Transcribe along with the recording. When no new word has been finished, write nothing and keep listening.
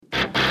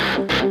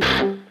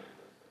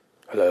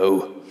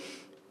Hello?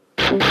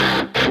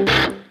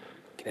 Can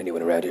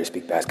anyone around here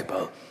speak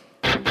basketball?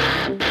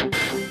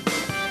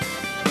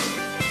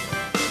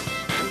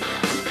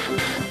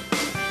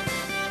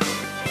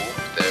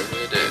 There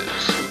it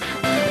is.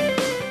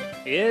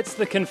 It's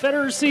the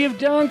Confederacy of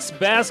Dunks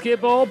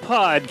Basketball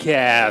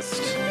Podcast.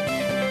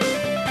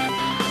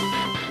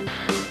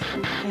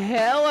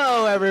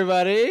 Hello,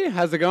 everybody.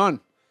 How's it going?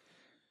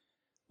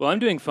 Well, I'm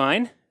doing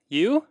fine.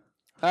 You?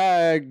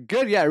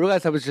 Good. Yeah, I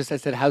realized I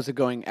said, how's it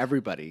going,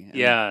 everybody? And,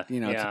 Yeah. You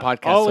know, yeah. it's a podcast.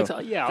 Oh, so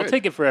I'll good.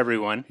 take it for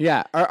everyone.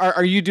 Yeah.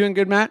 Are you doing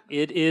good, Matt?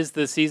 It is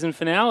the season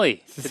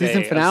finale. It's the today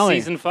season of finale.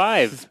 Season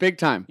 5. It's big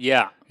time.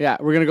 Yeah. Yeah,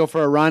 we're going to go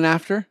for a run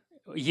after?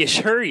 Yeah,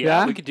 sure. Yeah,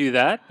 Yeah? we could do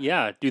that.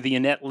 Yeah. Do the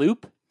Annette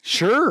Loop.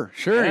 Sure.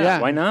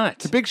 Yeah. Why not?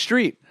 It's a big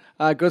street.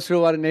 It goes through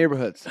a lot of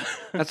neighborhoods.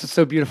 That's what's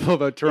so beautiful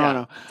about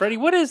Toronto. Yeah. Freddie,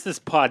 what is this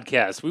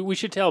podcast? We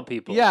should tell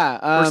people.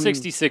 Yeah. We're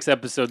 66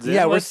 episodes in.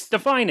 yeah, Let's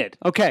define it.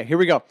 Okay, here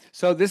we go.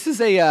 So this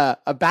is a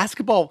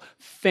basketball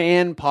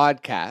fan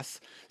podcast,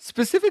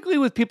 specifically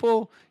with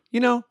people,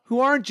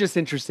 who aren't just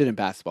interested in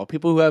basketball,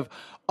 people who have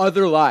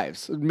other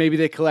lives. Maybe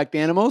they collect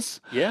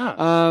animals.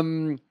 Yeah.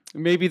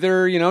 Maybe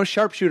they're,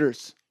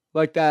 sharpshooters,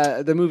 like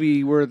the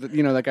movie where,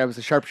 that guy was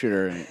a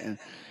sharpshooter and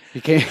he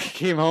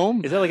came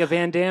home. Is that like a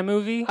Van Damme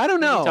movie? I don't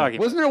What are know. you talking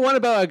Wasn't there one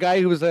about a guy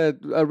who was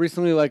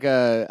recently like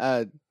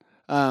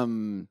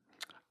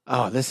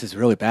oh, this is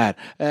really bad.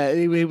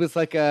 He was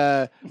like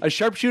a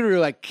sharpshooter who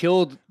like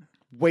killed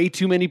way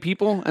too many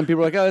people, and people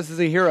were like, "Oh, this is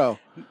a hero."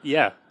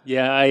 Yeah.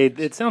 Yeah.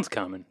 It sounds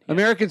common.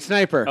 American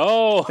Sniper.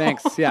 Oh.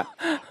 Thanks. Yeah.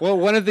 Well,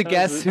 one of the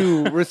guests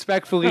who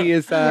respectfully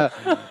is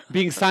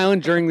being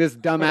silent during this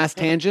dumbass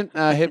tangent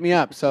hit me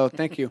up. So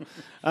thank you.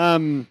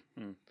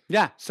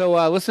 Yeah.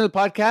 So listen to the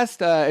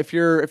podcast. If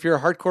you're a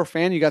hardcore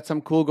fan, you got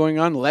something cool going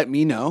on, let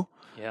me know.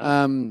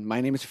 Yeah.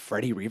 My name is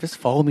Freddie Rivas.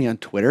 Follow me on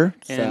Twitter.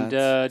 And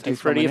That's how do you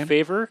spell my Freddie a name.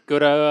 favor. Go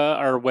to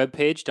our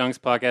webpage,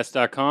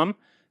 dunkspodcast.com.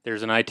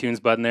 There's an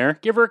iTunes button there.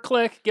 Give her a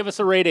click. Give us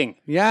a rating.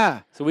 Yeah.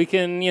 So we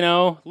can,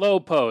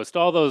 low post,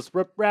 all those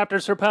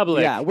Raptors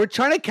Republic. Yeah. We're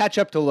trying to catch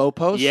up to Low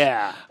Post.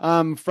 Yeah.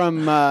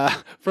 From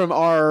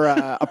our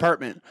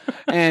apartment,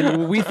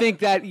 and we think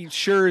that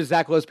sure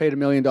Zach Lowe's paid $1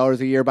 million a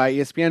year by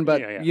ESPN,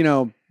 but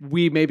Yeah.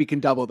 We maybe can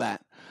double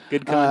that.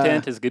 Good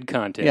content is good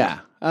content. Yeah.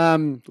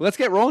 Let's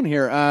get rolling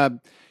here.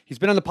 He's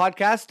been on the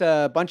podcast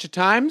a bunch of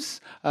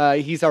times.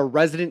 He's our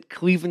resident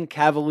Cleveland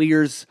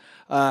Cavaliers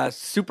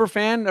super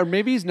fan, or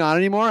maybe he's not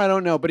anymore. I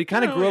don't know, but he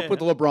kind of grew up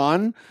with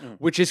LeBron,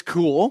 which is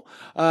cool.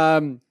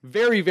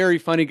 Very, very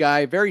funny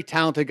guy, very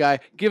talented guy.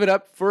 Give it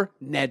up for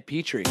Ned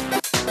Petrie.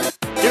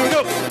 Here we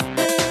go.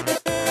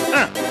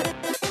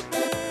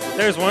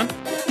 There's one.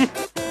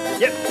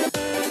 Yep.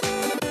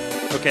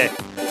 Okay,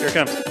 here it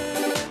comes.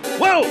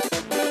 Whoa!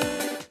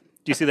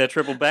 Do you see that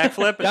triple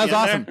backflip? That was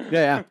awesome.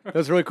 Yeah. That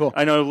was really cool.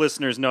 I know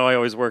listeners know I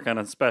always work on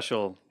a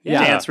special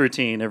dance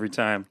routine every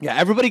time. Yeah,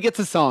 everybody gets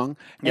a song,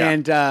 Yeah.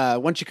 and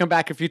once you come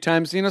back a few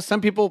times,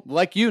 some people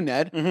like you,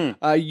 Ned,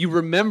 you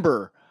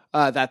remember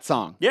that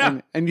song.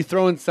 Yeah. and you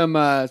throw in some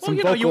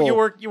vocal. You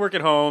work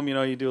at home.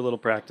 You do a little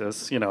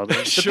practice.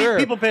 Sure.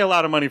 People pay a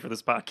lot of money for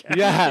this podcast.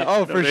 Yeah.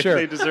 Oh, for sure.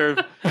 They deserve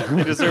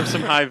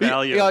some high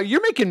value.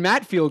 You're making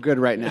Matt feel good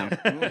right now.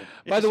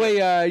 By the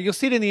way, you'll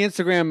see it in the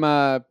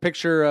Instagram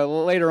picture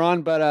later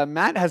on, but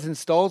Matt has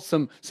installed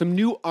some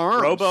new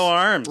arms. Robo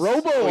arms.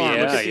 Robo Oh,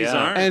 arms. Look at these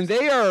arms. And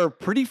they are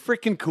pretty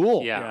freaking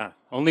cool. Yeah.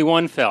 Only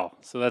one fell.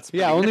 So that's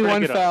Yeah, only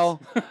one good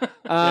fell.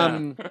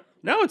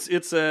 No,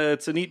 it's a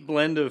neat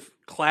blend of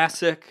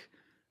classic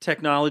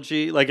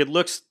technology. Like, it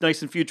looks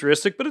nice and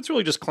futuristic, but it's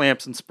really just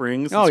clamps and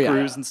springs and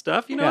screws and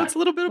stuff. Yeah. It's a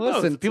little bit of both.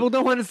 Listen, people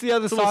don't want to see how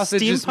the It's a little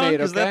sausage is steampunk.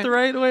 made. Is that okay? the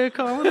right way of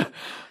calling it?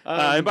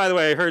 And by the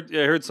way, I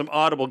heard some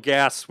audible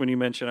gasps when you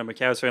mentioned I'm a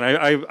Cavs fan.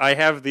 I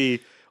have the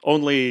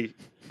only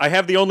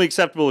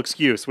acceptable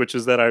excuse, which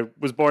is that I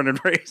was born and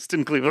raised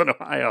in Cleveland,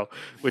 Ohio,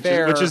 which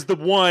is the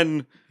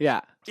one,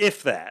 Yeah.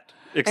 if that,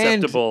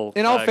 acceptable.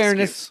 And in all excuse.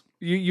 fairness,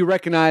 you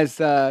recognize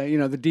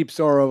the deep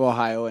sorrow of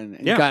Ohio and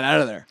you got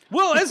out of there.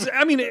 Well, this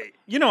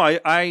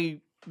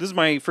is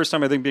my first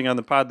time, I think, being on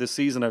the pod this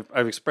season.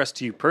 I've expressed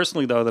to you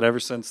personally, though, that ever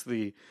since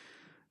the,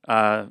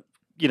 Cavs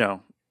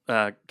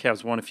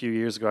won a few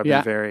years ago, I've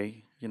been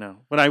very,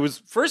 when I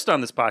was first on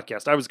this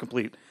podcast, I was a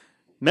complete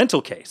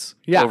mental case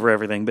over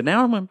everything. But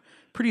now I'm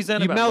pretty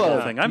zen about the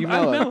whole thing. I'm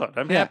mellowed.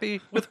 I'm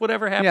happy with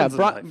whatever happens in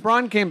life.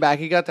 Braun came back.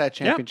 He got that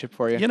championship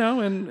for you.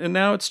 And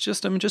now it's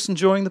just, I'm just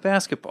enjoying the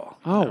basketball.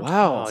 Oh,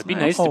 wow. Oh, it'd be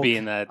nice to be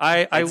in that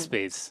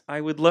space.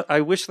 I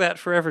wish that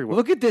for everyone.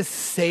 Look at this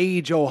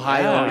sage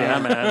Ohio. Oh, yeah,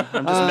 man.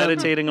 I'm just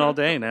meditating all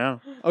day now.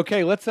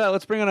 Okay, let's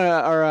bring on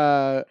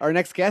our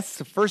next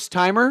guest, a first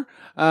timer.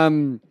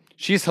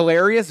 She's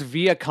hilarious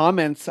via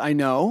comments, I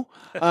know.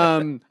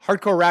 Hardcore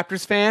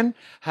Raptors fan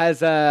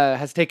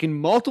has taken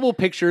multiple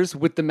pictures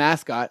with the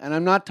mascot, and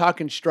I'm not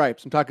talking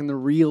Stripes. I'm talking the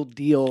real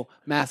deal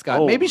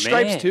mascot. Oh, Maybe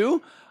Stripes man.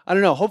 too. I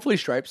don't know. Hopefully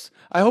Stripes.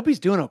 I hope he's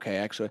doing okay,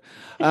 actually.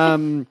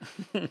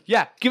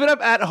 Yeah, give it up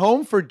at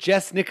home for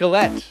Jess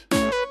Nicolette.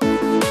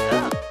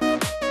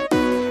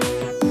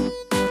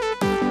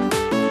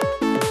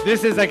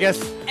 This is, I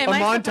guess, Am a I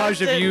montage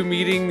supposed of to- you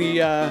meeting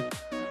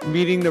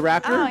the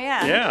raptor. Oh,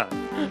 yeah.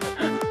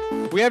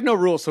 Yeah. We have no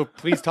rules, so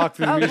please talk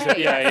through the music.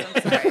 Okay, yes,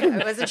 I'm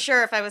sorry. I wasn't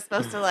sure if I was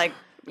supposed to, like,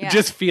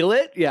 Just feel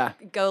it. Yeah.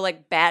 go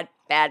like bad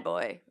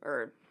boy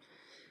or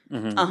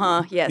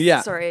yes.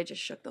 Yeah. Sorry, I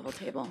just shook the whole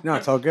table. No,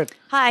 it's all good.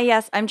 Hi,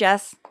 yes, I'm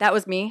Jess. That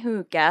was me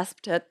who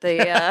gasped at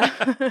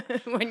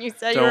the when you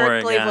said Don't you were worry,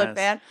 a Cleveland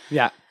guys. fan.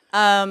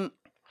 Yeah.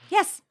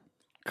 Yes,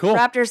 Cool.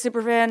 Raptors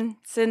superfan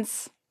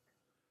since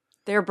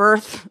their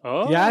birth.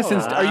 Oh. Yeah.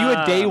 Are you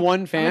a day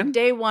one I'm fan? a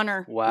day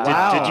oneer.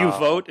 Wow. Did you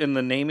vote in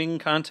the naming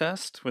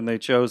contest when they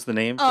chose the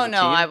name? for Oh the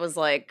no, team? I was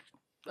like,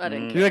 I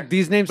didn't You're care. like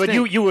these names. But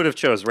stink. you would have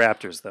chose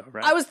Raptors though,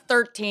 right? I was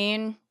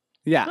 13.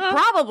 Yeah.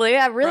 Probably.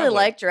 I really Probably.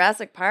 liked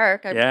Jurassic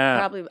Park. I Yeah.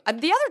 probably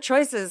the other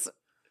choices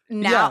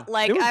now, Yeah,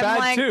 like they were I'm bad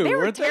like too, they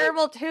were weren't they?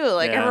 terrible too.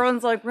 Like Yeah.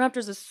 everyone's like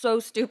Raptors is so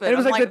stupid. It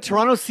was I'm like, the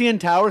Toronto CN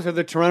Towers or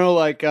the Toronto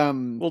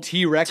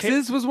T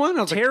Rexes was one.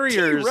 I was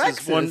Terriers like,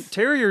 is one. T-Rexes?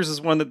 Terriers is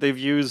one that they've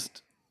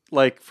used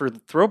like for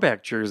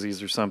throwback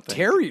jerseys or something.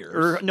 Terriers?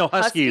 Or no,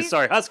 Huskies. Huskies?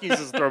 Sorry, Huskies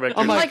is throwback.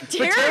 I'm jersey. like, But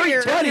Terry-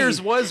 Terriers.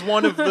 Terriers was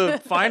one of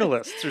the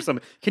finalists or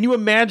something. Can you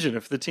imagine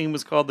if the team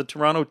was called the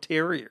Toronto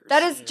Terriers?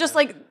 That is just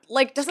like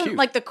doesn't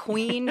like the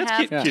Queen have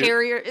cute. Yeah.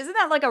 terrier? Isn't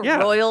that like a Yeah.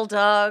 royal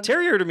dog?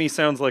 Terrier to me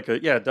sounds like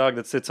a dog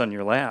that sits on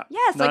your lap.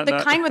 Yes, like Not-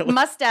 the kind with not-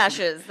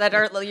 mustaches that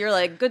are you're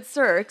like, good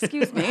sir,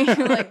 excuse me,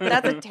 like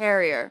that's a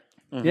terrier.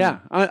 Yeah,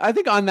 I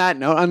think on that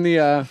note, on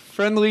the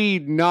friendly,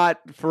 not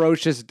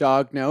ferocious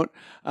dog note,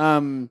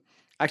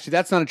 actually,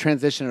 that's not a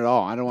transition at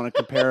all. I don't want to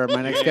compare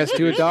my next guest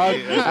to a dog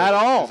at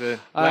all.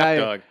 It's a lap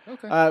dog.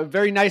 Okay.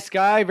 Very nice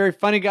guy, very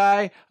funny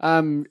guy,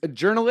 a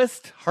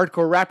journalist,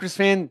 hardcore Raptors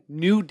fan,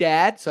 new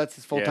dad, so that's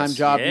his full-time Yes.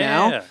 job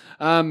Yeah.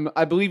 now.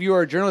 I believe you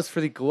are a journalist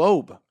for the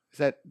Globe. Is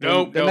that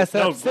the mess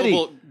up city?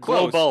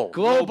 Global.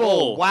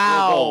 Global.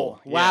 Wow. Global.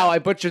 Wow. Yeah. I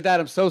butchered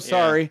that. I'm so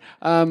sorry.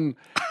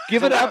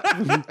 Give it up.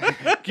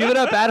 Give it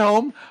up at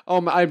home.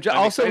 I'm also excited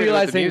about the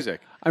realizing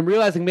music. I'm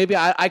realizing maybe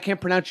I can't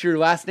pronounce your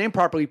last name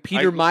properly.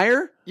 Peter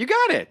Meyer. You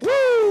got it.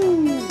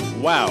 Woo!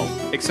 Wow.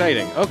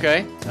 Exciting.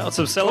 Okay. Oh,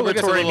 some Oh, we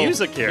got some celebratory little-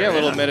 music here. Yeah, a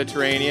little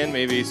Mediterranean,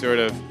 maybe sort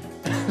of.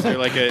 Is there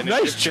like a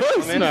Nice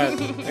choice, man.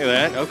 Look at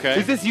that. Okay.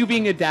 Is this you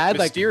being a dad?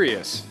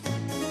 Mysterious.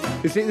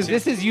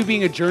 This is you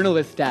being a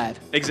journalist dad?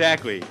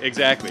 Exactly.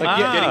 Exactly. Like,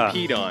 yeah.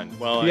 Getting peed on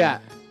while Yeah.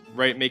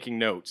 I'm making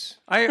notes.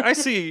 I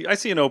see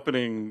an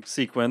opening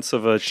sequence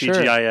of a Sure.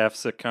 TGIF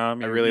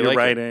sitcom. You're, really you're like it.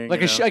 writing.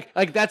 Like you know.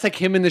 like that's like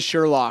him in the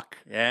Sherlock.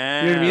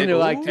 Yeah. You know what I mean? They're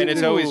like, And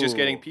it's always just Ooh.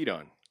 getting peed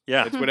on.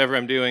 Yeah. It's whatever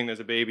I'm doing, there's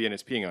a baby and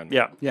it's peeing on me.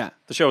 Yeah. Yeah.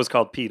 The show is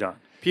called Pete On.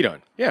 Peed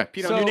on. Yeah,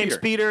 peed So- on. Your Name's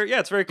Peter. Yeah,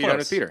 it's very Pete close. on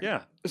with Peter.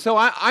 Yeah. So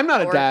I'm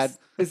not a Orcs. dad.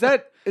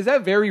 Is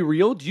that very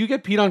real? Do you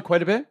get peed on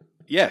quite a bit?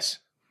 Yes.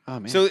 Oh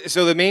man. So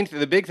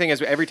the big thing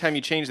is every time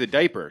you change the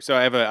diaper. So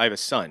I have a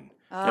son,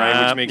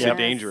 right, which makes yeah. it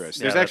dangerous.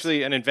 Yeah, There's that's-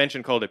 actually an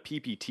invention called a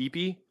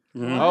PPTP.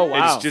 oh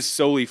wow. It's just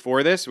solely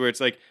for this, where it's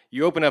like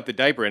you open up the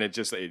diaper and it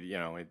just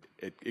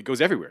it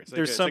goes everywhere. It's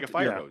like, it's like a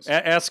fire yeah. hose.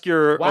 Ask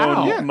your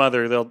Wow. own Yeah.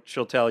 mother;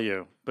 she'll tell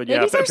you. But yeah,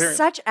 Babies are apparently-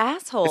 such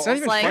assholes. It's not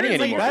even like, funny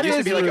it's anymore. Like, It used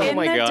to be like, in oh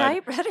my the God.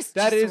 diaper.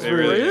 That is They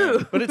really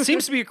rude. are. But it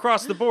seems to be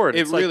across the board. It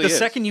It's like really the is.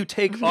 second you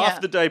take Yeah.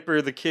 off the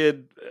diaper, the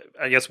kid.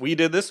 I guess we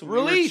did this when we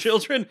were Relief.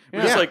 children. We're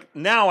Yeah. just like,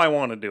 now I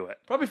want to do it.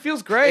 Probably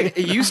feels great.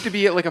 It used to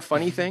be like a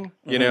funny thing,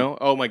 you know.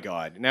 Oh my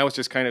god! Now it's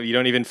just kind of you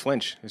don't even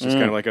flinch. It's just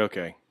kind of like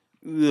okay,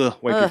 ugh,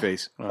 wipe your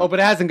face. Oh, but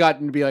it hasn't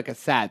gotten to be like a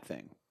sad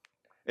thing.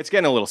 It's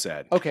getting a little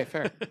sad. Okay,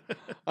 fair.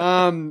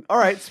 All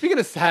right. Speaking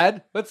of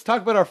sad, let's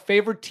talk about our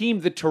favorite team,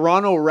 the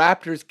Toronto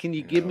Raptors. Can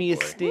you give me a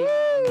sting,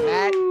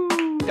 Matt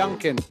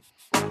Duncan?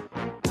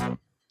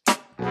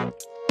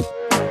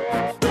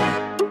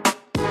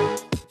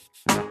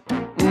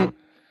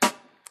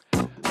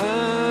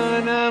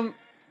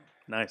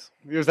 Nice.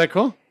 Was that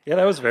cool? Yeah,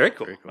 that was very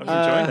cool. I was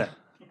enjoying that.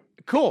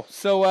 Cool.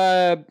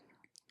 So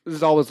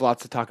there's always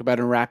lots to talk about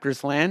in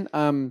Raptors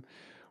land.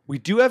 We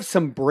do have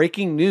some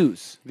breaking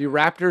news. The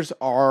Raptors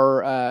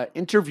are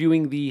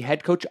interviewing the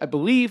head coach, I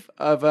believe,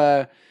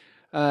 of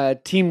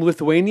Team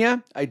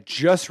Lithuania. I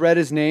just read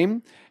his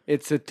name.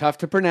 It's a tough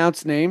to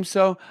pronounce name,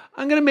 so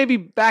I'm gonna maybe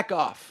back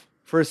off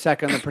for a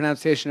second on the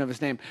pronunciation of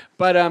his name.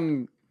 But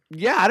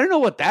yeah, I don't know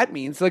what that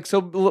means. Like,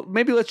 so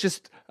maybe let's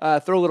just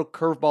throw a little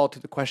curveball to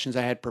the questions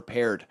I had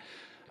prepared.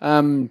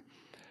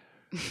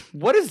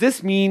 What does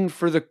this mean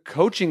for the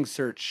coaching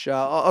search?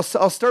 I'll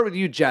start with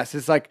you, Jess.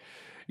 It's like,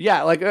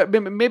 yeah, like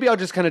maybe I'll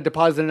just kind of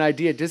deposit an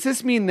idea. Does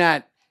this mean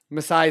that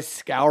Masai's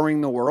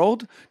scouring the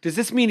world? Does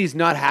this mean he's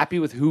not happy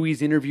with who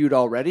he's interviewed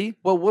already?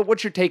 Well,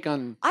 what's your take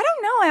on? I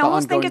don't know. I the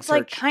almost think ongoing it's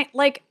like search?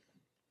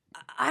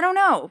 I don't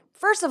know.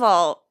 First of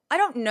all, I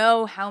don't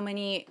know how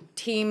many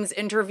teams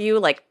interview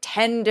like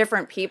 10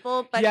 different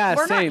people, but Yeah,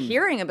 we're same. not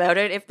hearing about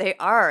it if they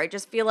are. I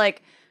just feel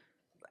like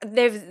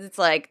it's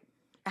like,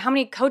 how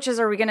many coaches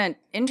are we going to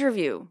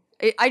interview?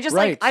 I just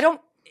Right. like, I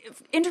don't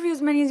interview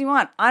as many as you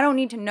want. I don't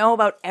need to know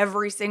about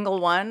every single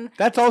one.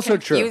 That's also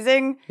true.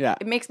 Confusing. Yeah.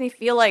 It makes me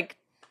feel like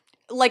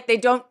they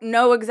don't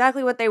know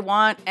exactly what they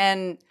want,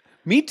 and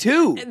Me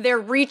too. They're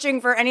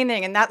reaching for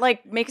anything, and that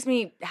like makes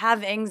me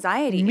have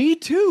anxiety. Me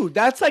too.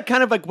 That's like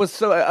kind of like was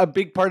so a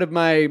big part of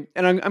my,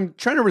 and I'm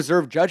trying to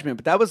reserve judgment,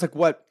 but that was like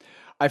what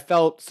I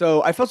felt.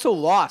 So I felt so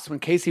lost when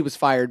Casey was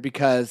fired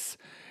because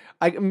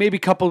I maybe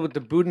coupled with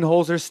the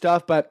Budenholzer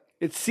stuff, but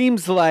it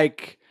seems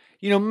like,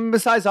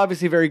 Masai's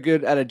obviously very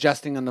good at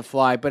adjusting on the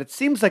fly, but it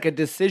seems like a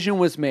decision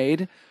was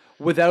made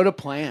without a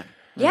plan.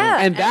 Yeah,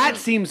 And that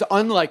seems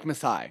unlike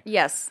Masai.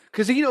 Yes.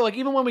 Because, like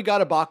even when we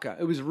got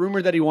Ibaka, it was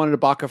rumored that he wanted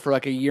Ibaka for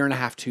like a year and a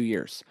half, 2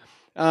 years.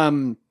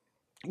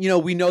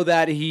 We know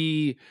that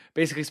he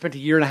basically spent a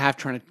year and a half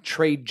trying to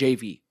trade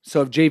JV.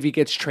 So if JV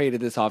gets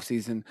traded this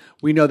offseason,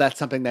 we know that's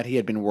something that he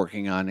had been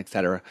working on, et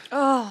cetera.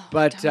 Oh,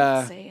 But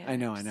don't say it. I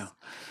know.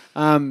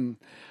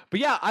 But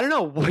yeah, I don't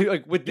know.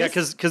 Like with Yeah,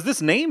 this, because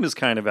this name is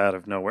kind of out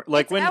of nowhere.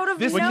 Like when out of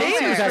this when name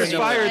Casey is was out of first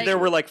nowhere. fired, there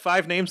were like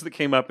 5 names that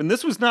came up, and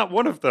this was not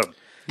one of them.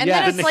 And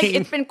Yeah. then it's The like name-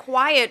 it's been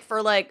quiet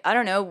for like, I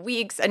don't know,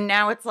 weeks, and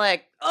now it's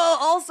like, oh,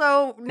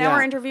 also now Yeah.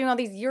 we're interviewing all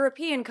these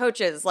European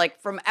coaches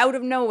like from out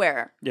of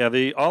nowhere. Yeah,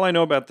 all I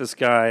know about this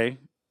guy,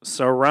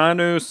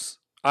 Sarunas.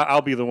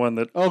 I'll be the one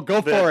that Oh,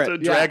 go that, for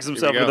it. drags Here we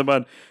himself go. in the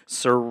mud.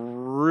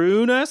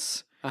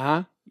 Sarunas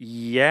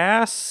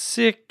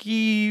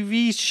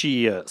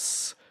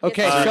Jasikevicius.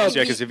 Okay, It's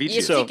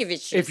so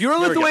Jasikevicius. if you're a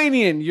There we go.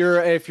 Lithuanian,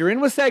 if you're in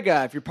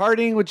Wasega, if you're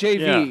partying with JV,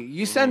 Yeah.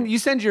 you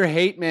send your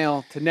hate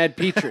mail to Ned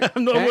Petrie.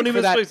 I'm the one who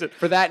for that, misplaced it.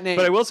 for that name.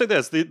 But I will say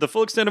this: the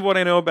full extent of what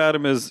I know about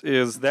him is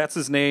that's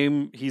his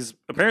name. He's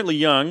apparently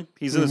young.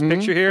 He's in this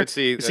picture here. Let's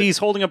see. He's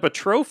holding up a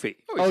trophy.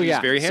 Oh, he's yeah.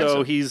 very handsome.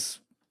 So he's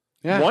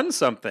Yeah. won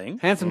something,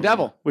 Handsome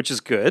devil. which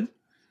is good.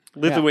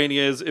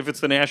 Lithuania is, if it's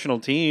the national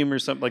team or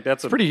something like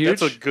that's pretty huge.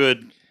 That's a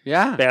good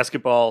Yeah.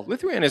 basketball.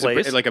 Lithuania is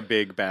place. like a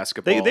big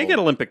basketball. They get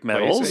Olympic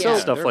medals place. and Yeah.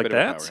 stuff They're a like bit of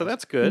a that, so powerhouse.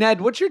 that's good. Ned,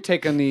 what's your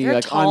take on the They're a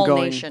like tall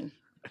ongoing? nation.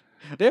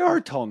 They are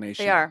a tall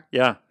nation. They are.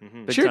 Yeah,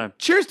 big time.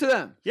 Cheers to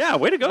them. Yeah,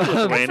 way to go,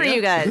 Lithuania. Good for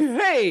you guys.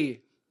 Hey,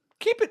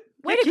 keep it.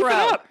 Way to keep grow.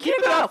 it up. Keep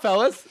it up,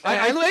 fellas.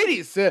 And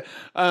ladies. If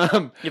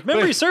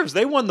memory serves,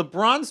 they won the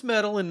bronze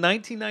medal in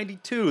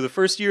 1992, the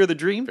first year of the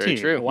Dream Very Team.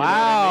 true.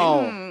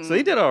 Wow. So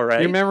they did all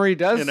right. Your memory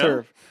does You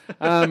know?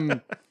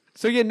 serve.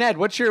 So yeah, Ned,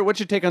 what's your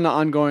take on the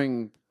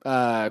ongoing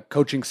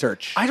coaching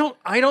search? I don't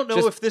know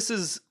Just- if this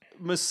is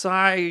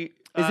Masai.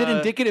 Is it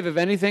indicative of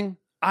anything?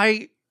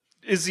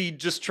 Is he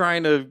just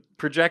trying to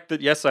project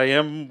that, yes, I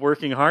am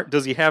working hard?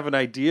 Does he have an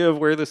idea of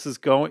where this is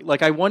going?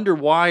 Like, I wonder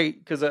why,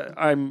 because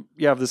I'm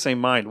of the same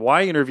mind.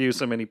 Why interview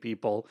so many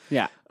people?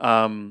 Yeah.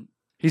 Um,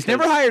 He's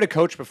never hired a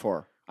coach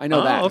before. I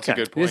know Oh, that. okay. That's a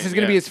good point. This is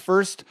going to be his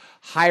first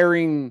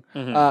hiring,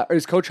 or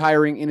his coach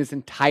hiring in his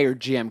entire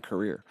GM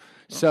career.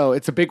 So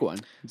it's a big one.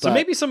 so But-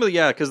 maybe some of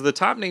the, because the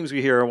top names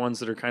we hear are ones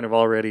that are kind of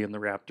already in the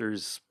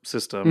Raptors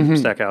system, Mhm.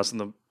 Stackhouse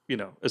and the,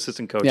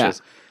 assistant coaches. Yeah.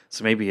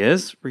 So maybe he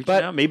is reaching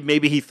But- out.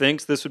 Maybe he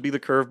thinks this would be the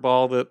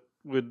curveball that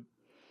would,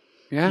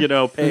 yeah,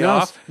 pay who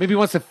knows? off. Maybe he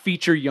wants to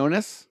feature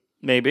Jonas.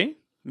 Maybe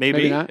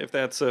Maybe not. if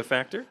that's a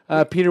factor.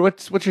 Peter,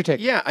 what's your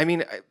take? Yeah, I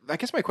mean, I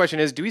guess my question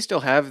is, do we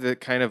still have the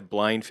kind of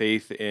blind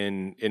faith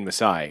in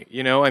Masai?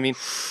 I mean,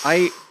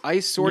 I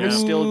sort of Yeah.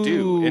 still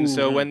do, and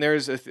so Ooh. when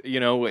there's a,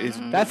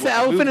 That's the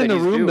elephant in the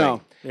room,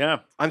 though. Yeah.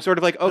 I'm sort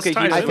of like, okay, This he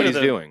ties knows what into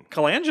he's doing.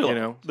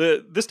 Colangelo.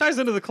 This ties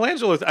into the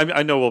Colangelo.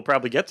 I know we'll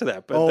probably get to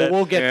that, but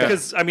We'll get there.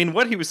 because I mean,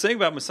 what he was saying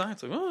about Masai,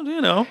 it's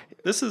like,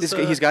 this is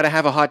He's got to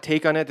have a hot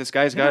take on it. This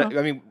guy's got.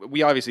 I mean,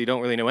 we obviously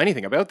don't really know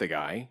anything about the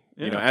guy.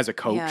 Yeah. As a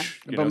coach.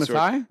 Yeah. About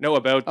Masai? No,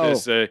 about Oh.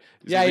 this.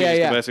 Yeah.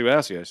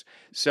 Iglesias.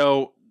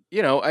 So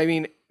I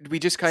mean, we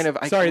just kind of.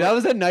 Sorry, that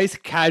was a nice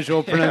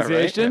casual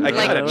pronunciation. I got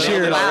Like, it. Nailed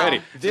cheers. it wow.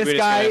 already. This Iglesias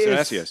guy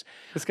Iglesias.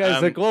 This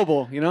guy's a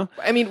global,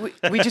 I mean,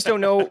 we just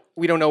don't know.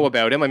 We don't know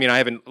about him. I mean, I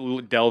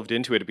haven't delved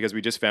into it because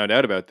we just found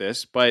out about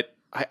this. But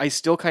I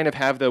still kind of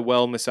have the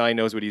Masai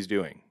knows what he's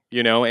doing,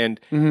 and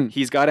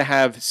he's got to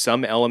have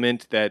some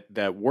element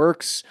that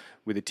works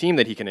with a team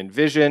that he can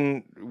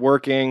envision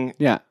working.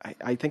 Yeah.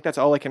 I think that's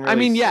all I can really I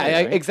mean, yeah, say,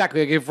 right?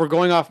 exactly. Like if we're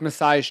going off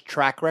Masai's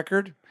track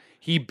record,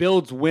 he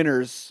builds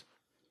winners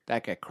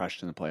that get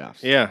crushed in the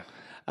playoffs. Yeah.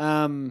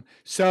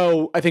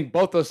 So I think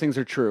both those things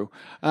are true.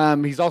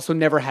 He's also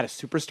never had a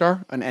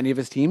superstar on any of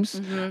his teams,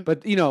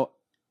 but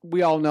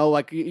we all know,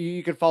 like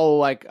you could follow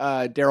like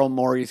Daryl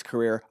Morey's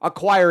career,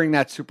 acquiring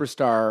that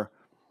superstar.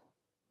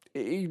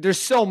 There's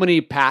so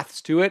many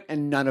paths to it,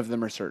 and none of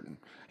them are certain,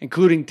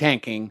 including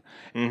tanking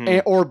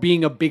or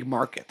being a big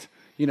market.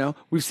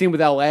 We've seen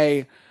with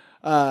LA.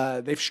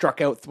 They've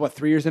struck out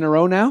 3 years in a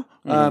row now,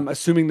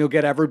 assuming they'll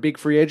get every big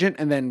free agent,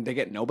 and then they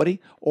get nobody.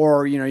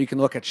 Or you can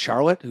look at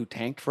Charlotte, who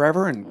tanked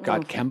forever and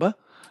got Kemba.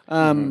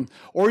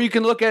 Or you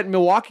can look at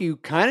Milwaukee, who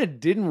kind of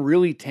didn't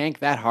really tank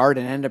that hard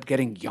and end up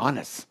getting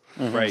Giannis.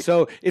 Right.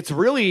 So it's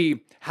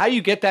really how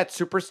you get that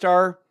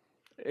superstar.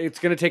 It's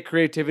going to take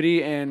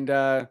creativity, and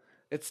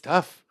it's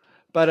tough.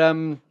 But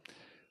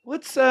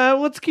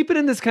let's keep it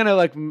in this kind of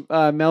like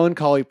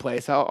melancholy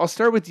place. I'll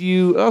start with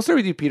you. I'll start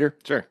with you, Peter.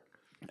 Sure.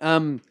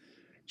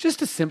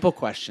 Just a simple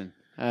question,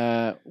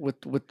 with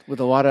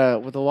a lot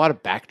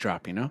of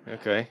backdrop.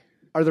 Okay.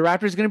 Are the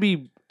Raptors going to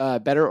be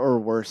better or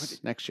worse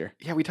next year?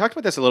 Yeah, we talked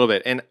about this a little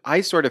bit, and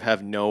I sort of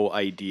have no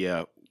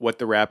idea what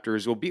the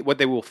Raptors will be, what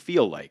they will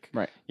feel like.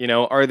 Right. You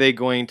know, are they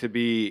going to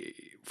be?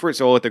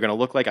 First of all, what they're going to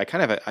look like?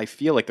 I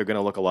feel like they're going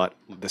to look a lot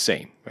the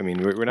same. I mean,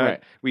 we're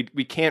not. Right.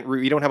 We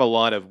don't have a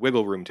lot of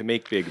wiggle room to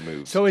make big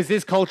moves. So is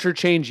this culture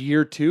change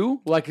year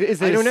 2? Like, is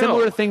I it a don't know.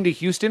 similar thing to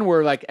Houston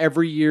where like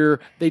every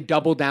year they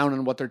double down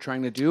on what they're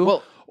trying to do?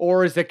 Well-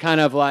 or is it kind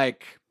of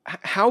like,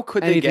 How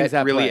could they Anything's get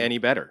at really play. any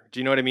better? Do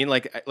you know what I mean?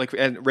 Like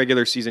a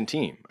regular season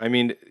team. I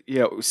mean,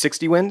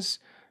 60 wins.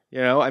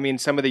 I mean,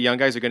 some of the young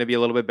guys are going to be a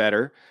little bit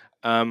better.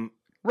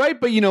 right?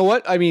 But you know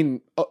what? I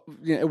mean,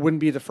 it wouldn't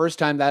be the first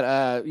time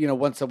that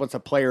once a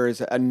player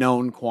is a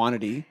known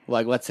quantity,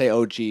 like let's say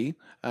OG,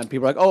 and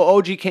people are like, oh,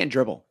 OG can't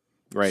dribble,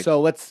 Right.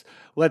 So let's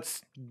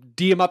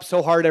D him up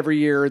so hard every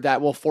year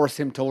that will force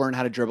him to learn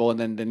how to dribble, and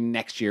then the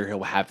next year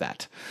he'll have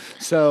that.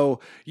 So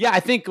yeah, I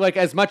think like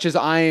as much as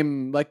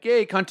I'm like,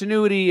 yay,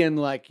 continuity and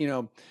like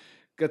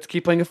let's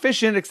keep playing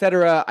efficient,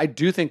 etc. I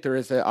do think there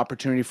is an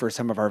opportunity for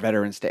some of our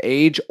veterans to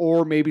age,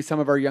 or maybe some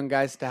of our young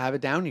guys to have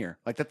it down here.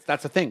 Like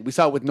that's a thing. We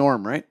saw it with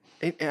Norm, right?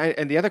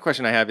 And the other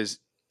question I have is,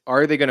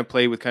 are they going to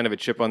play with kind of a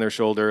chip on their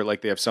shoulder,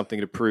 like they have something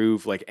to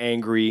prove, like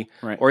angry,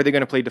 Right. or are they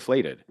going to play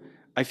deflated?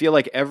 I feel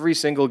like every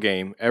single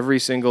game, every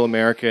single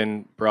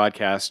American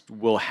broadcast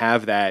will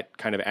have that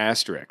kind of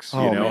asterisk.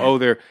 Oh, man.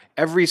 They're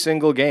every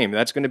single game.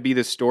 That's going to be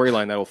the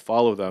storyline that will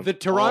follow them. The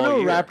Toronto all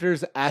year.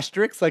 Raptors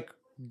asterisk like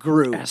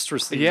grew.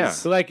 Asterisks. Yeah.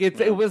 So like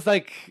it was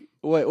like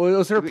what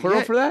was there a plural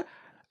Yeah. for that?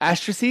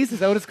 Asterisks? Is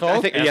that what it's called?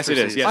 I think, yes, it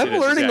is. Yes, I'm it is,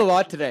 learning exactly. a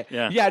lot today.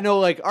 Yeah. No,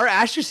 like our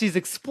asterisks I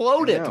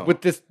exploded know.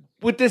 with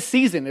this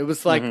season. It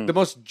was like the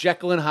most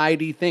Jekyll and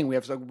Hyde thing. We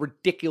have like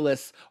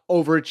ridiculous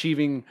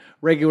overachieving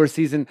regular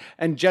season.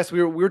 And Jess,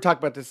 we were talking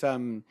about this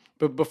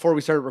but before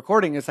we started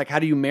recording. It's like, how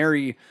do you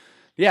marry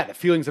the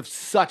feelings of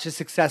such a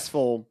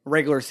successful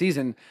regular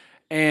season?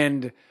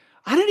 And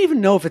I don't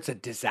even know if it's a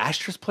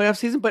disastrous playoff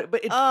season, but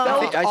it felt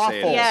I'd say it awful.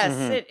 is.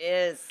 Yes, it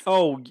is.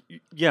 Oh,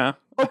 yeah.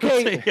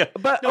 Okay, Yeah.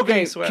 but No okay,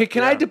 being swept,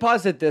 can I yeah.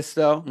 deposit this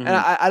though? And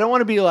I don't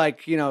want to be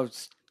like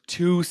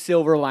too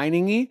silver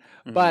lining-y,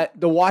 but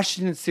the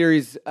Washington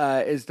series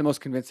is the most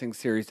convincing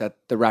series that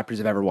the Raptors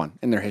have ever won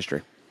in their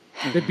history.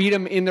 They beat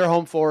them in their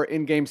home floor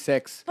in Game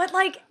 6. But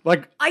like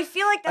I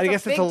feel like I that's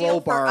guess a it's big a deal low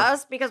bar. for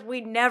us because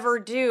we never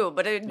do.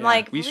 But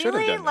like we should have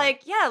really, done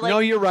that. like No,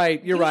 you're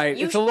right. You're right.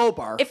 It's a low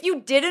bar. If you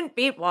didn't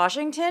beat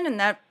Washington and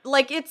that,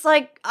 like, it's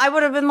like I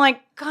would have been like,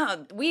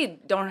 God, we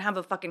don't have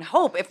a fucking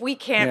hope if we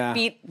can't Yeah.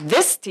 beat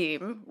this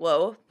team.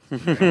 Whoa,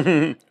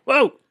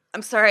 Whoa.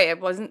 I'm sorry, I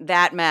wasn't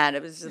that mad.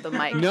 It was just the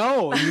mic.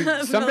 No,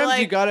 sometimes you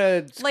like-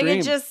 gotta scream.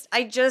 Like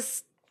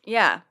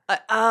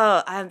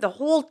the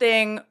whole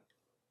thing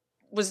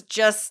was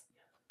just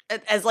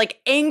as like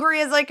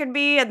angry as I could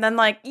be, and then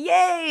like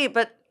yay,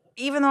 but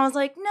even though I was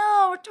like,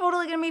 no, we're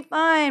totally gonna be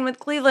fine with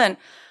Cleveland,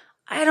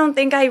 I don't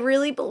think I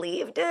really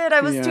believed it.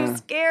 I was Yeah. too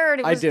scared.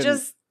 It I was didn't.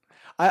 just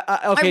okay.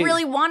 I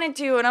really wanted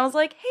to, and I was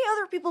like, hey,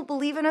 other people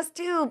believe in us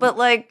too, but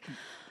like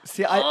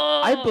See,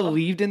 I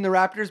believed in the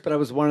Raptors, but I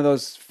was one of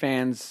those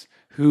fans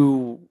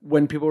who,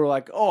 when people were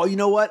like, "Oh, you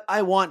know what?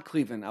 I want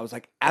Cleveland," I was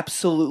like,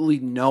 "Absolutely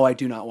no, I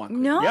do not want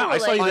Cleveland." no. Yeah, I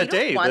saw like, you that don't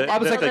day, want that- them I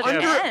was to like, that- win.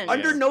 that-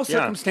 under no Yeah.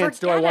 circumstance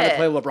do I Forget want to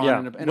play it. LeBron Yeah.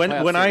 in a When-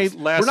 playoff when I series.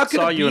 last We're not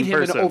gonna saw you in beat him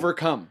person. and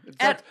overcome.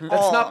 At That's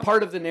all. not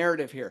part of the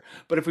narrative here.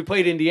 But if we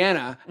played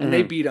Indiana and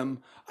they beat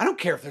them, I don't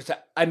care if there's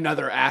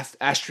another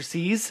asterisks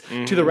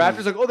to the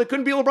Raptors. Like, oh, they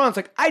couldn't beat LeBron. It's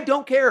like, I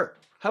don't care.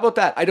 How about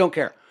that? I don't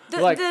care. The,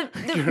 like, the you know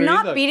what I mean?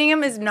 not Like- beating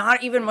him is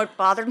not even what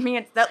bothered me.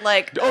 It's that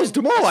like Oh, it's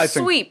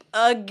demoralizing. sweep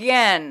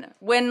again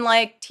when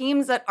like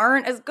teams that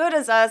aren't as good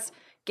as us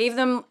gave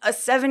them a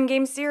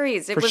 7-game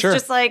series. It For was sure.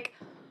 just like,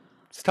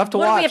 It's tough to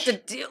what watch. do we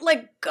have to do?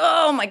 Like,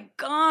 oh my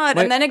god!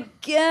 Like- And then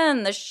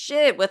again, the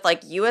shit with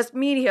like U.S.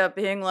 media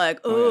being like,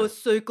 oh,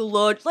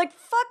 psychological, like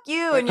fuck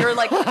you, and you're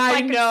like, I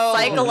fucking know.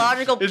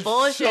 psychological It's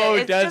bullshit. so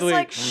It's deadly. just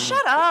like,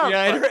 shut up.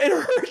 Yeah, it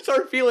hurts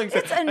our feelings.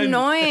 It's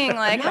annoying.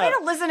 Like having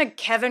to listen to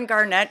Kevin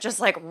Garnett just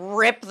like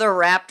rip the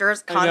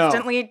Raptors I know.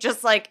 constantly.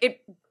 Just like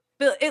it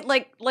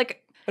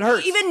like It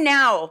hurts. even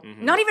now,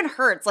 not even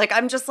hurts. Like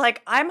I'm just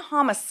like I'm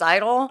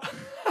homicidal.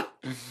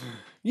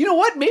 You know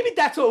what? Maybe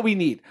that's what we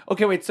need.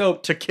 Okay, wait. So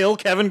To kill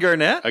Kevin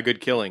Garnett? A good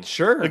killing.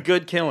 sure. A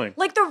good killing.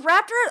 Like the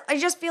Raptors, I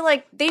just feel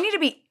like they need to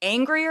be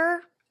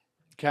angrier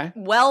Okay.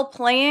 while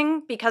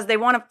playing because they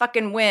want to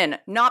fucking win,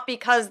 not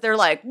because they're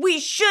like we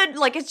should.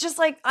 Like it's just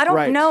like I don't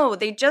Right. know.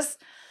 They just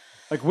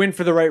Like win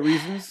for the right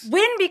reasons.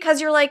 win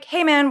because you're like,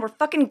 hey man, we're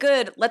fucking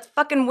good. Let's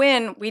fucking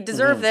win. We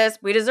deserve this.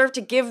 We deserve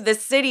to give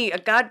this city a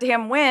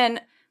goddamn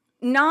win.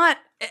 Not,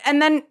 and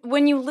then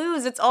when you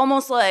lose, it's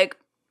almost like,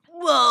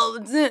 well,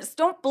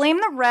 don't blame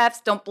the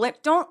refs. Don't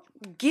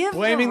give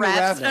Blaming the the refs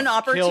refs an kills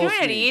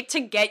opportunity me. to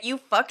get you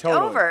fucked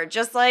Totally. over.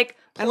 Just like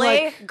And,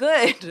 play like-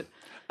 good.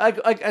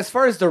 Like as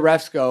far as the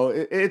refs go,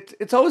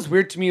 it's always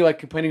weird to me, like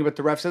complaining about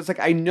the refs. It's like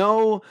I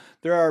know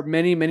there are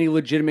many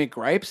legitimate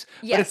gripes,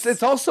 but Yes.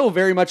 it's also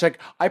very much like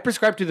I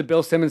prescribe to the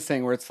Bill Simmons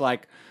thing, where it's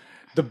like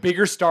the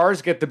bigger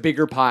stars get the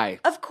bigger pie.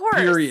 Of course.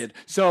 Period.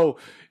 So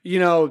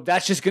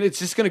it's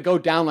just gonna go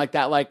down like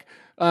that. Like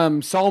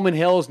Solomon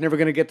Hill is never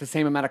going to get the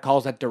same amount of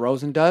calls that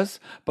DeRozan does.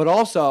 But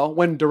also,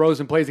 when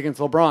DeRozan plays against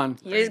LeBron,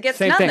 He just gets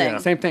same nothing. thing.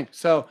 Same thing.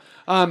 So,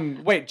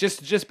 wait,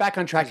 just back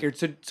on track here.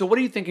 So what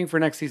are you thinking for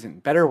next season?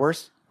 Better or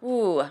worse?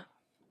 Ooh.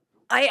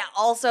 I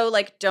also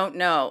like don't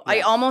know.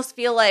 I almost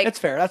feel like That's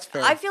fair. That's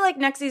fair. I feel like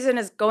next season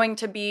is going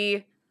to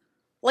be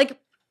like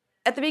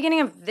at the beginning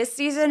of this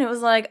season, it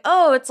was like,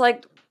 oh, it's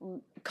like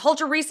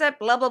culture reset,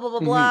 blah, blah, blah, blah,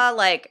 blah.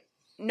 Like,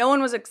 no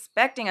one was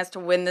expecting us to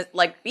win this,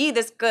 like, be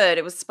this good.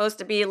 It was supposed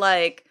to be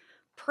like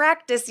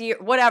practice year,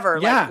 whatever,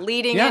 Yeah, like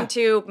leading yeah.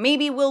 into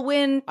maybe we'll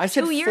win I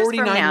said 2 years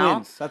 49 from now.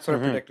 wins. That's what I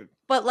predicted.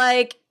 But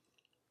like,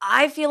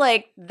 I feel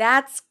like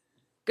that's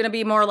going to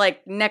be more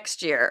like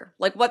next year.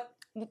 Like what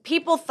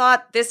people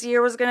thought this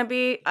year was going to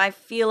be, I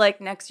feel like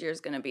next year is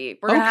going to be.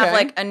 We're going to have Okay.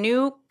 like a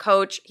new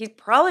coach. He's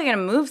probably going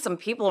to move some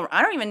people.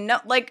 I don't even know.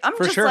 Like, I'm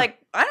For just sure. like,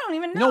 I don't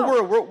even know.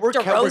 No, we're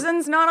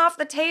DeRozan's not off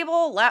the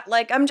table.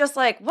 Like, I'm just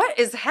like, what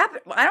is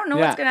happening? I don't know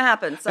Yeah. what's going to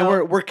happen. So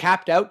and we're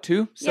capped out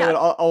too. So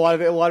Yeah. a lot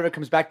of it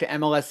comes back to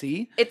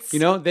MLSE. It's- you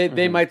know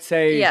they might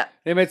say Yeah.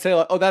 they might say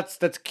like, oh that's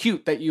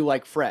cute that you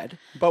like Fred,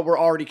 but we're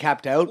already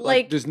capped out. Like,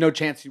 Like- there's no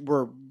chance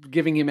we're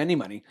giving him any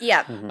money.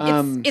 yeah,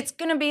 it's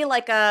going to be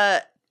like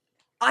a,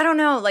 I don't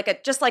know, like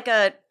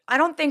I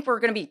don't think we're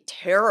going to be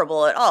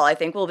terrible at all. I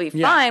think we'll be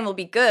Yeah. fine. We'll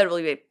be good.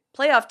 We'll be a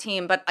playoff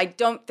team, but I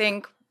don't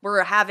think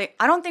we're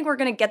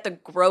going to get the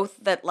growth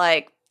that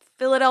like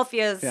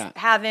Philadelphia's Yeah.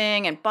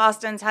 having and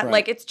Boston's Right.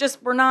 like, it's just,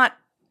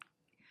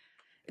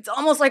 it's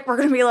almost like we're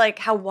going to be like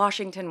how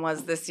Washington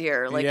was this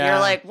year. Like, Yeah. you're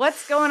like,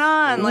 what's going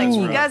on? Like,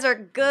 you guys are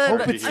good. Hope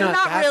But it's I'm not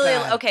not that really,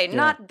 bad. okay,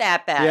 not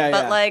that bad. Yeah,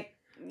 but yeah. like,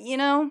 you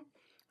know,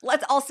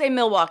 I'll say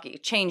Milwaukee.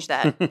 Change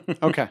that.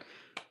 Okay,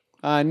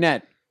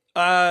 Ned,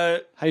 how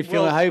you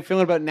feeling? Well- How you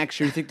feeling about next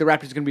year? You think the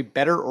Raptors are going to be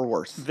better or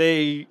worse?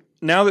 They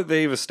now that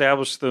they've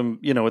established them,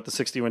 you know, with the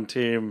 60-win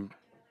team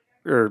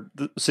or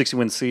the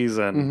 60-win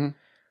season,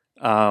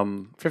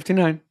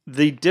 59.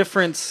 the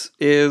difference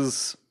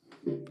is,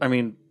 I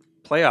mean,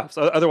 playoffs.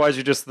 Otherwise,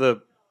 you're just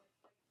the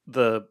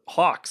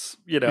Hawks,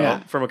 you know, Yeah.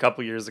 from a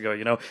couple years ago.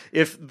 You know,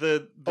 if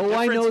the Oh,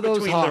 I difference know those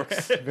between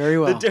Hawks very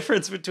well. The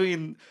difference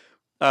between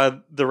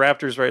the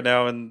Raptors right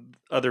now and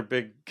other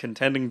big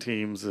contending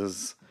teams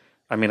is,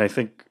 I mean, I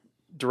think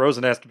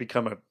DeRozan has to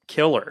become a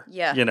killer.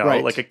 Yeah. You know,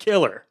 Right. like a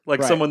killer, like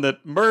Right. someone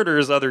that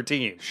murders other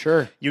teams.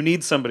 Sure. You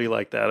need somebody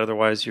like that.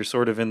 Otherwise, you're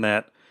sort of in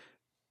that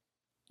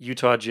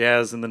Utah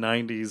Jazz in the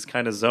 90s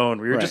kind of zone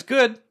where you're Right. just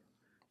good,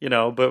 you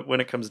know, but when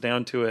it comes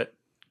down to it,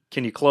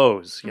 can you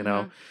close, you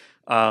know?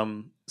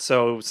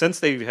 So since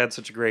they've had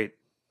such a great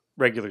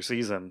regular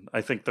season,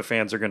 I think the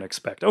fans are going to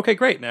expect, okay,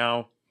 great.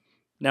 Now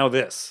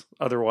this.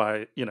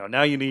 Otherwise, you know,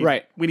 now you need,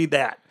 Right. we need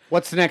that.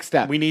 What's the next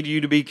step? We need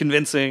you to be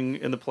convincing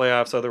in the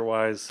playoffs.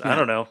 Otherwise, I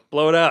don't know,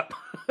 blow it up.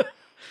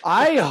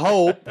 I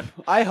hope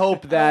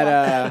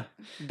that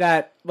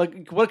that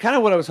like what I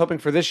was hoping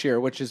for this year,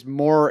 which is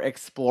more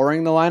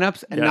exploring the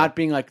lineups and Yeah. not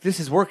being like, this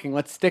is working,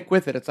 let's stick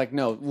with it. It's like,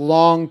 no,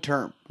 long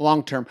term.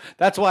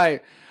 That's why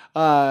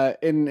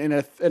in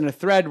a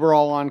thread we're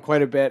all on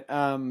quite a bit.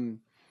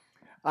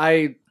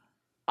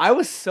 I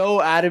was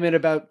so adamant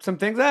about some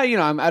things.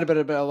 I'm adamant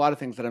about a lot of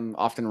things that I'm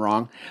often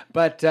wrong.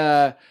 But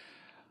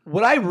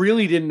what I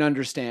really didn't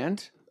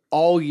understand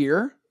all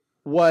year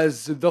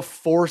was the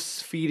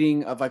force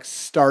feeding of like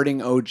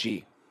starting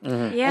OG.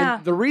 Yeah.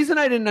 And the reason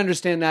I didn't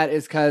understand that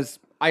is because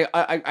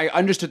I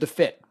understood the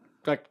fit.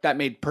 Like that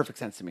made perfect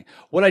sense to me.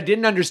 What I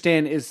didn't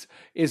understand is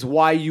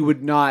why you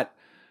would not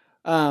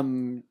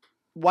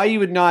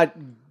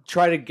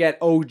try to get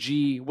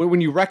OG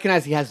when you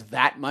recognize he has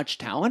that much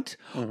talent.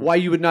 Why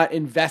you would not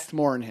invest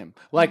more in him?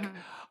 Like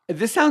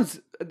this sounds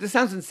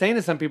insane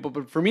to some people,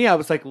 but for me, I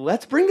was like,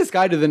 let's bring this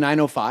guy to the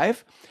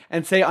 905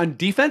 and say on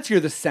defense you're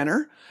the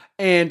center.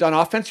 And on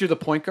offense, you're the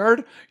point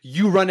guard.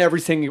 You run every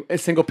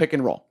single pick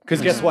and roll.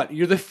 Because guess what?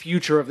 You're the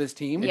future of this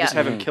team. Yeah. Just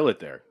have him kill it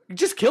there.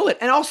 Just kill it.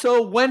 And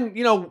also, when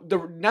the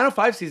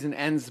 905 season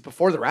ends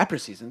before the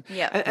Raptors season,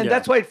 Yeah. and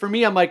that's why for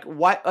me, I'm like,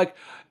 why? Like,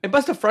 it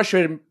must have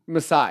frustrated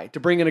Masai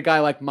to bring in a guy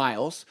like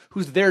Miles,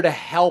 who's there to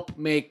help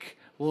make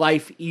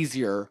life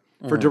easier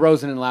for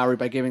DeRozan and Lowry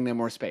by giving them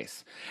more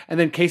space. And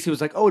then Casey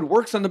was like, oh, it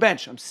works on the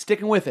bench. I'm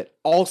sticking with it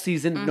all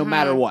season, no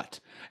matter what.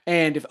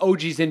 And if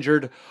OG's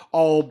injured,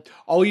 I'll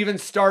even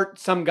start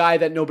some guy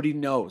that nobody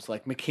knows,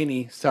 like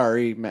McKinney.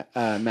 Sorry, Matt.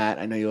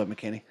 I know you love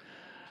McKinney.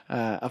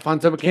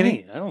 Alfonso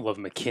McKinney. I don't love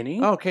McKinney.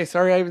 Oh, okay,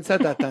 sorry, I even said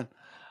that then.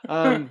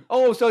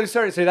 Sorry.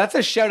 So that's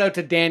a shout out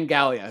to Dan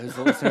Gallia, who's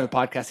the listener to the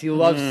podcast. He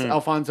loves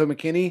Alfonso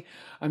McKinney.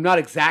 I'm not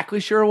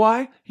exactly sure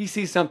why. He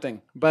sees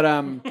something, but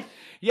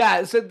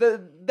yeah. So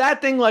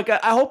that thing, like, I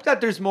hope that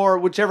there's more.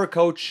 Whichever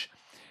coach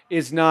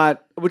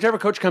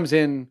comes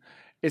in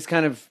is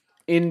kind of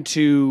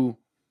into,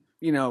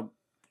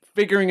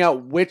 figuring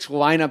out which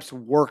lineups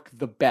work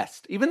the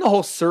best. Even the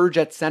whole surge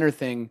at center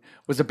thing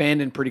was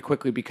abandoned pretty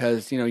quickly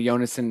because,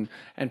 Jonas and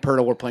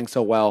Pirtle were playing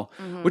so well,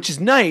 which is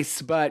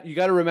nice, but you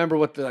got to remember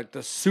what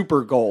the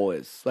super goal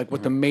is, like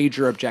what the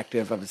major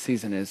objective of the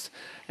season is.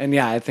 And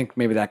yeah, I think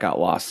maybe that got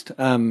lost.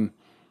 I'm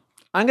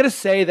going to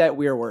say that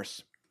we are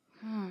worse.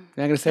 I'm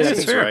going to say That's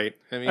that's fair. right.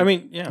 I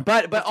mean, yeah.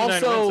 But 59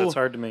 also- wins, that's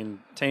hard to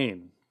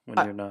maintain when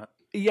you're not.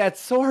 Yeah, it's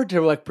so hard to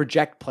like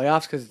project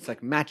playoffs because it's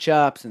like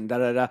matchups and da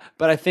da da.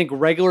 But I think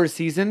regular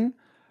season,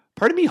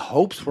 part of me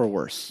hopes we're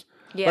worse.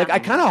 Yeah. Like I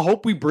kind of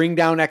hope we bring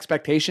down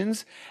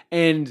expectations,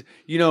 and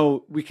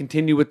we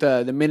continue with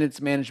the minutes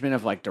management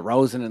of like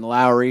DeRozan and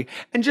Lowry,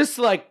 and just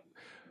like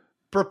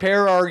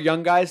prepare our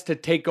young guys to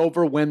take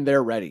over when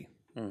they're ready.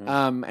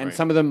 And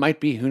some of them might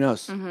be. Who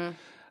knows?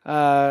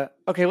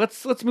 Okay,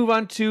 let's move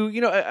on to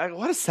a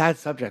lot of sad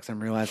subjects.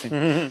 I'm realizing,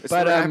 It's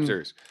but the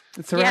Raptors.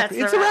 It's the Yeah, Raptors. it's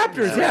It's the the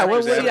Raptors.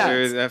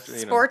 Raptors. Yeah,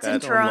 Sports in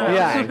that's Toronto.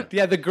 normal.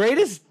 yeah. The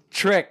greatest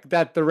trick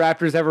that the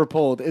Raptors ever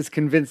pulled is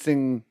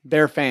convincing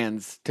their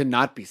fans to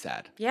not be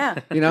sad. Yeah.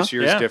 You know, This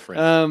year's Yeah.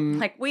 different.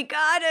 Like, we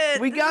got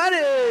it. We This got is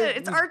it.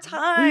 It's our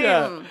time.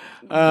 Yeah.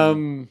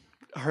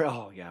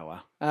 Oh yeah,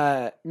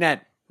 wow.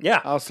 Ned,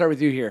 Yeah. I'll start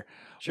with you here.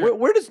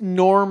 Where does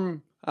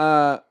Norm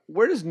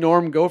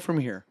go from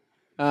here?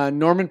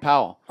 Norman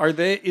Powell.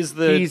 Is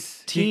the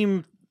He's-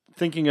 team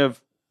thinking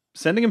of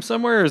sending him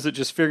somewhere, or is it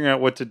just figuring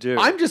out what to do?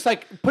 I'm just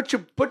like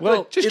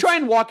Well, just try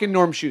and walk in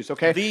Norm's shoes,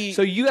 okay?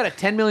 So you got a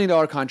 $10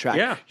 million contract.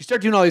 Yeah. You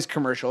start doing all these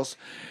commercials.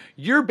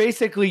 You're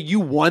basically you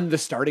won the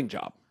starting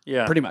job.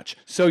 Yeah. Pretty much.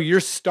 So you're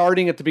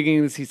starting at the beginning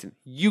of the season.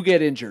 You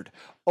get injured.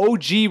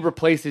 OG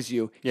replaces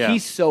you. Yeah.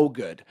 He's so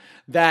good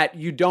that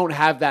you don't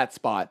have that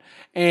spot.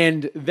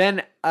 And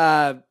then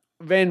Van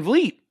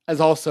Vliet has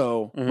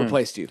also Mm-hmm.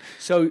 replaced you.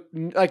 So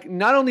like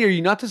not only are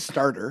you not the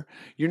starter,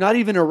 you're not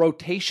even a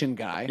rotation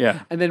guy.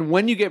 Yeah. And then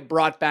when you get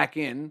brought back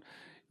in,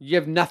 you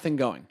have nothing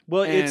going.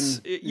 Well, And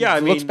it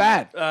it looks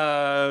bad.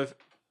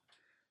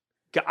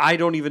 I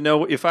don't even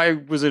know if I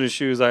was in his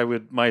shoes.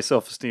 My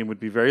self-esteem would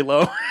be very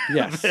low.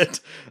 Yes.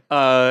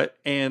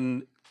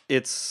 And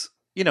it's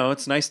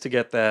it's nice to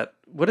get that.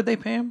 What did they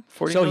pay him?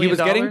 $40 So he was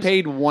getting million?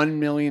 paid $1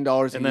 million a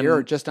And then- year,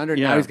 or just under.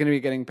 Now yeah. he's going to be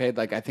getting paid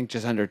like I think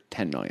just under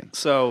 $10 million.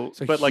 So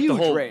but like huge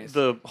raise.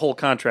 the whole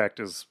contract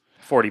is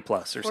 40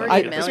 plus or 40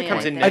 something. This million,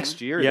 comes in I think.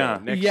 next year. Yeah.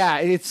 though. Next, Yeah,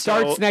 it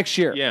starts So- next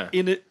year. Yeah.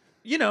 In it,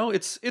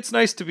 it's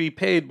nice to be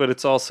paid, but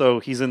it's also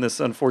he's in this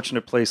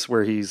unfortunate place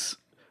where he's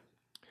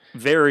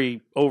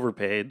very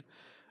overpaid,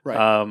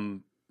 Right.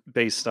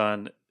 based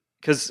on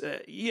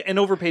and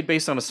overpaid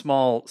based on a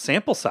small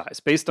sample size,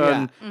 based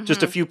on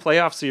just a few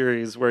playoff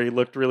series where he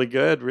looked really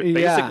good.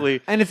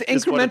 Basically, and it's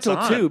is what it's incremental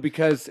on. too,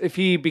 because if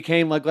he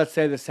became like let's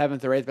say the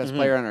 7th or 8th best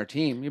player on our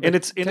team, And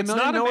it's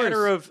not a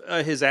matter of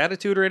his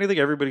attitude or anything.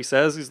 Everybody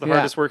says he's the Yeah.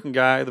 hardest working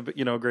guy,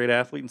 great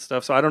athlete and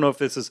stuff. So I don't know if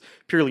this is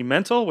purely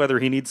mental, whether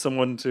he needs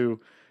someone to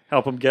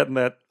help him get in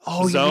that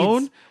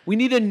zone. We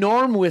need a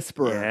Norm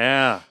whisperer.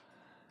 Yeah,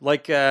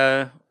 like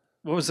what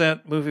was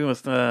that movie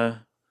with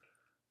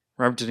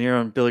Robert De Niro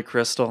and Billy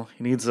Crystal?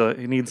 He needs a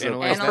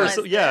Analyze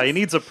person. this. Yeah, he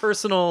needs a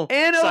personal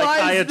Analyze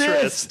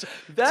psychiatrist this.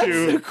 That's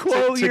to the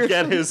quote to you're-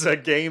 get his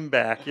game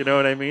back. You know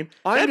what I mean?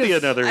 I'm That'd be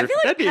just- another. I feel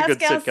like that'd be a good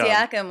Pascal sitcom.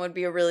 Siakam would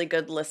be a really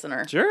good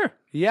listener. Sure.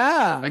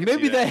 Yeah, can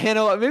maybe see the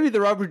that. maybe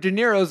the Robert De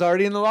Niro's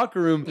already in the locker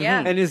room.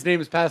 Yeah. and his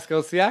name is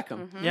Pascal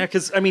Siakam. Yeah,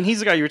 because he's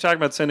the guy you were talking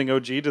about sending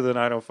OG to the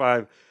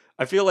 905.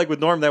 I feel like with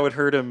Norm that would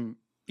hurt him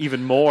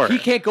even more. He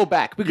can't go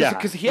back because Yeah,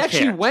 he he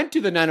actually can't. went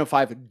to the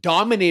 905,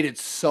 dominated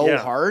so Yeah.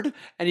 hard,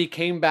 and he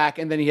came back,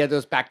 and then he had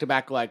those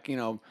back-to-back he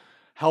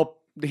helped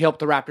the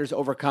Raptors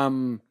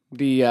overcome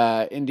the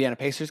Indiana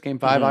Pacers game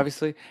 5,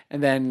 obviously,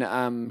 and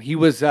then he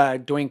was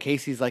Dwayne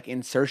Casey's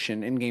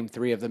insertion in game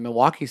 3 of the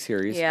Milwaukee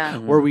series, Yeah.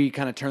 where we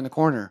kind of turned the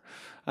corner.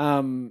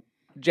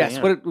 Jess,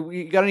 Yeah. what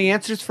you got any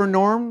answers for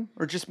Norm,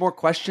 or just more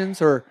questions,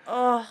 or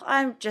Oh,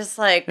 I'm just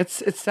like,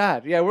 it's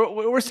sad. Yeah,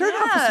 we're starting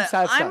off with some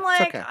sad stuff. I'm It's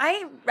like, okay.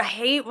 I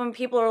hate when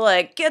people are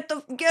like, get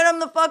him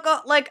the fuck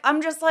up. Like,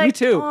 I'm just like, Me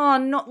too. Oh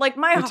no, like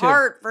my Me too.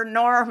 heart for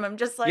Norm. I'm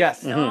just like,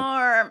 Yes.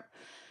 Norm.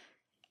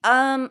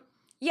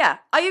 Yeah,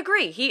 I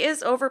agree. He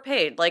is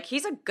overpaid. Like,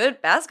 he's a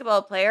good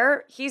basketball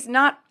player. He's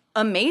not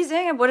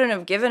amazing. I wouldn't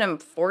have given him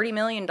 $40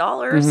 million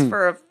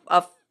for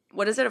a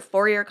what is it, a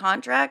 4-year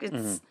contract?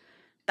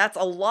 That's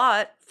a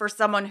lot for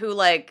someone who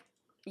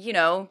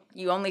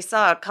you only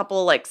saw a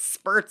couple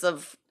spurts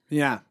of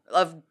Yeah.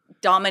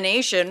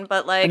 domination,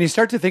 but And you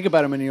start to think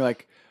about him, and you're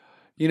like,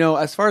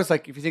 as far as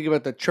if you think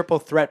about the triple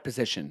threat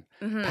position,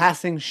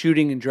 passing,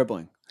 shooting, and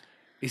dribbling,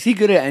 is he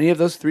good at any of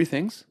those 3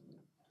 things?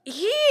 he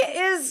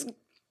is.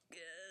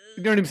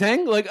 You know what I'm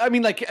saying?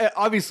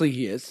 Obviously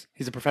he is.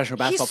 He's a professional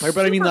basketball He's player,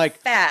 but I mean, super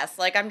fast.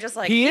 I'm just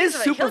like He is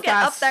he's- super He'll get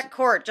up fast. that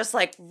court just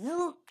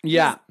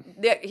Yeah.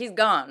 he's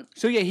gone.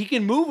 so yeah, he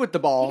can move with the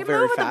ball He can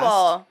very move with fast. the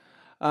ball.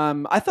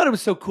 I thought it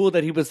was so cool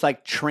that he was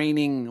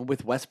training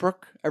with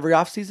Westbrook every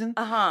offseason.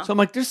 Uh-huh. So I'm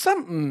like, there's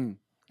something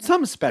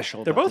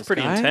special. They're about both this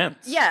pretty guy.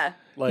 intense. Yeah,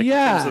 Like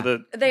Yeah. in terms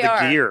of They the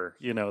are. gear,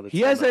 that's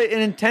He has on the-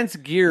 an intense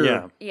gear.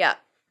 Yeah. yeah,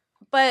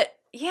 but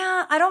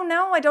yeah, I don't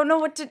know. I don't know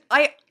what to.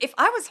 If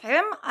I was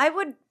him, I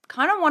would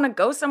kind of want to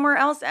go somewhere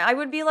else. I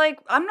would be like,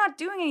 I'm not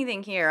doing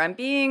anything here. I'm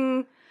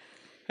being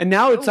And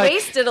now it's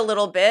wasted a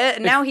little bit,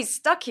 and now he's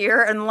stuck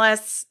here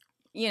unless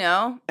I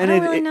and don't it,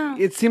 really it, know.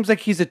 it seems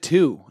like he's a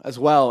 2 as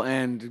well,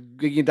 and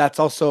that's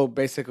also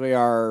basically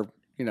our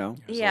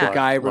Yeah. the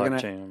guy we're gonna.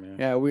 Blockchain,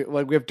 Yeah, we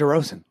have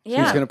DeRozan.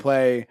 Yeah. He's gonna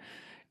play.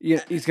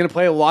 He's gonna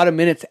play a lot of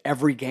minutes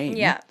every game.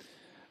 Yeah.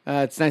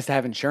 It's nice to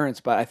have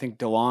insurance, but I think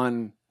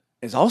DeLon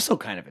is also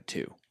kind of a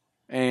 2,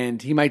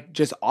 and he might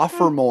just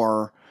offer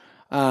more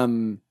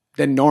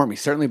than Norm.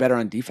 He's certainly better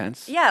on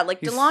defense. Yeah, like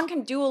DeLon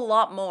can do a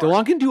lot more.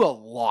 DeLon can do a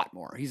lot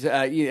more. He's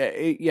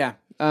yeah.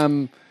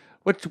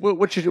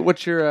 What's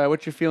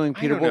your feeling,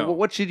 Peter? don't know.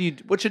 What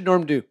should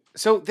Norm do?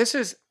 So this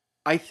is,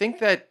 I think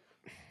that,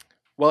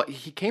 well,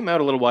 he came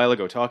out a little while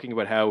ago talking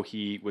about how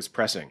he was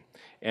pressing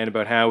and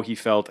about how he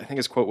felt. I think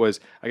his quote was,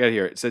 I got it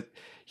here. It said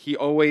he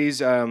always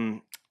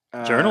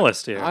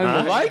Journalist here.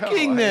 I'm huh?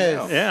 liking I this.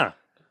 know. Yeah.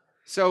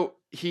 So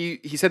he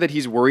said that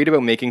he's worried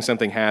about making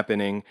something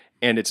happening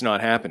and it's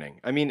not happening.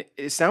 I mean,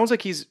 it sounds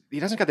like he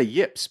doesn't got the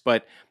yips,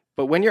 but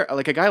when you're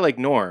like a guy like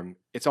Norm,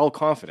 it's all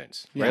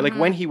confidence, right? Like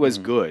when he was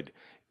good,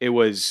 it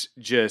was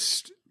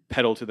just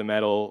pedal to the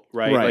metal,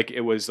 right? Right. Like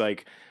it was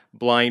like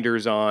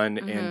blinders on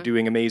and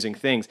doing amazing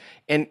things.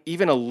 And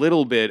even a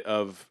little bit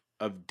of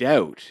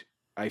doubt,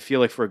 I feel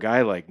like for a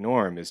guy like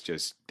Norm is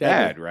just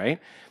bad, right?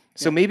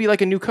 So maybe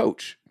like a new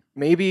coach.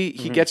 Maybe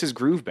he gets his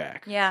groove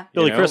back. Yeah. you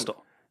Billy know?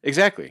 Crystal.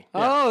 Exactly.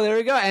 Oh, there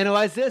we go.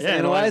 Analyze this. Yeah,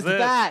 analyze analyze this.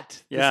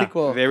 that. Yeah. The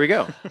sequel. There we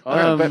go.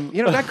 All right,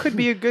 but that could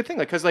be a good thing,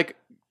 because like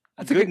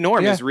That's good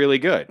Norm yeah. is really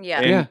good.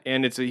 Yeah. and, Yeah.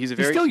 and he's a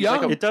very still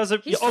young. like It does.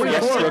 He's Oh, still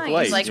yeah. young. Brooke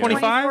Light, He's like you know.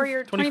 25?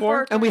 24,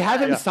 24? And we have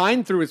him 25.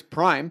 signed through his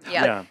prime.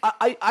 Yeah.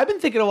 I've been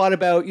thinking a lot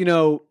about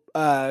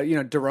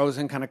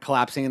DeRozan kind of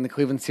collapsing in the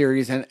Cleveland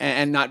series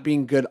and not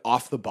being good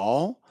off the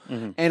ball.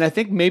 And I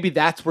think maybe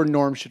that's where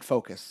Norm should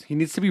focus. He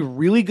needs to be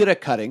really good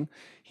at cutting.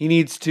 He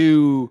needs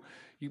to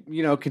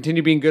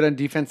continue being good on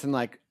defense and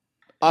like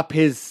up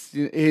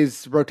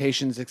his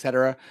rotations,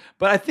 etc.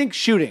 But I think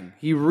shooting,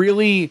 he was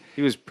rough.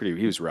 He was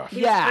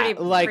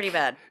pretty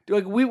bad.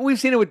 Like we've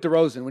seen it with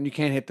DeRozan when you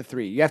can't hit the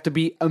 3. You have to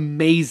be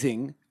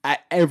amazing at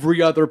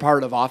every other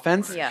part of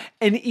offense. Yeah.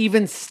 And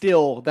even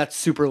still, that's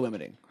super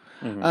limiting.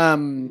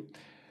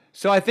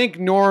 So I think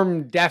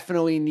Norm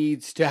definitely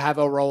needs to have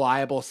a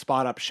reliable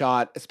spot up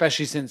shot,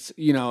 especially since,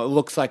 it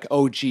looks like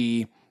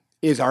OG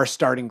is our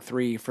starting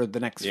 3 for the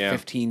next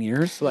 15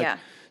 years. Yeah.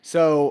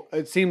 So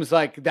it seems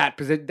like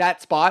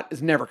that spot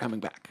is never coming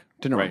back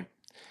to Norm. Right.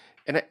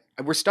 And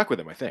we're stuck with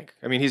him, I think.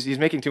 I mean, he's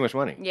making too much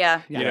money.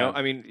 Yeah. You know,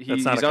 I mean,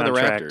 That's not he's a on the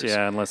contract, Raptors.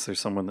 yeah, unless there's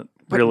someone that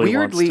But really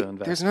weirdly, wants to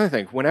invest. there's another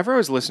thing. Whenever I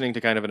was listening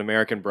to kind of an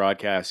American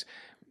broadcast,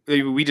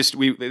 this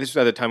was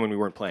at the time when we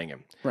weren't playing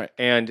him. Right.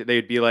 And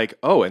they'd be like,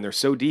 oh, and they're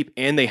so deep,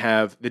 and they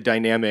have the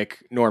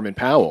dynamic Norman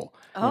Powell.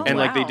 Oh, and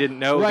like they wow. didn't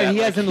know Right, that,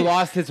 he like, hasn't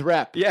lost his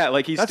rep. Yeah,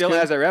 like he That's still good.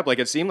 has that rep. Like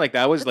it seemed like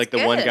that was like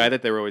the one good. guy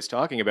that they were always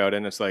talking about,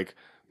 and it's like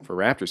for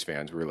Raptors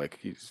fans, we're like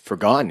he's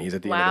forgotten. He's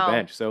at the end of the Wow.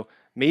 bench. So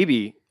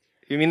maybe,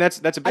 I mean, that's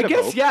a bit I of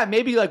guess, hope. yeah,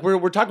 maybe like we're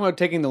talking about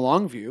taking the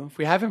long view. If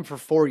we have him for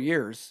 4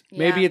 years,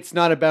 maybe Yeah. it's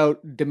not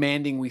about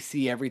demanding we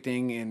see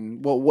everything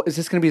in, what is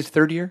this going to be his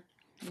 3rd year?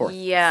 4th.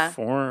 Yeah.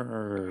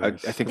 4. I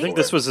think I think four.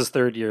 this was his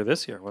 3rd year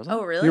this year, wasn't it?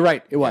 Oh, really? You're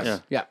right. It was. Yeah.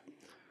 Yeah.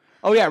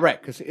 Oh, yeah,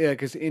 right.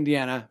 Because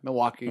Indiana,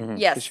 Milwaukee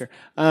Yes. this year.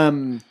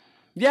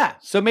 Yeah.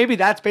 So maybe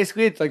that's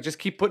basically it. Like just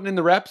keep putting in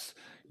the reps.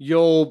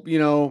 You'll,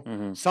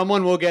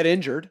 someone will get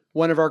injured.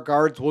 One of our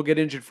guards will get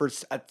injured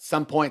at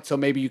some point. So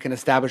maybe you can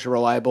establish a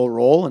reliable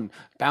role and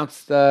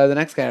bounce the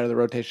next guy out of the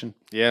rotation.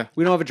 Yeah.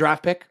 We don't have a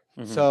draft pick.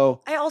 So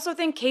I also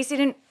think Casey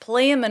didn't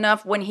play him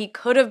enough when he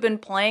could have been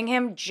playing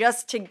him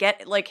just to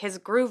get like his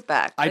groove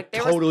back. I Like,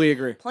 there was totally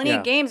agree. plenty Yeah.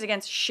 of games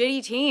against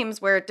shitty teams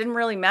where it didn't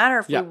really matter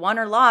if Yeah. we won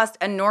or lost,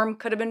 and Norm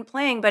could have been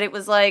playing, but it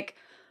was like,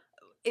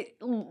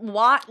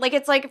 what? Like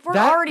it's like if we're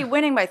That- already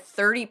winning by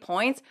 30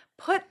 points,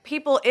 put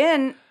people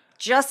in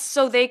just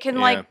so they can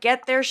Yeah. like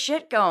get their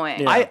shit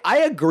going. Yeah. I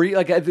agree.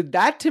 Like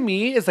that to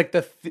me is like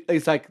the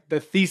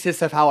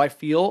thesis of how I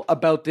feel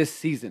about this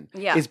season.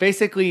 Yeah. Is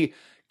basically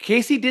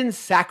Casey didn't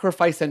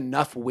sacrifice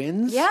enough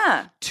wins.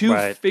 Yeah. To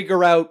Right.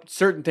 figure out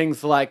certain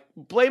things like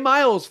play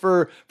Miles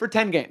for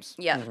 10 games.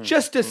 Yeah.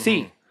 Just to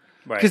see.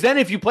 Right. Because then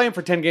if you play him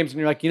for 10 games and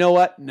you're like, you know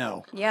what?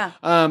 No. Yeah.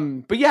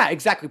 But yeah,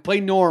 exactly. Play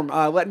Norm.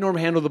 Let Norm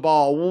handle the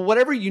ball.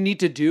 Whatever you need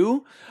to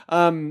do.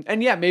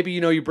 And yeah, maybe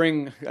you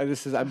bring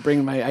I'm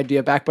bringing my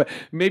idea back, but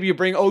maybe you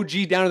bring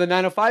OG down to the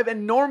 905,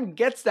 and Norm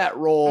gets that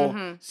role,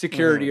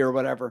 security or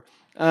whatever.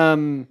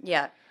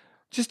 Yeah.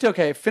 Just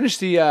okay. Finish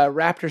the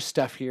Raptors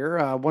stuff here.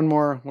 One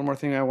more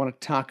thing I want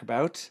to talk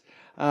about.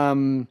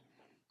 I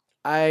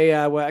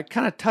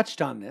kind of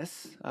touched on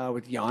this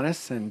with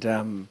Giannis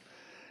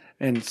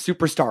and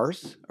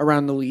superstars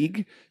around the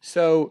league.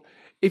 So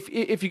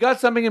if you got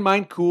something in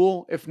mind,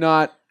 cool. If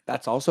not,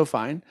 that's also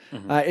fine.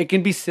 It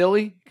can be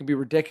silly, it can be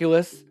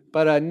ridiculous.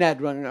 But Ned,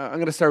 I'm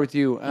going to start with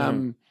you.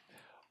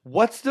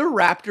 What's the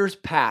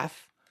Raptors'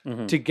 path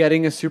to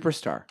getting a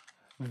superstar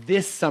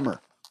this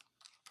summer?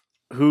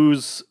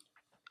 Who's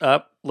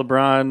up?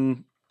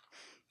 LeBron,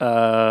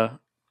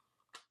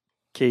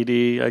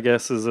 KD, I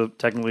guess, is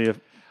technically a.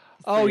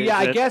 Oh free yeah,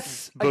 I agent.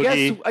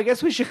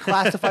 guess we should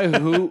classify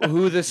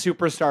who the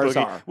superstars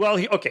Boogie. are. Well,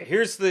 okay.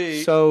 Here's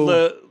the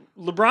So-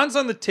 LeBron's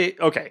on the tape.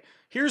 Okay,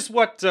 here's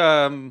what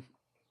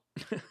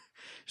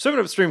swimming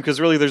upstream because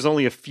really there's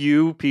only a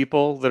few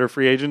people that are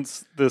free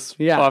agents this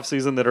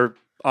offseason that are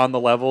on the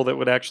level that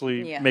would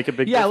actually make a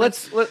big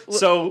difference.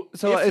 So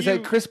is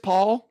it Chris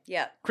Paul?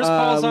 Yeah. Chris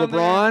Paul's on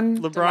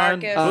LeBron, there.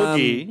 LeBron,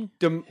 DeMarcus.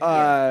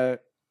 Boogie.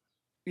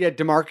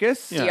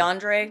 DeMarcus.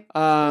 DeAndre.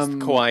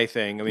 Kawhi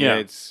thing. I mean,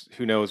 it's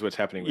who knows what's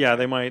happening. With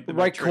they might.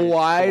 Right,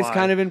 Kawhi's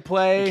kind of in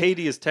play. And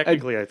KD is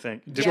technically, I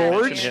think.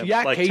 George,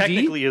 like, KD.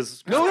 Technically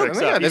is no,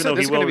 fixed up, even though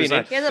he will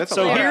resign.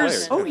 So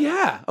here's. Oh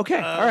yeah. Okay.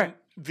 All right.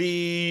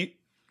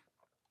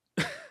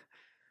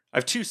 I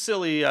have two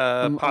silly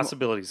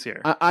possibilities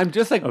here. I'm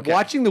just like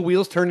watching the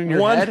wheels turn in your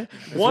head.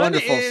 It's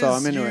wonderful, so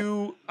I'm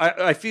into it.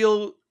 I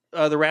feel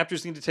the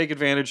Raptors need to take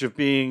advantage of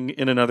being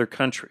in another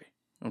country.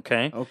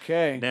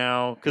 Okay.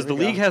 Now, because the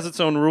league has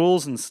its own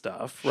rules and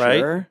stuff, right?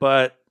 Sure.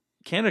 But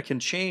Canada can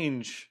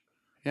change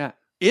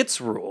its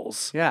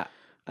rules. Yeah.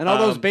 And all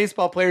those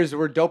baseball players that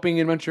were doping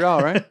in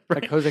Montreal, right?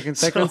 Like Jose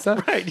Canseco and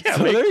stuff. Right, yeah.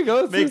 So there you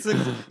go.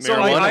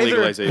 Marijuana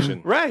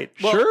legalization. Right.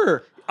 Well,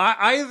 sure.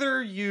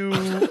 Either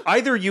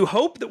you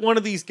hope that one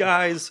of these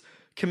guys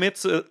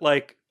commits a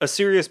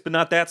serious but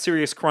not that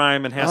serious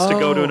crime and has to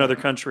go to another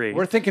country.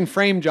 We're thinking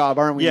frame job,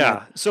 aren't we?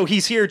 Yeah. So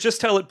he's here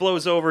just till it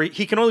blows over.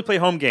 He can only play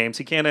home games.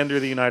 He can't enter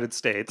the United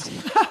States.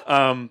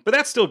 But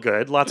that's still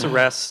good. Lots of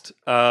rest.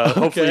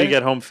 Hopefully you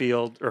get home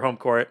field or home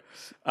court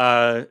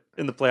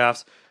in the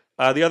playoffs.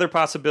 The other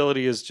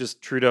possibility is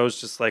just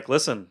Trudeau's just like,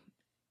 listen,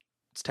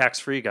 it's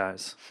tax-free,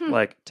 guys.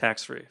 Like,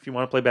 tax-free. If you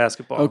want to play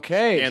basketball.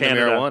 Okay. And the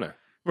marijuana.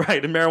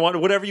 Right, and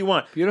marijuana, whatever you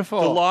want. Beautiful.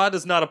 The law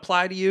does not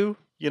apply to you.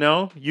 You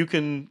know, you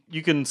can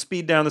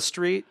speed down the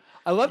street.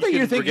 I love that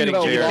you're thinking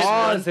about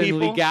laws and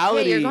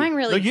legality. Yeah, you're going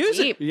really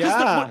deep.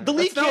 Yeah, the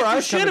league can't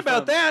do shit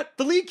about that.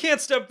 The league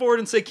can't step forward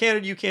and say,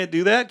 Canada, you can't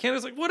do that.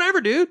 Canada's like, whatever,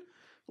 dude.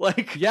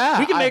 Like, we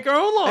can make our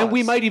own laws. And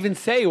we might even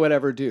say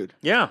whatever, dude.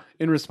 Yeah.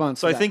 In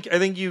response so to I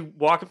think you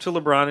walk up to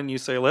LeBron and you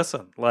say,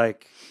 listen,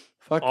 like,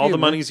 fuck all you, the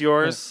money's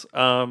yours.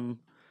 Yeah.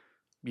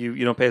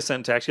 You don't pay a cent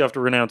in tax. You have to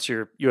renounce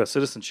your U.S.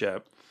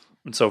 citizenship.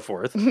 And so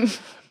forth.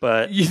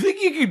 But you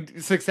think you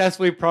could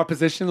successfully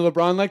proposition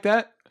LeBron like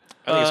that?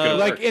 I think it's going to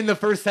like in the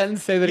first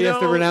sentence, say that he has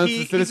to renounce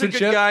his citizenship.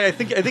 He's a good guy. I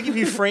think if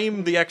you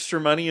frame the extra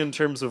money in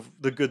terms of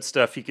the good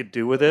stuff he could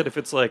do with it, if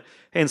it's like,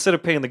 hey, instead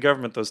of paying the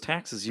government those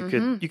taxes, you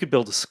could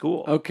build a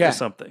school or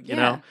something, you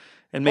know,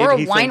 and maybe or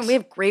he wine. Thinks, we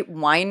have great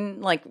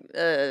wine, like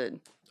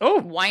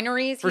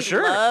wineries. For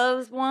sure,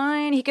 loves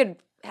wine. He could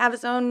have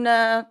his own,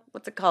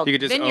 what's it called? He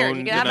could just vineyard. own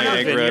the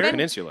Niagara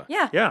Peninsula.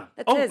 Yeah.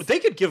 They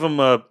could give him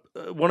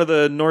one of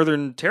the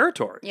Northern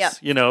Territories. Yeah.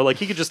 You know, like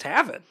he could just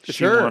have it if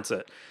he wants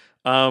it.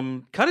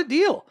 Cut a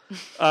deal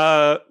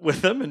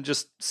with him and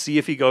just see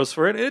if he goes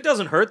for it. And it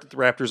doesn't hurt that the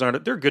Raptors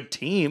aren't. They're a good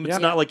team. It's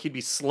not like he'd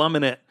be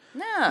slumming it.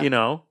 No. You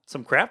know,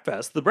 some crap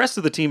fest. The rest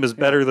of the team is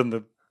better than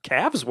the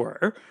Cavs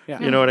were.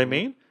 Yeah. You know what I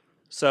mean?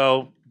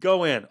 So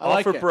go in,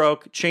 offer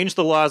broke, change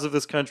the laws of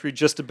this country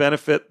just to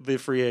benefit the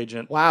free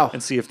agent. Wow.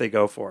 And see if they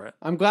go for it.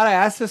 I'm glad I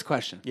asked this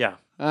question. Yeah.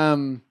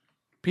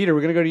 Peter,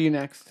 we're going to go to you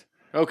next.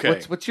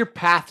 Okay. What's your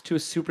path to a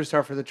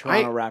superstar for the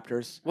Toronto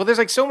Raptors? Well, there's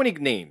like so many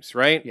names,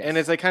 right? Yes. And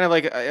it's like kind of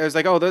like I was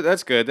like, oh,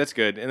 that's good.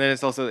 And then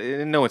it's also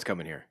no one's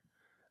coming here.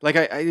 Like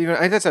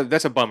that's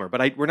a bummer.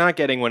 But we're not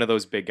getting one of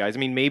those big guys. I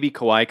mean, maybe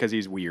Kawhi because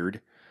he's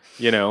weird.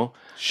 You know,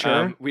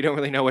 sure. We don't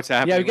really know what's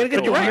happening. Yeah, we gotta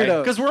get the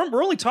weirdo because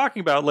we're only talking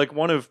about like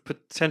one of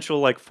potential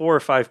like 4 or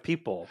 5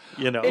 people.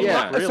 You know,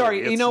 really,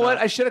 sorry. You know what?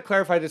 I should have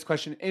clarified this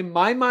question. In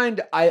my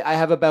mind, I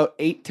have about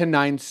 8 to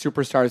 9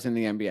 superstars in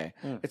the NBA.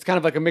 It's kind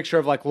of like a mixture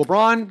of like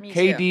LeBron,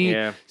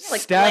 KD,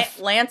 Steph,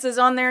 Lance is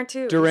on there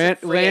too.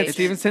 Durant, Lance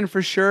Stevenson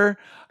for sure.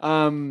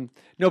 No,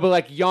 but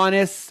like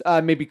Giannis,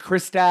 maybe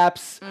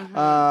Kristaps.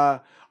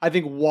 I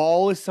think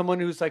Wall is someone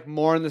who's like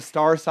more on the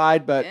star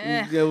side, but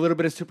a little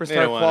bit of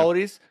superstar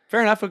qualities.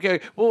 Fair enough.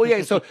 Okay. Well,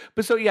 yeah. So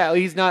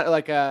he's not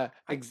like a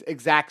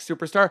exact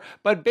superstar,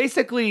 but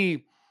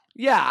basically,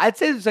 yeah, I'd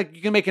say it's like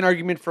you can make an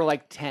argument for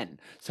like 10.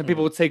 Some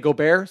people would say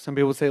Gobert. Some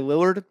people would say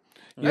Lillard.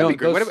 That'd be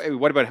great.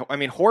 What about? I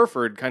mean,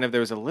 Horford. Kind of.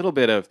 There was a little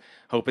bit of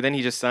hope, but then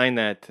he just signed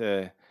that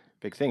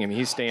big thing. I mean,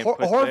 he's staying.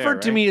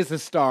 Horford to me is a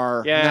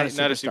star. Yeah,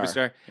 not a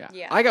superstar.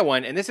 Yeah. I got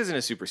one, and this isn't a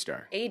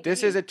superstar. AD.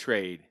 This is a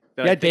trade.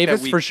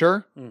 Davis for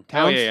sure. Towns.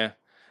 Oh yeah.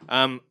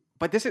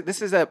 But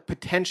this is a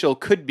potential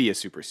could be a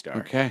superstar.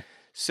 Okay.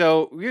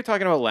 So we were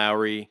talking about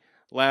Lowry.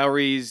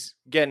 Lowry's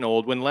getting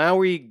old. When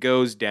Lowry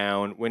goes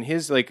down, when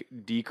his like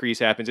decrease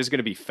happens, it's going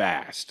to be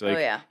fast.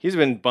 Like, he's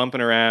been bumping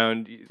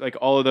around. Like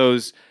all of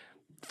those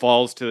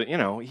falls to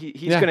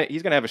he's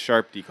gonna have a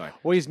sharp decline.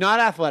 Well, he's not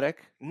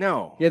athletic.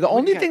 No. Yeah. The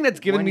only thing that's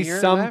given me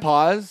some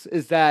pause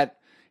is that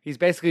he's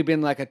basically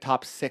been like a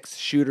top 6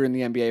 shooter in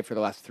the NBA for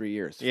the last 3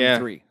 years. From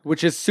 3,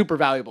 which is super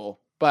valuable.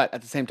 But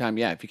at the same time,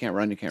 if you can't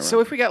run, you can't run. So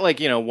if we got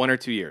like 1 or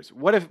 2 years,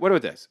 what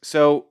about this?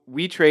 So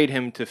we trade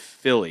him to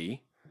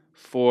Philly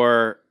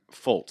for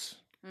Fultz,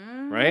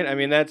 right? I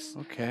mean that's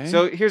okay.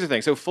 So here's the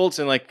thing. So Fultz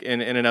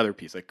in another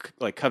piece,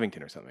 like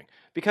Covington or something,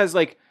 because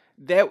like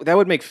that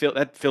would make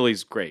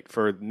Philly's great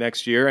for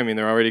next year. I mean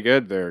they're already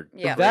good. They're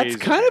that's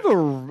kind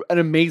of an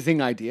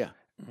amazing idea.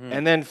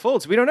 And then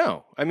Fultz, we don't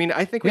know. I mean,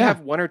 I think we Yeah.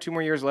 have 1 or 2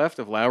 more years left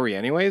of Lowry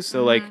anyways.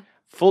 So like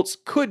Fultz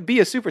could be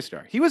a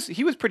superstar. He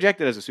was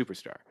projected as a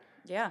superstar.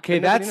 Yeah. Okay,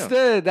 But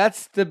nobody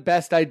that's the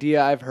best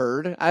idea I've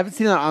heard. I haven't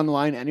seen that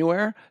online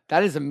anywhere.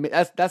 That is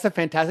that's a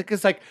fantastic.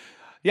 Because like,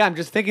 yeah, I'm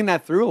just thinking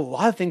that through. A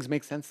lot of things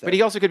make sense there. But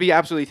he also could be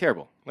absolutely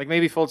terrible. Like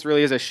maybe Fultz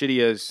really is as shitty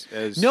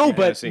as no, it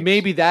but seems.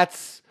 maybe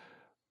that's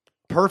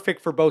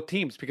perfect for both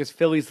teams because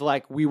Philly's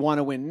like, we want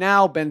to win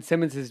now. Ben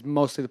Simmons is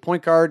mostly the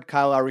point guard.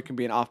 Kyle Lowry can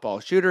be an off-ball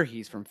shooter.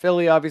 He's from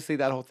Philly, obviously,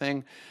 that whole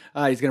thing.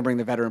 He's going to bring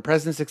the veteran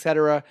presence,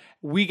 etc.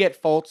 We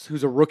get Fultz,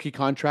 who's a rookie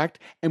contract,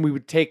 and we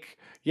would take,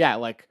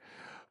 like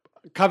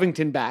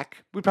Covington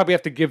back. We'd probably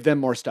have to give them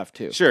more stuff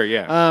too. Sure,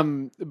 yeah.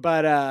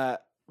 But I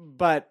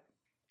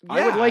would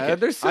yeah, like it.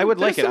 there's I would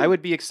there's like it. I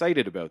would be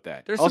excited about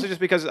that. There's Also, some-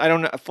 just because I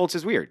don't know, Fultz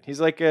is weird. He's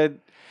like a.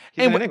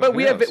 He's and an enigma. but Who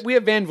we have knows? we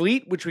have Van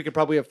Vliet, which we could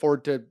probably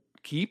afford to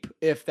keep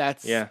if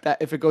that's that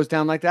if it goes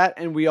down like that.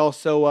 And we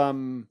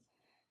also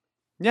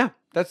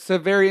that's a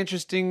very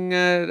interesting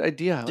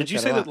idea. I Did like you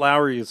a say lot. that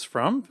Lowry is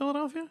from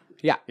Philadelphia?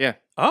 Yeah. Yeah,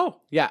 Oh,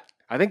 Yeah.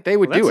 I think they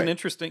would well, that's do an it.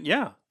 interesting.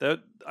 Yeah,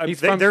 He's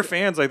from- their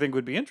fans, I think,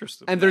 would be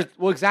interested. And in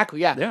there's exactly,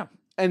 yeah. that.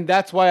 And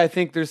that's why I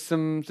think there's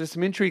some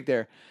intrigue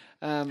there.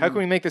 How can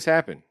we make this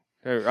happen?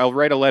 I'll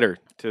write a letter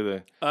to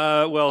the.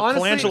 Well,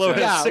 Honestly, Colangelo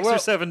yeah, has 6 well, or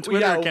 7 Twitter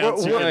yeah,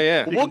 accounts. we're- you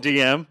yeah. can, you can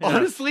DM. Yeah.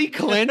 Honestly,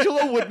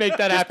 Colangelo would make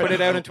that happen. put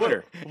it out on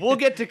Twitter. We'll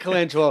get to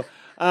Colangelo.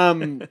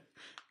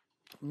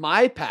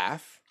 My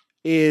path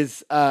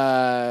is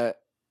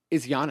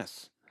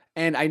Giannis.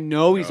 And I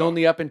know he's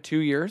only up in 2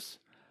 years,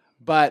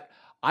 but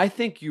I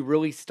think you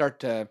really start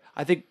to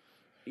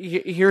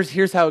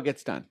here's how it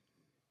gets done.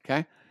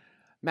 Okay?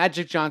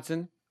 Magic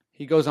Johnson,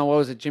 he goes on, what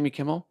was it, Jimmy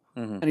Kimmel?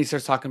 And he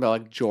starts talking about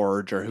like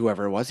George or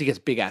whoever it was. He gets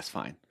big ass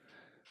fine.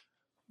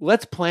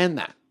 Let's plan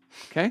that.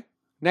 Okay?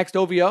 Next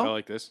OVO. I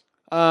like this.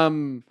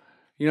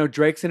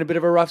 Drake's in a bit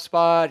of a rough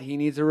spot. He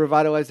needs a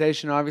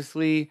revitalization,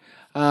 obviously.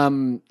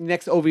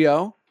 Next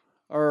OVO,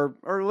 or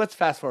let's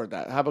fast forward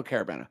that. How about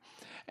Caravana?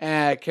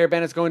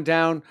 Caravana's going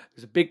down.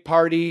 There's a big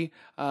party.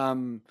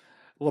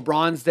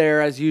 LeBron's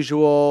there as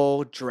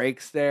usual.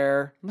 Drake's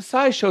there.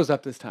 Masai shows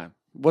up this time.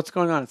 What's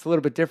going on? It's a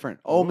little bit different.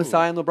 Oh,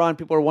 Masai and LeBron.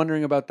 People are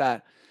wondering about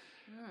that.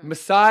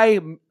 Masai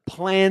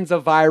plans a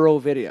viral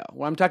video.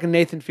 Well, I'm talking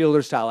Nathan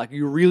Fielder style. Like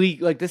you really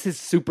this is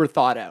super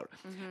thought out,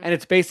 and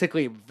it's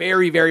basically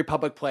very, very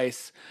public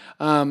place.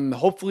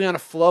 Hopefully on a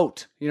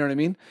float. You know what I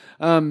mean?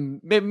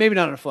 Maybe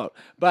not on a float,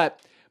 but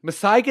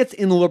Masai gets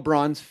in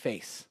LeBron's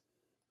face,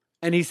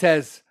 and he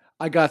says,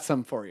 "I got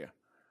some for you.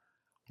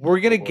 We're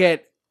gonna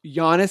get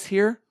Giannis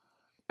here,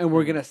 and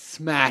we're gonna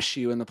smash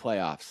you in the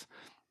playoffs.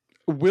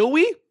 Will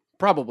we?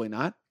 Probably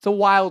not. It's a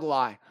wild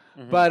lie,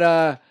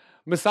 but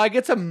Masai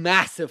gets a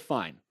massive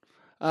fine.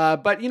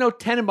 But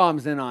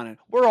Tenenbaum's in on it.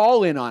 We're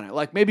all in on it.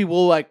 Like maybe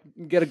we'll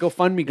get a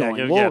GoFundMe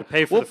going. We'll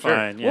pay for the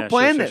fine. We'll Yeah,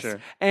 plan sure, this. sure.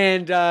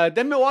 And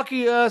then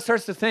Milwaukee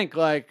starts to think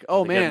like,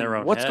 oh They get in their man,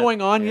 own what's head.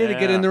 going on here to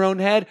get in Yeah. their own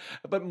head?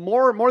 But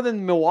more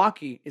than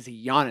Milwaukee is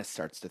Giannis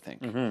starts to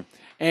think.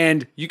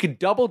 And you could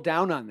double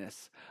down on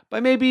this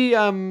by maybe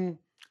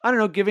I don't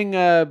know, giving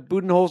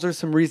Budenholzer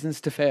some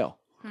reasons to fail.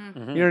 You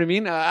know what I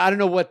mean? I don't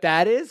know what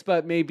that is,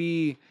 but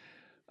maybe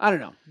I don't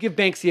know. Give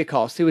Banksy a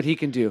call, see what he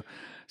can do.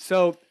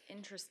 So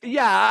Interesting.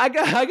 yeah, I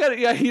got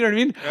yeah, you know what I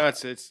mean? No,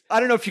 it's. I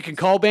don't know if you can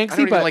call I don't Banksy,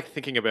 even but like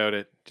thinking about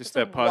it. Just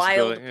that Wild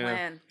possibility.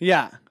 plan.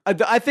 yeah,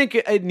 I think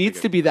it needs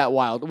to be that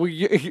wild. Well,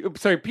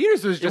 sorry,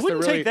 Peters was It just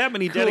wouldn't a really take that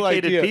many cool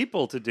dedicated idea.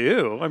 people to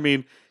do. I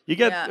mean, you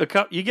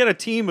get you get a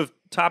team of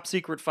top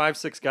secret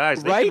 5-6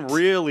 guys. They can Right?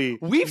 really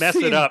mess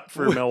it up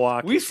for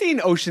Milwaukee. We've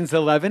seen Ocean's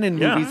 11 and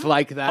Yeah. movies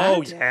like that.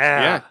 Oh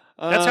yeah,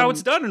 that's how Um,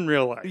 it's done in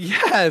real life.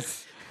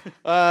 Yes.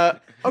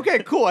 Okay,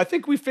 cool. I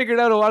think we figured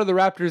out a lot of the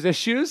Raptors'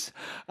 issues.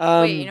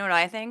 Wait, you know what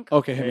I think?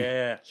 Okay, hit me.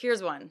 Yeah.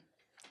 Here's one.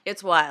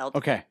 It's wild.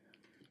 Okay.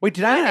 Wait,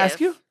 did I not What ask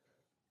if- you?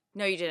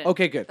 No, you didn't.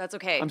 Okay, good. That's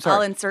okay. I'm sorry.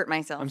 I'll insert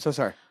myself. I'm so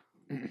sorry.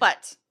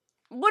 But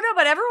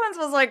everyone's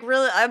was like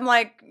really. I'm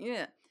like,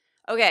 yeah.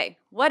 Okay,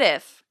 what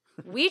if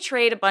we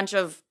trade a bunch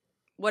of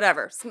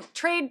whatever?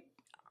 Trade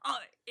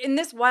in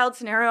this wild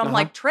scenario. I'm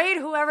like, trade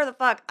whoever the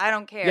fuck. I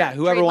don't care. Yeah,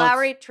 whoever trade wants-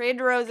 Lowry, trade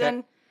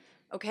DeRozan.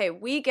 Okay,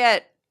 we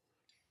get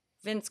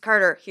Vince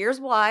Carter. Here's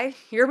why.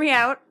 Hear me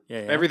out. Yeah.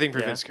 Everything for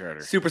Yeah. Vince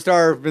Carter.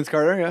 Superstar Vince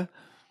Carter, yeah.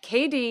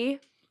 KD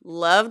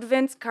loved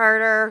Vince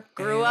Carter.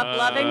 Grew up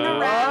loving the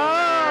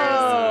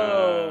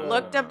Raptors.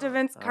 Looked up to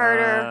Vince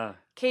Carter. Ah.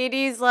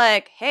 KD's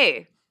like,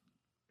 hey,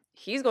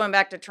 he's going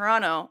back to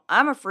Toronto.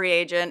 I'm a free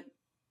agent.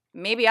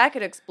 Maybe I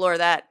could explore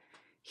that.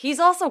 He's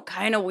also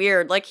kind of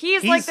weird. Like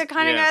he's like the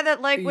kind of yeah. guy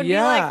that like would be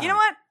Yeah. like, you know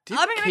what? Did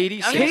I'm gonna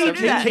Katie go say do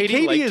something? that. Did Katie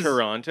Katie like is-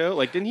 Toronto?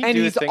 Like, didn't he And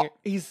do he's a thing?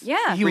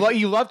 Yeah.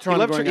 he loved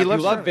Toronto. growing up. He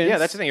loved Toronto. Vince. Yeah,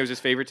 that's the thing. It was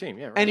his favorite team.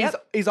 Yeah, right. And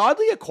he's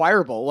oddly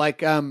acquirable.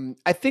 Like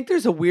I think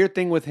there's a weird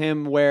thing with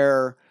him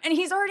where And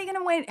he's already going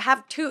to win,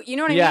 have 2. You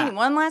know what I Yeah. mean? He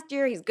won last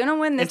year. He's going to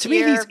win this And to me,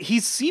 year. he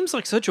seems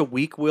like such a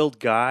weak-willed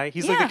guy.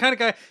 He's like Yeah. the kind of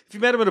guy, if you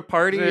met him at a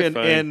party Very and,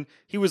 funny. and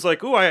he was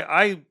like, "Oh,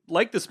 I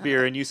like this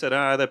beer," and you said,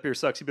 "That beer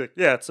sucks," he'd be like,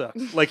 "Yeah, it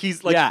sucks." Like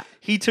he's like Yeah.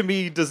 he to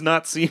me does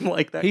not seem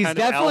like that He's kind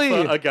of definitely-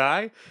 alpha a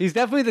guy. He's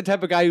definitely the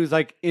type of guy who's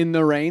like in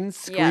the rain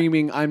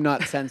screaming, "I'm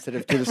not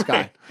sensitive to the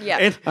sky."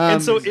 yeah.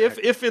 And so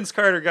if Vince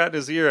Carter got in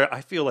his ear,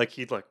 I feel like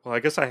he'd like, well, I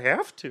guess I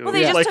have to. well,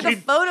 they just like, took a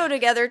he'd- photo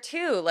together,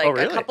 too, like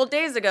really? a couple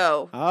days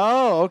ago.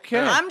 Oh, okay.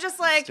 I'm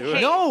just like, do it.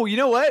 hey. No, you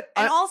know what?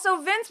 And also,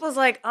 Vince was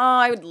like, "Oh,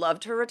 I would love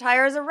to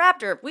retire as a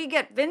Raptor. If we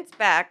get Vince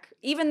back,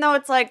 even though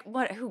it's like,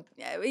 what? Who?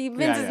 Vince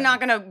Yeah, is yeah. not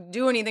gonna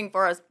do anything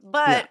for us.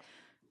 But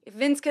if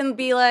Vince can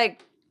be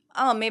like,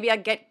 oh, maybe I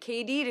get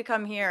KD to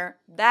come here,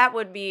 that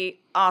would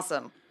be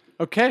awesome.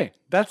 Okay,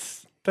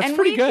 that's and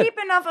pretty we good. keep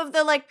enough of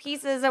the like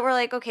pieces that we're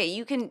like, okay,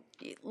 you can,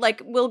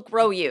 like, we'll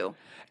grow you.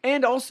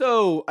 And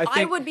also, I I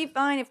think would be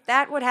fine if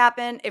that would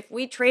happen. If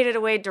we traded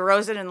away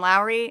DeRozan and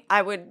Lowry,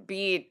 I would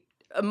be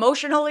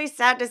emotionally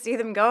sad to see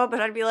them go, but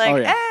I'd be like, Oh,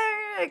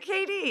 yeah.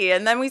 KD.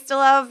 And then we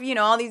still have,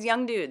 all these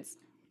young dudes.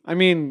 I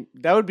mean,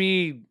 that would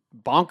be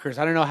bonkers.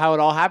 I don't know how it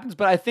all happens,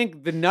 but I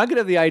think the nugget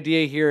of the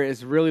idea here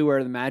is really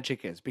where the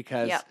magic is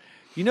because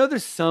Yep.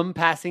 there's some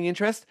passing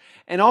interest,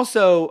 and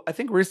also I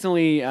think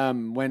recently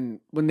when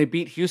they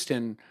beat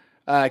Houston,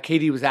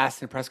 KD was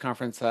asked in a press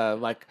conference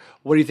like,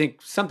 "What do you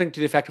think?" Something to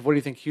the effect of, "What do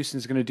you think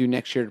Houston's going to do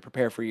next year to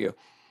prepare for you,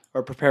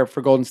 or prepare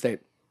for Golden State?"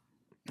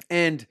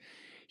 And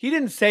he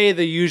didn't say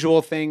the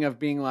usual thing of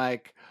being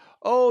like,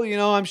 "Oh,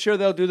 I'm sure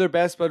they'll do their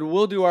best, but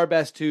we'll do our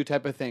best too,"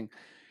 type of thing.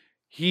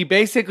 He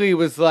basically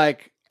was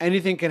like,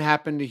 anything can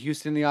happen to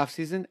Houston in the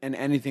offseason and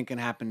anything can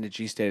happen to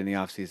G-State in the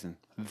offseason.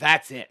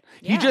 That's it.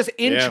 He Yeah. just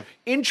Yeah.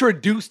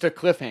 introduced a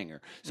cliffhanger.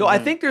 So I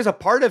think there's a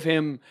part of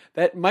him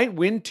that might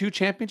win 2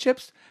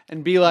 championships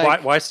and be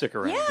like, why stick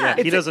around? Yeah.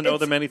 He doesn't owe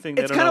them anything.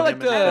 They It's don't kind owe of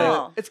like him anything.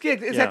 all.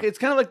 exactly. It's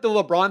kind of like the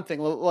LeBron thing.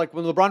 Like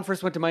when LeBron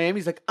first went to Miami,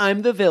 he's like,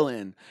 "I'm the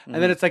villain," and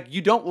then it's like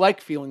you don't like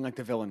feeling like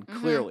the villain.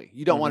 Clearly,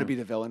 you don't want to be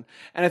the villain.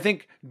 And I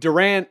think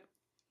Durant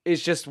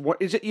is just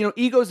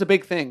ego's a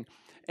big thing,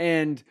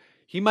 and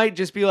he might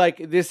just be like,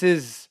 "This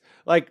is."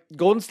 Like,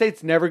 Golden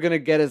State's never going to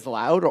get as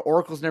loud, or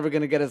Oracle's never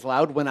going to get as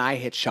loud when I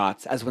hit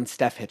shots as when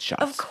Steph hits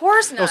shots. Of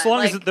course not. Oh, so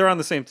long as Like, they're on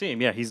the same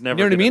team. Yeah, he's never.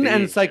 You know what I gonna mean? be-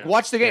 And it's like,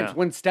 watch the games. Yeah.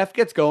 When Steph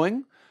gets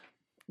going,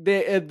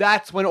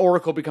 that's when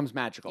Oracle becomes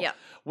magical. Yeah.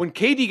 When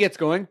KD gets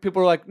going,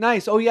 people are like,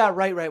 "Nice. Oh, yeah,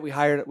 right. We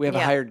have a Yeah.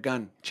 hired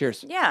gun.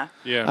 Cheers." yeah.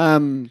 Yeah.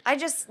 I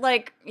just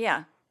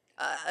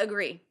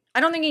agree. I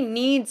don't think he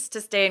needs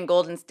to stay in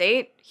Golden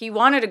State. He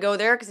wanted to go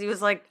there because he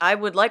was like, I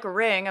would like a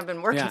ring. I've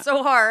been working Yeah.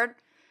 so hard.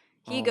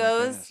 He my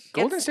goes. goodness.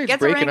 Golden gets- State's gets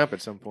a breaking ring, up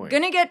at some point.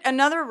 Gonna get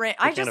another ring.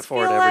 I can't just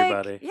afford feel like,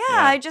 everybody. yeah,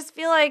 Yeah. I just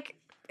feel like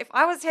if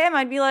I was him,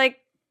 I'd be like,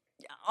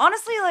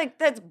 honestly, like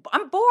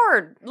I'm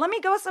bored. Let me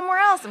go somewhere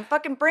else and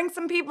fucking bring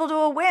some people to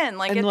a win.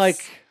 Like, And it's,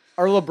 like,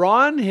 are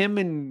LeBron, him,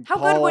 and how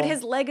Paul, good would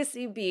his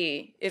legacy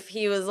be if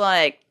he was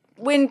like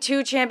win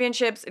 2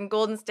 championships in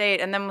Golden State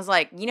and then was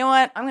like, you know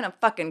what? I'm gonna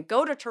fucking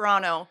go to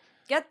Toronto,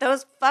 get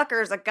those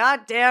fuckers a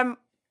goddamn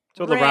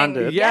So ring, LeBron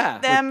did. Yeah.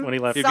 get them when he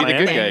left He'd be the good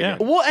something. guy Yeah.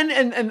 again. Well,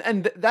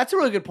 and that's a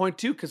really good point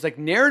too, because like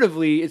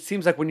narratively, it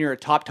seems like when you're a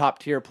top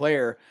tier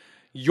player,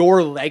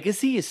 your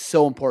legacy is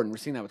so important. We're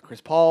seeing that with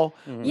Chris Paul.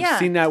 We've Yeah.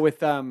 seen that with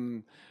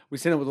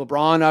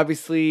LeBron,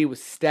 obviously, with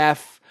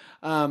Steph,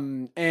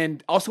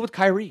 and also with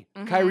Kyrie.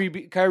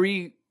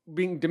 Kyrie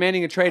being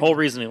demanding a trade. Whole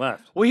reason he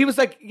left. Well, he was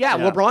like, yeah,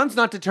 Yeah. LeBron's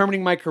not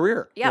determining my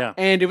career. Yeah. Yeah.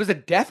 And it was a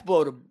death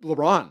blow to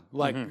LeBron.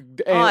 Like,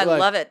 Oh, I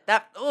love it.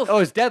 That oof. Oh, it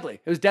was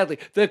deadly. It was deadly.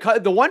 The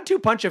 1-2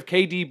 punch of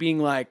KD being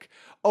like,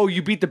 "Oh,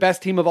 you beat the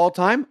best team of all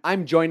time.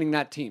 I'm joining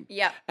that team."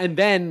 Yeah. And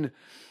then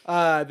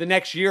the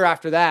next year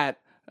after that,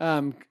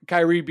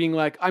 Kyrie being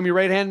like, "I'm your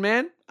right hand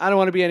man. I don't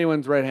want to be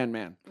anyone's right hand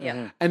man."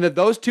 Yeah. And that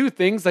those two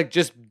things like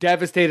just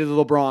devastated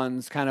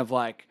LeBron's kind of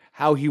like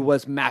how he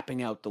was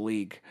mapping out the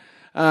league.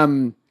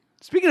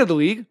 Speaking of the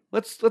league,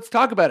 let's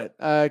talk about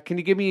it. Can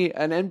you give me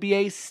an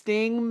NBA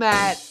sting,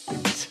 Matt?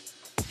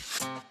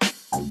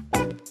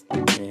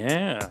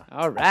 Yeah.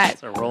 All right.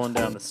 So rolling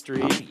down the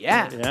street.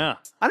 Yeah. Yeah.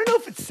 I don't know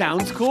if it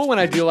sounds cool when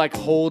I do like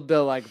hold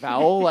the like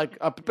vowel like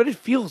up, but it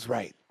feels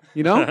right,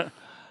 you know?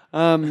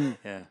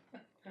 Yeah.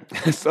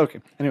 So,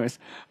 okay. Anyways,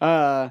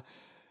 okay.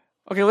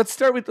 Let's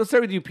start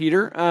with you,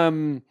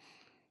 Peter.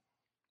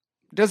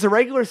 Does the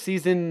regular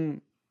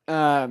season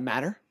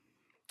matter?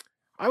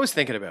 I was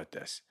thinking about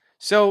this.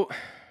 So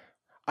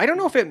I don't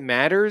know if it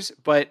matters,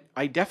 but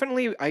I'm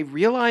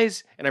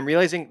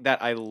realizing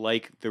that I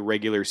like the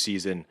regular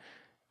season.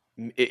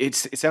 It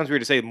sounds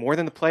weird to say more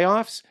than the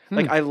playoffs.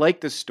 Like I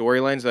like the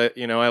storylines that,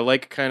 I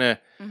like kind of,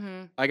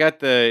 I got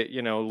the,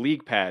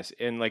 league pass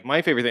and like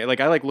my favorite thing, like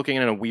I like looking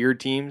at a weird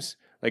teams,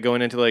 like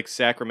going into like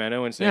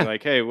Sacramento and saying Yeah.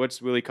 like, hey,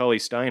 what's Willie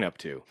Cauley-Stein up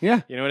to?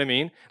 Yeah. You know what I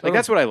mean? Totally. Like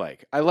that's what I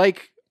like. I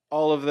like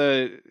all of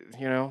the,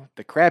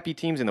 the crappy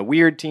teams and the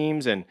weird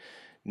teams and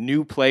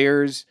new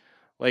players.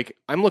 Like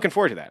I'm looking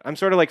forward to that. I'm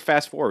sort of like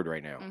fast forward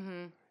right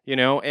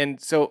now, and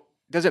so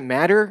does it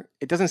matter?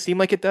 It doesn't seem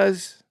like it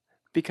does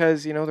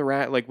because, with the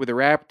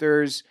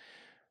Raptors,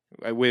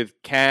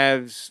 with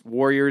Cavs,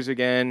 Warriors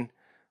again.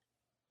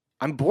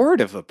 I'm bored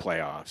of the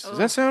playoffs. Does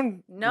that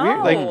sound No, weird?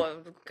 Like,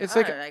 God, it's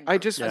like I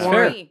just Yeah. want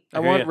agree. I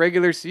want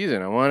regular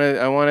season. I want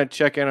to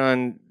check in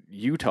on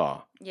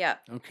Utah. Yeah.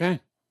 Okay.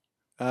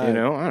 I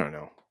don't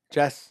know.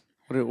 Jess,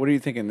 what are you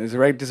thinking? Does the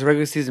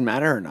regular season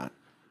matter or not?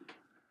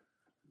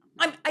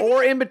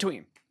 Or in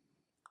between?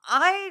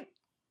 I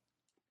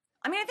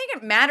think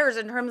it matters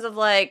in terms of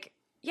like,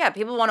 yeah,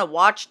 people want to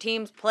watch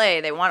teams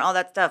play. They want all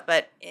that stuff.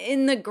 But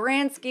in the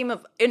grand scheme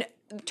of, in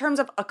terms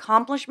of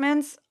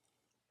accomplishments,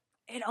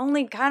 it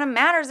only kind of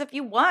matters if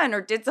you won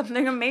or did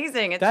something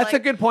amazing. It's That's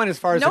like, a good point as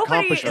far as nobody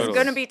accomplishments. is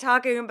going to be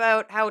talking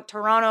about how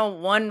Toronto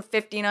won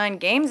 59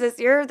 games this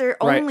year. They're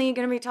Right. only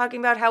going to be talking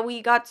about how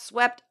we got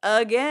swept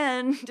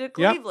again to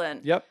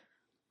Cleveland. Yep.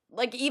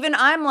 Like, even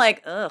I'm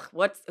like, ugh,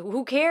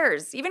 who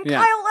cares? Even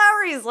Yeah. Kyle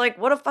Lowry's like,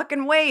 what a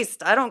fucking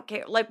waste. I don't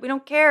care. Like, we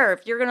don't care.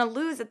 If you're going to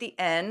lose at the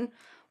end,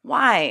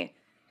 why?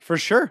 For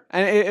sure.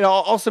 And it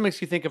also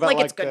makes you think about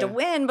Like, it's good to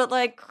win, but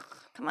like,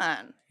 come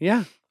on.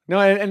 Yeah. No,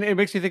 and it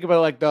makes me think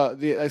about like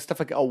the stuff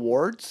like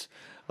awards.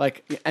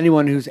 Like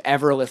anyone who's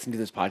ever listened to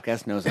this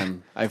podcast knows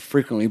I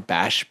frequently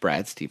bash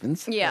Brad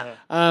Stevens. Yeah.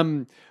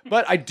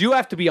 But I do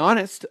have to be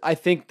honest. I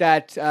think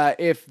that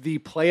if the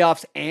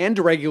playoffs and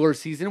regular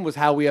season was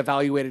how we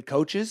evaluated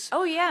coaches,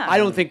 Oh, yeah. I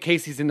don't think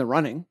Casey's in the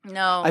running.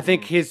 No. I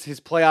think his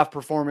playoff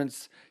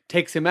performance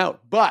takes him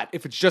out. But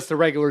if it's just the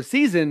regular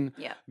season,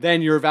 Yeah.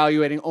 then you're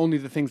evaluating only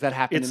the things that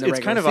happen in the regular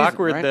It's kind of season,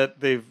 awkward right? that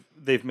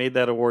they've made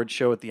that award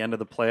show at the end of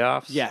the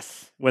playoffs.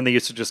 Yes. When they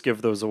used to just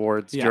give those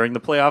awards Yeah. during the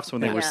playoffs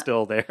when they were Yeah.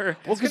 still there.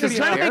 Well, Because it's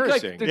they're gonna trying be to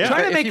make embarrassing. they're Yeah.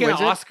 trying to If make he an wins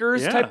it,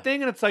 Oscars yeah. type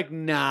thing, and it's like,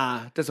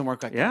 nah, it doesn't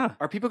work like that. Yeah.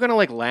 Are people gonna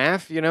like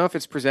laugh? If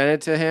it's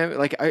presented to him.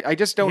 Like I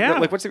just don't Yeah. know.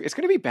 Like it's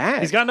gonna be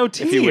bad. He's got no if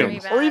he team.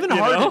 wins. Or even You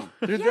know? Harden.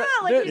 There's, Yeah,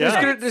 like you there's,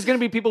 said. gonna, there's gonna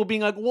be people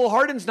being like, well,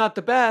 Harden's not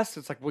the best.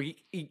 It's like, well,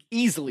 he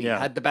easily Yeah.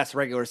 had the best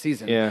regular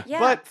season. Yeah. Yeah.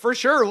 But for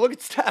sure, look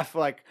at Steph.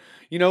 Like,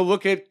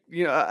 look at,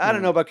 I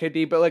don't know about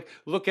KD, but like,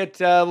 look at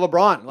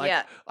LeBron. Like,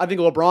 Yeah. I think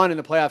LeBron in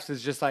the playoffs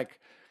is just like,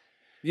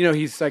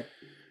 he's like,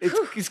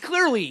 he's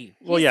clearly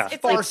Well, yeah.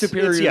 It's far like-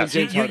 superior Yeah, than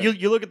James you, Harden.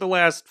 you look at the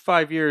last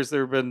 5 years,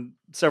 there have been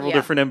several Yeah.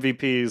 different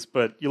MVPs,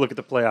 but you look at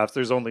the playoffs,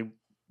 there's only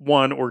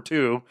one or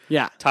two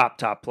Yeah.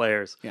 top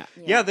players. Yeah.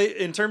 Yeah,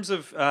 in terms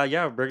of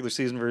regular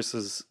season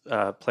versus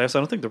playoffs, I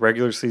don't think the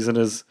regular season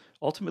has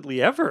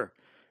ultimately ever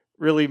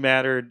really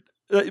mattered.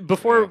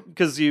 Before,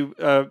 because you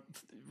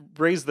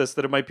raised this,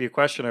 that it might be a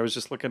question, I was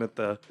just looking at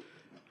the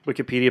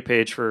Wikipedia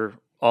page for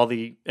all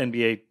the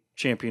NBA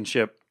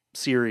championship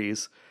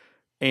series,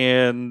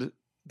 and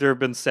there have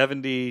been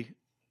 70,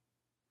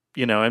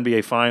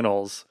 NBA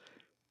finals,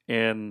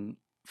 and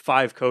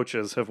 5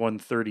 coaches have won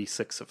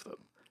 36 of them.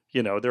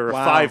 There are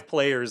Wow. 5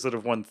 players that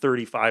have won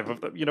 35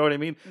 of them. You know what I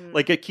mean?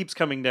 Like, it keeps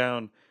coming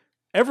down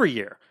every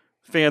year.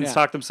 Fans Yeah.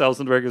 talk themselves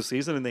into the regular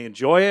season, and they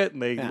enjoy it,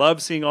 and they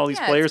love seeing all these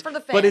Yeah, players. it's for the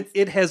But fans.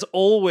 it has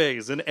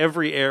always, in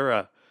every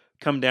era,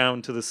 come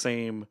down to the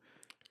same,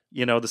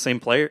 the same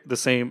player,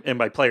 and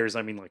by players,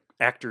 I mean like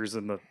actors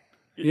and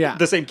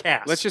the same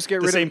cast. Let's just get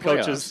the rid of same the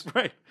coaches.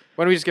 Right.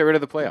 Why don't we just get rid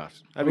of the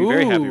playoffs? I'd be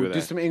very happy Ooh, with do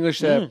that. some English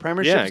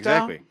Premiership Yeah, style.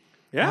 exactly.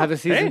 Yeah. Have the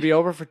season Hey, be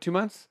over for 2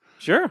 months.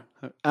 sure.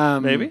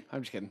 Maybe.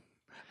 I'm just kidding.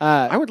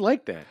 I would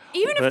like that.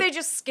 Even But- if they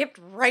just skipped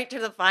right to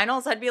the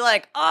finals, I'd be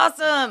like,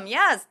 awesome.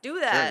 Yes, do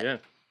that. Yeah.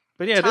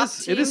 But yeah, Top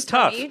it is teams from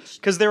tough each.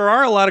 because there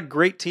are a lot of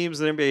great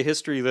teams in NBA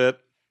history that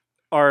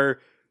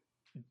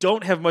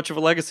don't have much of a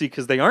legacy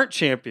because they aren't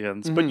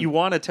champions. But you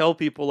want to tell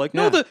people like,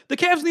 no, Yeah. the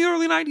Cavs in the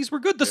early '90s were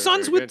good. The They were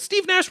Suns very with good.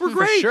 Steve Nash were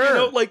great.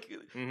 sure.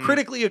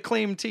 Critically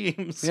acclaimed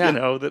teams. Yeah.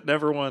 That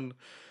never won.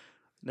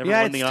 Never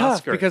Yeah, won it's the tough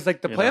Oscar because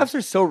like the you playoffs know?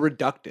 are so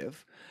reductive,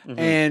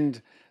 and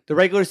the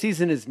regular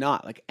season is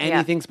not. Like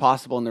anything's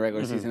possible in the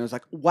regular season. It was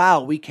like,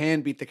 wow, we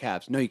can beat the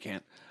Cavs. No, you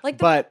can't. Like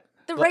but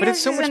The But regular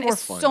it's so much season more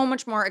is fun. so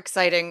much more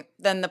exciting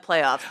than the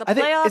playoffs. The I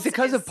think playoffs is it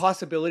because is, of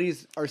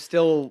possibilities are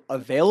still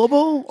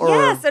available, or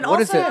yes, and what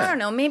also is it? I don't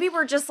know. Maybe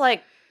we're just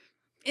like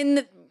in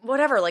the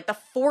whatever, like the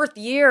 4th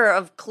year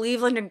of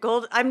Cleveland and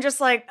Gold. I'm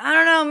just like, I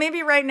don't know.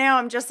 Maybe right now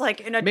I'm just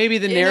like in a Maybe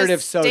the in a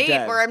narrative's so state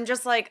dead. where I'm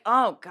just like,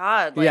 oh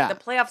god, like Yeah. the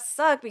playoffs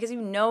suck because you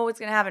know it's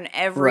gonna happen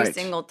every Right.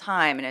 single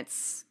time, and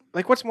it's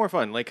Like, what's more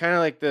fun? Like, kind of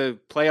like the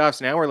playoffs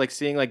now, or like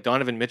seeing like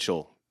Donovan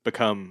Mitchell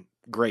become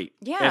great,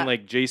 Yeah. and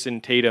like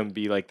Jason Tatum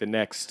be like the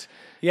next.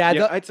 Yeah,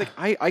 Yeah, the- it's like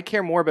I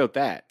care more about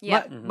that.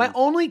 yeah. My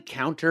only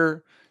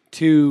counter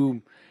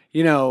to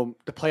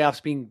the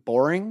playoffs being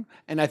boring,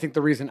 and I think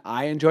the reason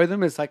I enjoy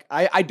them is like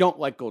I don't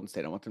like Golden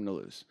State. I want them to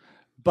lose,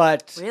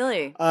 but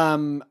Really?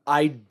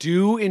 I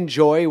do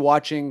enjoy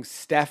watching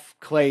Steph,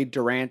 Clay,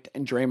 Durant,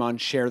 and Draymond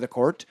share the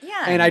court.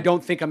 Yeah. and I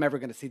don't think I'm ever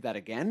going to see that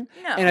again.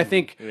 No. And I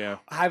think Yeah.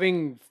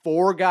 having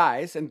 4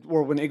 guys,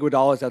 or when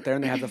Iguodala is out there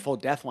and they have the full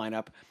death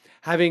lineup,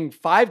 having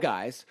 5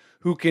 guys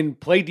who can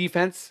play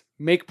defense,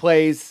 make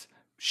plays,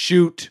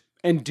 shoot,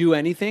 and do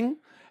anything,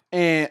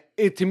 and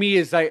it to me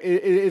is like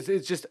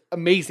it's just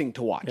amazing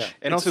to watch. Yeah.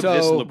 And It's also so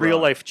this LeBron. real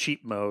life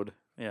cheat mode.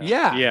 Yeah.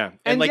 Yeah, Yeah,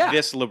 and like yeah.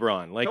 this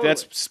LeBron, like Totally.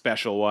 that's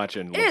special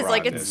watching. It is LeBron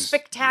like it's this-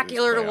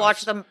 spectacular this to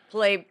watch playoffs. them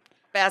play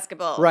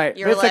basketball. Right.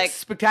 You're But it's like, like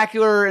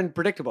spectacular and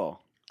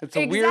predictable. It's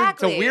a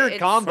weird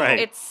combo. Right.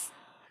 It's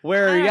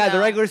Where I don't the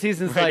know. regular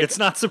season's Right, like it's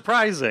not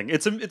surprising.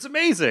 It's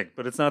amazing,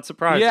 but it's not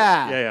surprising.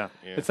 Yeah.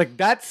 yeah. It's like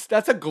that's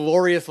a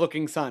glorious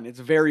looking sun. It's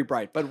very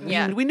bright, but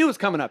Yeah. we knew it was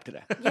coming up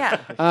today. yeah.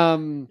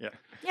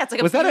 Yeah, it's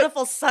like a Was that a-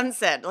 beautiful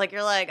sunset. Like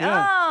you're like,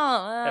 Yeah.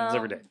 oh, Happens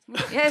every day.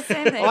 Yeah,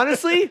 same thing.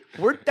 Honestly,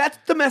 that's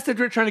the message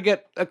we're trying to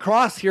get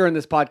across here in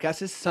this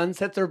podcast: is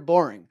sunsets are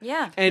boring.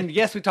 Yeah. And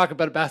yes, we talk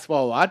about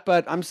basketball a lot,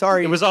 but I'm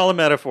sorry, It was all a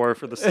metaphor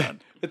for the sun.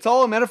 it's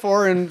all a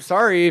metaphor. And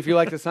sorry if you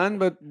like the sun,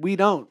 but we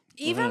don't.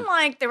 Even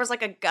like there was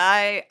like a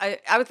guy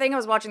I would think I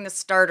was watching the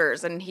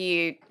starters and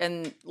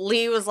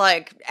Lee was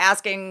like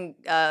asking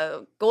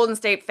Golden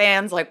State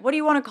fans like, what do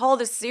you want to call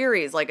this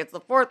series? Like it's the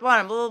fourth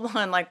one, blah blah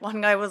blah. And like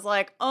one guy was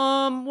like,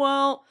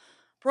 well,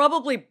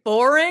 probably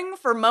boring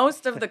for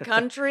most of the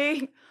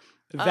country.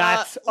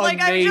 That's like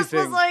amazing. I just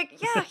was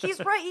like, yeah, he's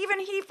right. Even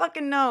he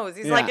fucking knows.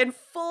 He's like Yeah. in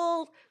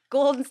full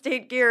Golden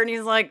State gear and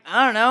he's like,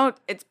 I don't know,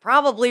 it's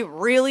probably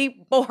really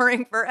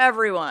boring for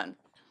everyone.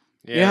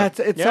 yeah, it's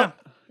Yeah.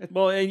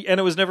 Well, and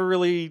it was never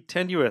really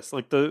tenuous.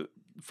 Like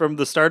from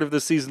the start of the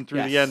season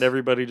through the Yes. end,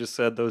 everybody just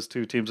said those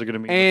two teams are going to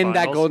meet. in and the that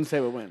finals. Golden State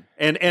would win.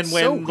 And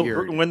so when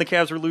weird. when the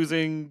Cavs were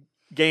losing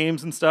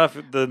games and stuff,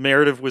 the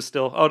narrative was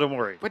still, oh, don't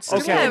worry. But still,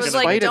 Okay. in it was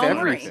spite like, of don't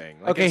worry.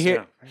 everything. Like, Okay,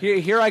 it's-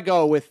 here I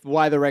go with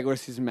why the regular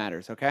season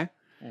matters. Okay,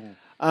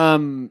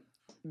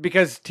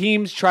 because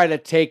teams try to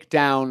take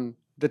down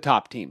the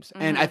top teams,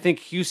 and I think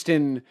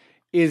Houston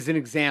is an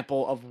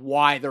example of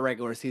why the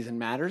regular season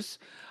matters.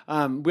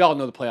 We all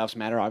know the playoffs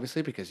matter,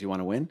 obviously, because you want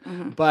to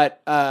win.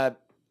 But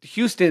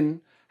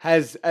Houston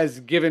has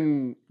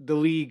given the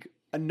league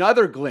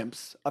another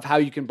glimpse of how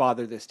you can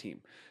bother this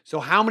team. So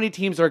how many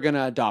teams are going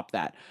to adopt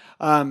that?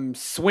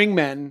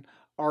 Swingmen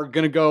are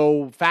going to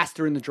go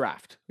faster in the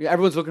draft.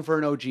 Everyone's looking for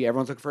an OG.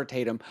 Everyone's looking for a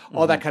Tatum,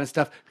 all that kind of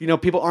stuff. You know,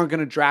 people aren't going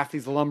to draft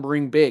these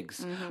lumbering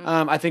bigs.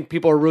 I think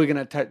people are really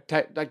going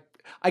to, like,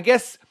 I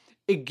guess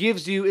it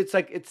gives you, it's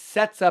like, it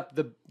sets up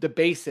the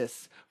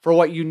basis for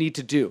what you need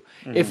to do.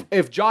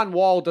 If John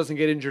Wall doesn't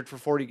get injured for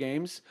 40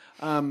 games,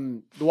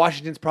 the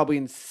Washington's probably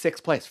in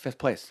 6th place, 5th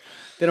place.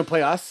 They don't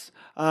play us.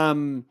 You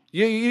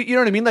know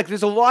what I mean? Like,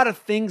 there's a lot of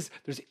things.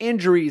 There's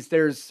injuries.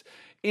 There's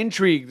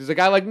intrigue. There's a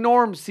guy like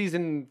Norm's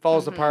season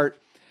falls apart.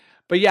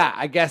 But yeah,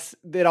 I guess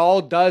it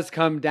all does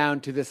come down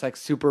to this like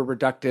super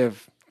reductive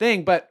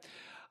thing. But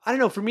I don't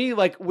know. For me,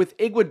 like with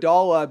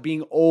Iguodala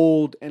being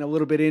old and a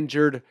little bit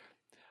injured,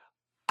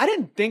 I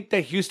didn't think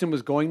that Houston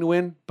was going to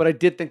win, but I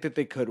did think that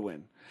they could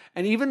win.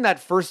 And even that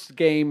first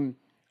game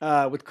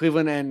with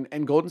Cleveland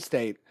and Golden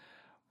State,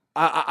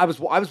 I was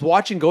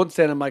watching Golden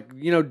State. And I'm like,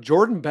 you know,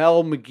 Jordan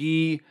Bell,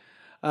 McGee,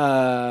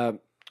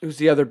 who's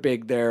the other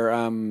big there?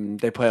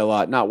 They play a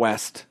lot, not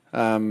West.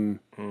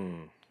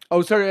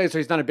 Oh, sorry,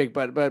 he's not a big,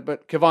 but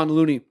Kevon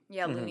Looney.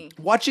 Yeah, Looney.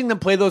 Watching them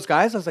play those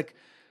guys, I was like,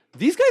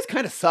 these guys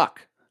kind of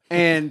suck.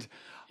 And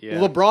Yeah.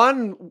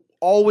 LeBron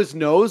always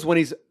knows when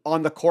he's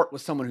on the court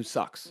with someone who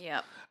sucks.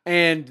 Yeah.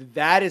 And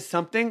that is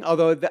something,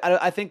 although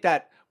I think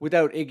that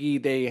without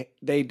Iggy,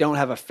 they don't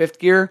have a 5th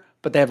gear,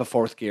 but they have a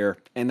 4th gear.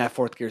 And that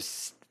 4th gear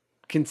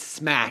can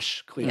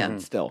smash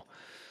Cleveland still.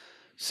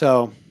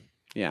 So,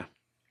 yeah.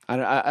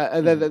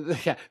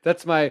 Yeah,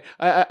 that's my.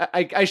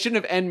 I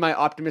shouldn't have ended my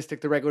optimistic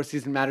the regular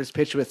season matters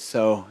pitch with.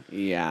 So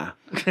yeah,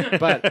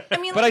 but I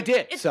mean, but like, I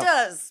did. It so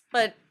does,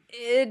 but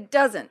it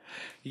doesn't.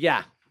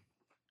 yeah,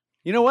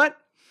 you know what?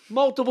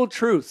 Multiple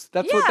truths.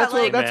 That's Yeah, what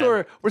like- that's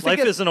where we're Life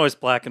thinking. isn't always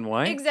black and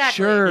white. Exactly.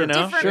 Sure, you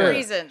know, Different sure.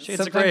 reasons. Shades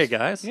of gray,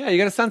 guys. Yeah, you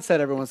got a sunset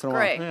every once in a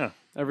while. Gray. Yeah.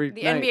 Every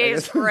The night, I NBA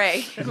is guess.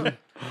 gray. The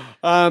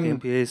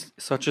NBA is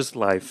such as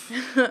life,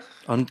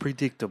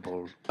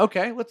 unpredictable.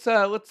 Okay, let's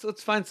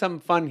find some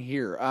fun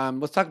here.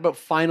 Let's talk about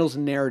finals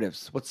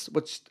narratives. What's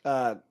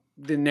the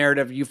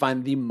narrative you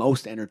find the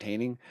most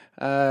entertaining?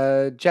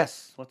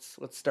 Jess, let's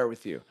start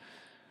with you.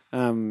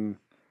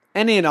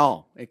 Any and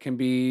all. It can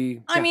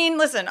be. I mean,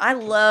 listen, I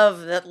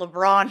love that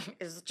LeBron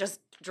is just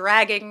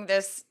dragging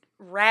this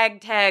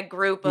ragtag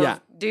group of Yeah.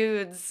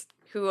 dudes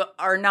who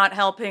are not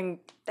helping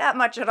that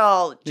much at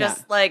all.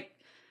 Just like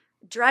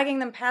dragging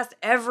them past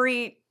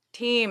every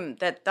team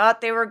that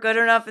thought they were good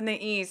enough in the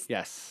East.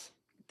 Yes.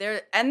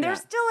 They're Yeah.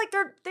 still like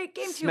they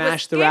game two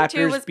Smash the game two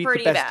Raptors, was beat the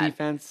pretty best bad.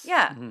 defense.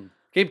 Yeah.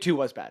 Game 2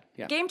 was bad.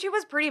 Yeah. Game 2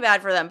 was pretty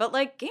bad for them, but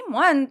like game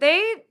 1,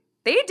 they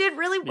did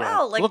really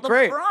well. Like Looked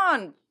great.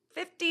 LeBron,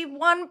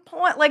 51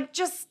 point, like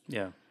just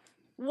Yeah.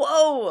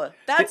 whoa.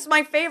 That's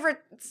my favorite.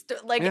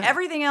 Like Yeah.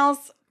 everything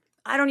else,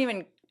 I don't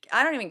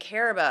even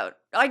care about.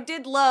 I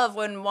did love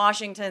when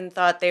Washington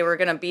thought they were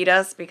gonna beat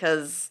us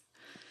because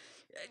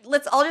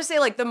I'll just say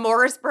like the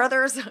Morris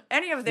brothers,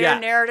 any of their Yeah.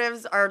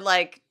 narratives are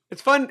like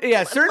It's fun.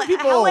 Yeah, certain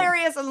people.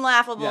 hilarious and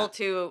laughable Yeah.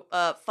 to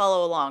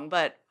follow along.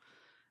 But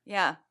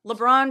yeah,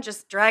 LeBron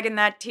just dragging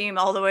that team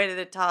all the way to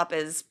the top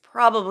is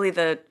probably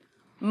the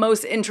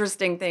most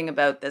interesting thing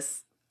about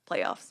this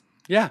playoffs.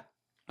 Yeah.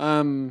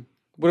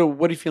 What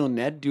are you feeling,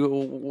 Ned?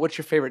 What's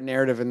your favorite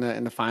narrative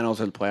in the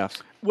finals or the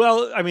playoffs?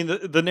 Well, I mean,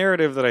 the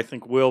narrative that I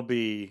think will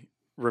be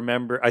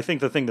remember. I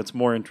think the thing that's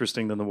more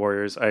interesting than the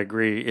Warriors, I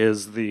agree,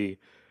 is is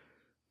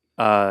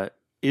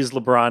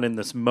LeBron in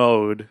this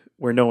mode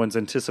where no one's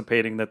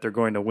anticipating that they're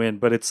going to win,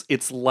 but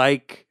it's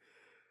like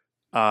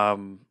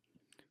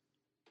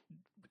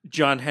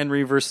John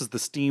Henry versus the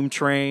steam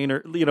train,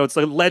 or it's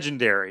like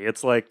legendary.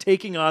 It's like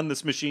taking on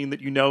this machine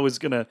that is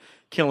going to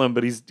kill him,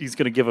 but he's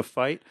going to give a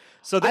fight.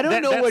 So I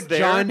don't know what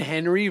John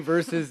Henry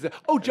versus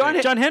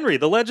John Henry,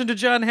 the legend of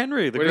John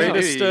Henry, the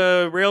greatest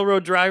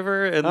railroad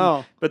driver,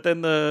 and but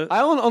then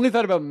I only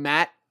thought about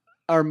Mark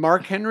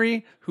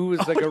Henry, who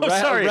was like a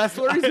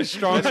wrestler. He's the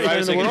strongest guy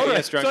in the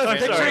world. So I'm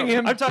picturing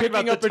him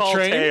picking up a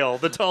train.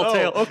 The tall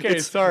tail. Okay,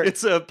 sorry.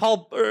 It's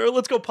Paul.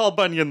 Let's go Paul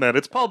Bunyan then.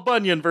 It's Paul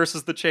Bunyan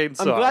versus the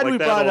chainsaw. I'm glad we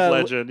brought old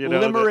legend,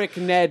 Limerick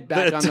Ned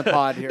back on the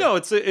pod here. No,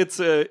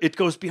 it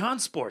goes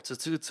beyond sports.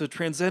 It's a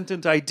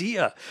transcendent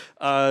idea.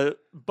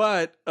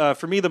 But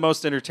for me, the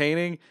most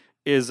entertaining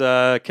is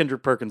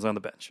Kendrick Perkins on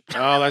the bench.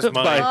 Oh, that's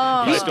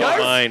mine. He's still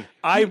mine.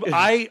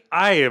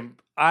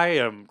 I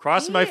am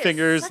crossing my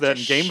fingers that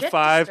in Game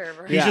 5,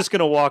 disturber. he's just going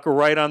to walk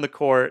right on the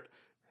court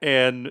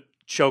and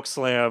choke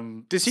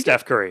slam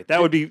Steph Curry.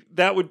 That would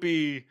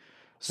be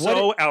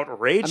so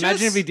outrageous.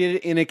 Imagine if he did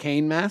it in a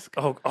Kane mask.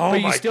 Oh but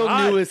you my still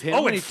God. knew it was him.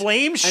 Oh, and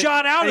flames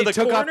shot out of the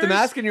took corners? off the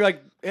mask, and you're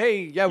like,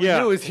 "Hey, we knew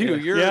it was you.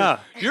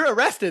 You're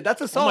arrested. That's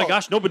assault." Oh my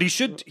gosh, no! But he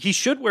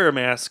should wear a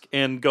mask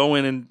and go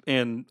in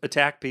and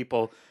attack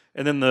people.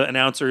 And then the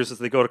announcers, as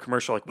they go to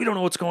commercial, like, we don't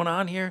know what's going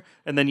on here.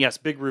 And then, yes,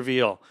 big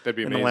reveal That'd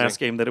be in amazing. the last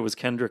game that it was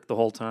Kendrick the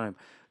whole time.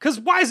 Because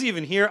why is he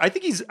even here? I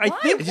think he's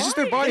just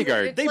their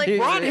bodyguard. They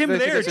brought him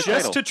there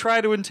just to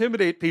try to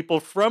intimidate people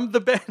from the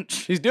bench.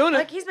 He's doing it.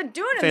 Like he's been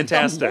doing it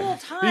Fantastic. the whole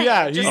time.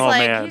 Yeah,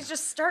 man. He's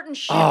just starting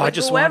shit I with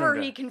just want whoever him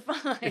to- he can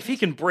find. If he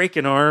can break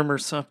an arm or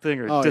something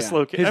or yeah.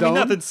 dislocate, His I mean, own?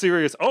 nothing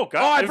serious. Oh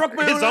God, I broke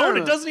my his own own. arm.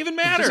 It doesn't even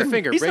matter. Just a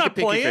finger. He's Break a not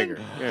pinky playing.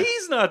 finger. Yeah.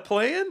 He's not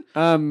playing.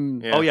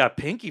 Yeah. Oh yeah,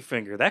 pinky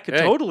finger. That could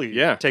Hey, totally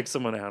yeah. take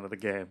someone out of the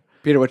game.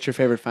 Peter, what's your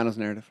favorite finals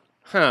narrative?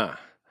 Huh.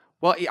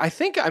 Well,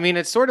 I mean,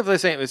 it's sort of the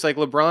same. It's like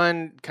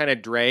LeBron kind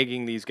of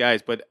dragging these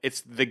guys, but it's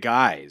the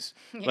guys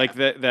like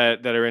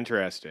that are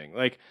interesting.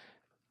 Like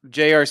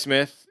J.R.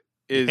 Smith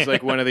is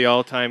like one of the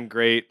all-time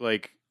great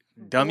like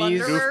dummies,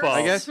 Blunderers.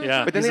 I guess.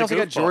 Yeah, But then he's they a also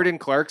got goofball. Jordan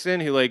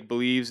Clarkson, who like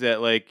believes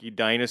that like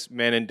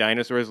men and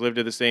dinosaurs lived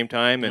at the same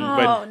time, and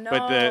Oh,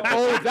 but the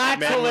Oh, that's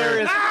men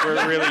hilarious. were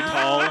really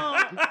tall.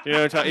 You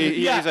know,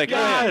 he's like,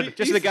 God.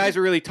 just the guys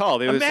were really tall.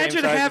 They were the same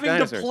Imagine size as having to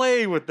dinosaurs.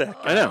 play with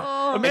that guy. I know.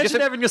 Oh. Imagine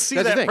Just- having to see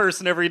that's the that thing.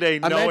 person every day.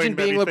 Imagine knowing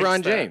being that he LeBron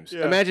thinks that. James.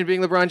 Yeah. Imagine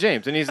being LeBron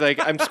James, and he's like,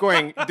 I'm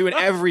scoring, doing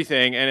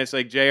everything, and it's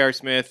like J.R.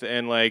 Smith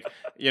and like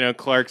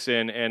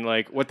Clarkson and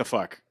like what the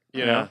fuck,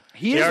 you know?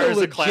 He JR is is a a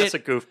legit.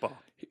 classic goofball.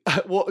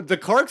 Well, the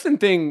Clarkson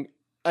thing.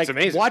 Like, It's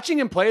amazing. watching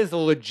him play is a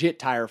legit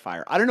tire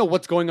fire. I don't know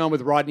what's going on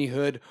with Rodney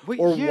Hood Well,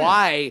 or yeah.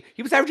 why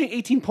he was averaging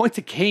 18 points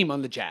a game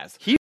on the Jazz.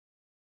 He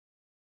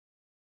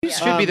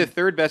should be the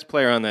third best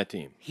player on that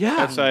team. Yeah.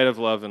 outside of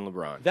Love and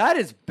LeBron. That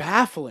is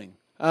baffling.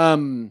 I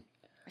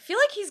feel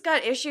like he's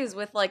got issues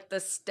with like the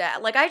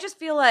stat. Like I just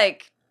feel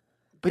like.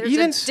 But there's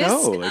even a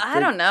so, like, I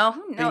don't know.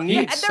 Who knows?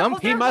 need Their some- whole-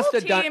 he their must whole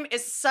have done- team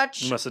is such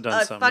He must have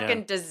done a some, fucking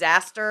yeah.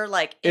 disaster.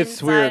 Like It's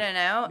inside weird. and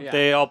out. Yeah.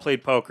 They all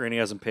played poker, and he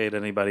hasn't paid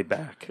anybody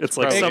back. It's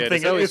like Probably something. good.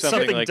 It's always It's something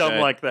something like dumb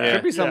that. like that. Yeah.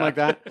 Could be something like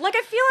that. Like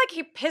I feel like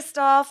he pissed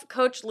off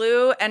Coach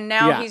Lou, and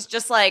now Yeah. he's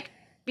just like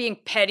being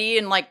petty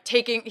and like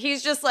taking.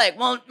 He's just like,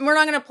 well, we're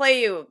not gonna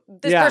play you.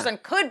 This Yeah. person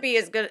could be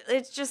as good.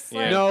 It's just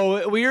like, Yeah.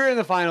 No, we were in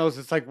the finals.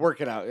 It's like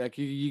work it out. Like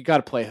you got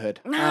to play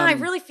Hood. nah. I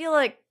really feel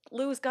like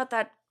Lou's got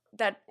that.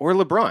 Or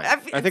LeBron. I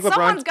think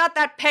someone's LeBron. got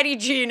that petty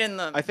gene in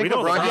them. I think We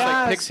know LeBron just LeBron.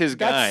 like picks his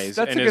That's- guys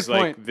that's and a is good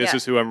like, point. this Yeah.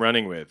 is who I'm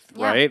running with,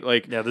 Yeah. right?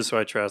 Like, Yeah, this is who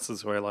I trust. This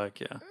is who I like.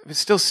 Yeah. it's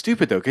still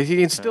stupid though because he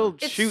can still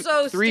It's shoot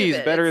so threes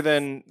stupid. better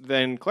It's-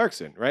 than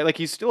Clarkson, right? Like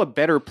he's still a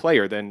better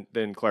player than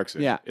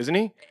Clarkson, Yeah. isn't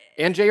he?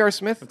 And J.R.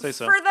 Smith. I'd say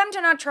so. For them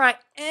to not try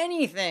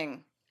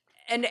anything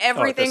and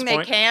everything they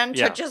point? can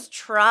Yeah. to just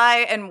try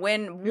and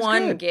win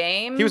one good.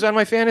 game. He was on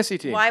my fantasy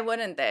team. Why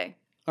wouldn't they?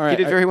 All He right.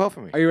 did very well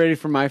for me. Are you ready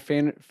for my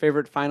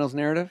favorite finals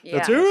narrative?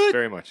 Yeah.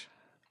 Very much.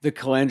 The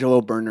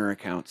Colangelo burner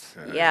accounts.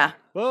 Yeah.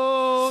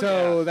 Oh,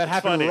 So that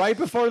happened funny. right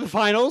before the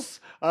finals.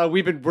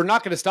 We're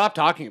not going to stop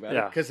talking about it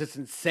Yeah. because it's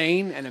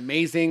insane and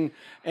amazing.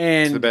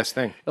 And It's the best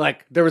thing.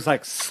 Like there was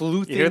like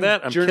sleuthing. You hear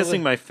that? I'm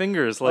kissing my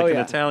fingers like Oh, an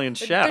yeah. Italian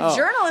The chef.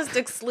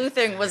 journalistic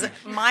sleuthing was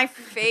my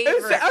favorite.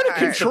 It was out of part.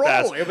 It's the control.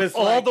 best. It was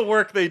all like- the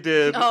work they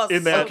did Oh,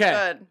 in so that. Okay.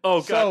 good. Oh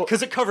god, So-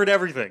 because it covered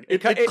everything.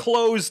 It it-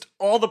 closed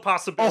all the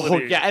possibilities. Oh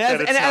yeah,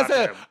 that it's not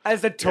him.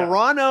 as a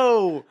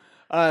Toronto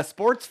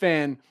sports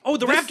fan. Oh,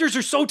 the Raptors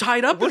are so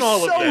tied up We're in all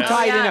so of this.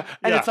 tied in, Yeah.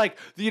 and Yeah. it's like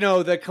the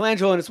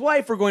Colangelo and his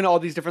wife are going to all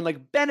these different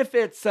like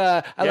benefits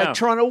at Yeah. like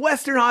Toronto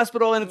Western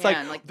Hospital, and it's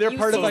Yeah, and, like, they're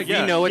part of UCC. like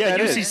You know what yeah,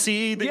 that is.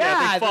 UCC. They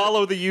Yeah,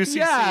 follow the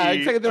UCC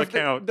it's like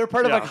account. they're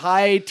part of Yeah. like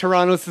high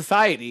Toronto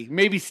society.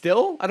 Maybe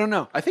still, I don't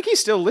know. I think he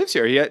still lives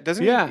here. He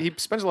doesn't. Yeah. He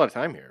spends a lot of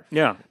time here.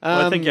 Yeah,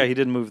 well, I think Um, he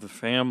didn't move the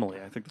family.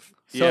 I think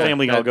the Yeah,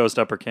 family all that- goes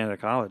to Upper Canada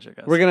College. I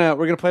guess. We're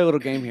gonna play a little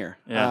game here.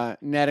 Yeah.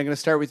 Ned, I'm gonna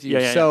start with you.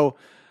 Yeah. So,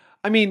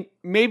 I mean,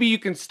 maybe you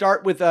can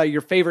start with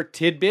your favorite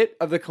tidbit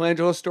of the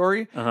Colangelo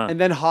story, and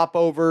then hop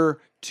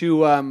over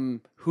to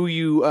who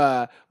you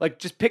like.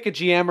 Just pick a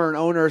GM or an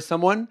owner or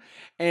someone,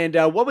 and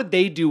what would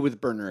they do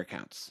with burner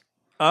accounts?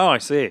 Oh, I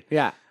see.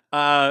 Yeah.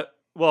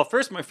 Well,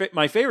 first,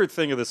 my favorite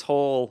thing of this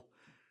whole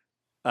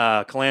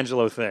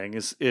Colangelo thing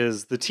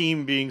is the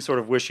team being sort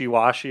of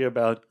wishy-washy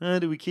about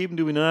do we keep him,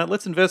 do we not?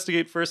 Let's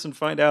investigate first and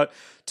find out.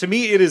 To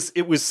me,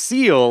 it was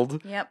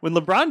sealed when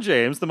LeBron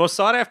James, the most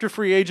sought-after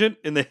free agent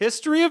in the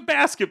history of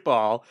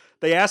basketball,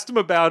 they asked him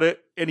about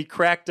it, and he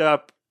cracked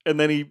up, and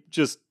then he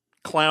just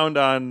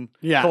clowned on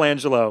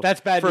Colangelo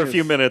That's bad for news. a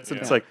few minutes, and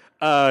it's like,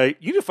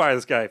 you need to fire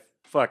this guy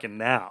fucking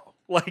now.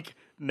 Like,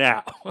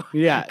 now.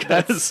 Yeah,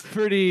 that's 'Cause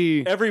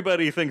pretty.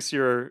 everybody thinks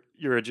you're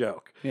a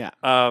joke. Yeah.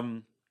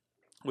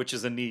 Which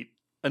is a neat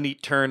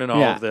turn in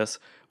all of this.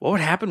 What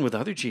would happen with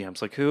other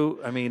GMs? Like who?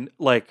 I mean,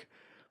 like,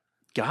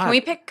 God. Can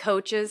we pick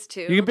coaches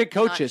too? You can pick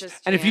Not coaches,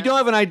 just and if you GMs? don't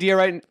have an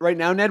idea right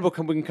now, Ned, we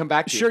can come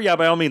back to you. Sure, yeah,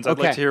 by all means. I'd like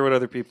Okay. to hear what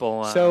other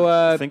people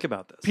So, think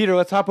about this. Peter,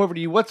 let's hop over to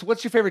you. What's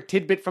your favorite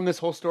tidbit from this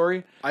whole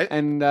story?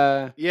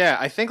 Yeah,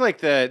 I think like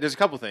there's a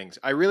couple things.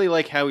 I really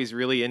like how he's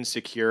really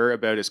insecure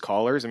about his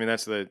collars. I mean,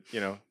 that's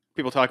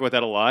people talk about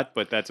that a lot,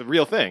 but that's a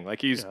real thing.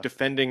 Like he's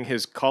defending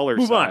his collar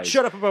Move size. on.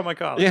 Shut up about my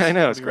college. Yeah, I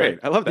know. It's great.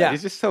 I love that. Yeah.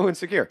 He's just so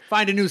insecure.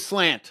 Find a new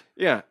slant.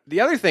 Yeah.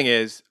 The other thing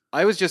is,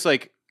 I was just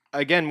like,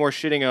 again, more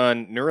shitting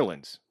on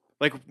Nerlens.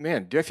 Like,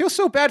 man, dude, I feel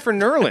so bad for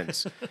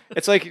Nerlens.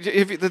 It's like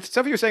if the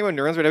stuff you were saying about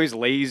Nerlens, but how he's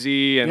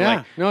lazy and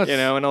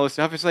and all this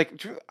stuff. It's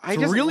like I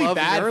It's just really love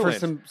bad for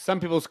Nerlens. some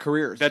people's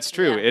careers. That's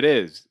true. Yeah. It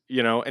is.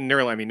 And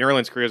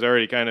Nerlens' career is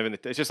already kind of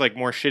it's just like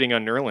more shitting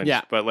on Nerlens.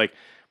 Yeah. But like,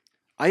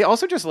 I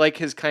also just like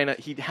his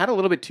he had a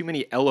little bit too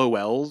many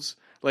LOLs.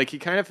 Like he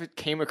kind of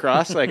came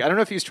across like I don't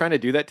know if he was trying to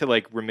do that to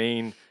like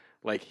remain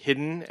like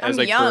hidden as I'm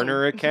like young.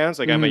 burner accounts.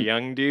 Like I'm a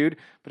young dude,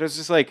 but it was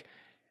just like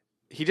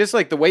he just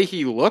like the way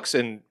he looks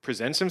and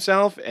presents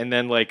himself, and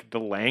then like the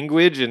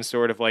language and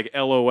sort of like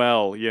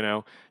LOL.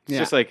 It's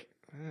just like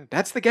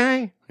that's the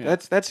guy. Yeah.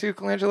 That's who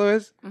Colangelo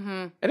is,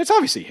 Mm-hmm. and it's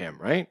obviously him,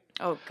 right?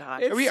 Oh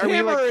God. It's Are we,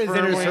 him like, or his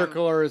inner firmly-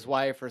 circle or his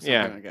wife or something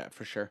Yeah. like that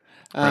for sure.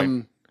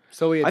 Right.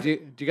 So do I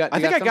you got? I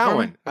you think I something got for me?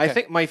 one. I Okay.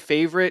 think my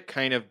favorite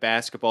kind of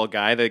basketball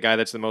guy, the guy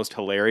that's the most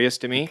hilarious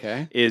to me,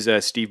 Okay. is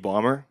Steve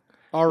Ballmer.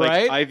 All Like,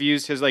 right. I've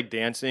used his like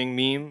dancing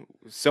meme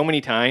so many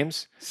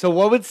times. So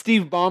what would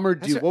Steve Ballmer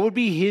do? That's What would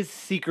be his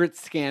secret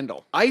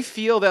scandal? I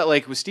feel that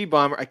like with Steve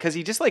Ballmer, because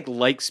he just like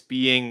likes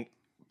being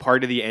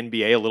part of the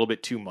NBA a little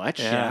bit too much.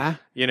 Yeah.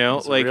 You know,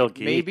 He's a real like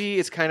geek. maybe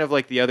it's kind of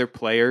like the other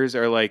players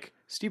are like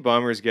Steve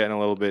Ballmer's getting a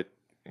little bit.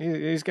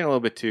 He's getting a little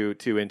bit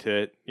too into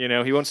it. You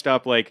know, he won't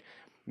stop like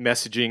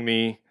messaging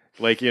me.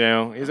 Like, he's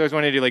always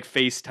wanting to do like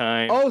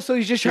FaceTime. Oh, so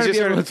he's just trying He's to be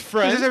just everyone's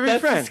friend. He's just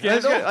everyone's That's the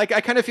friend. scandal? Like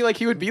I kind of feel like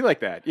he would be like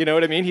that. You know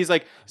what I mean? He's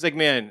like,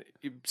 man,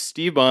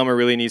 Steve Ballmer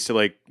really needs to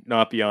like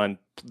not be on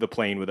the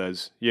plane with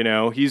us.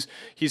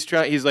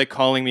 He's like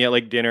calling me at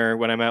like dinner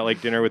when I'm at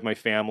like dinner with my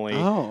family.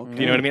 Oh, okay.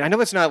 You know what I mean? I know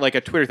that's not like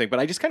a Twitter thing, but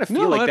I just kind of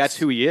feel like that's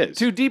who he is.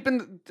 Too deep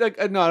in. Like,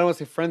 no, I don't want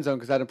to say friend zone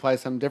because that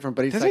implies something different.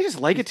 But he's Doesn't like, he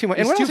just like it too much?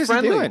 he's And what too else is he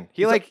friendly. doing?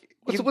 He He's like.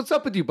 What's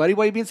up with you, buddy?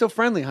 Why are you being so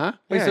friendly, huh?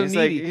 Why Yeah, are you he's so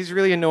needy? he's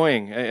really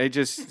annoying. I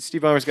just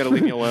Steve Ballmer's got to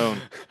leave me alone.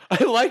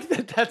 I like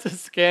that. That's a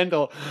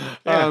scandal.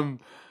 Yeah.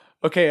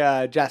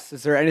 Okay, Jess,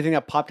 is there anything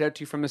that popped out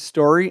to you from this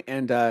story?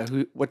 And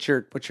what's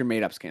your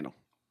made up scandal?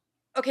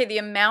 Okay, the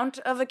amount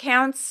of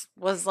accounts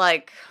was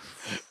like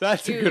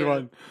That's a good dude,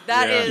 one.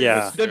 That Yeah. is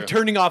Yeah. Them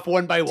turning off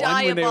one by one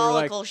when they were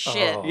like, diabolical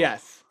shit. oh.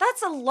 yes,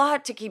 That's a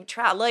lot to keep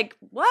track. Like,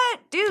 what,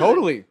 dude?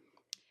 totally.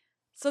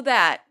 So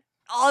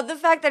the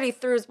fact that he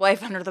threw his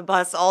wife under the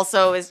bus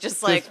also is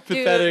just like, Just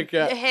pathetic, dude,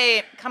 yeah.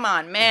 hey, come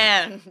on,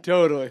 man.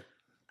 Totally.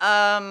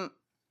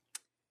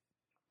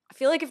 I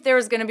feel like if there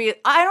was going to be,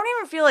 I don't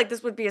even feel like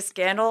this would be a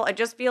scandal. I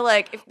just feel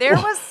like if there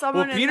was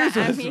someone in the Peters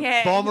was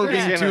NBA, Ballmer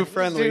being Yeah. too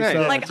friendly. Yeah.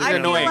 So. like It's I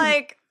annoying. feel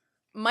like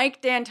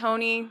Mike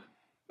D'Antoni,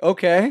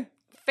 Okay.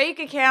 fake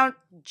account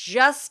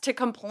just to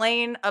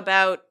complain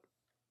about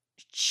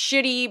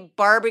shitty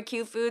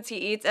barbecue foods he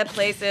eats at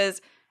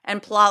places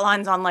and plot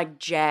lines on like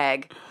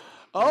Jag.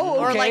 Oh,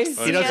 Or okay. like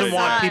He doesn't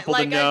want CSI. people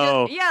Like, to I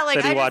know just, yeah, like,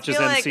 that he I just watches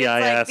feel like it's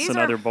like, NCIS these and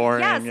are- other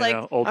boring, yes,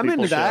 like, old I'm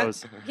people into that.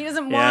 shows. He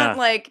doesn't Yeah. want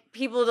like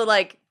people to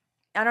like,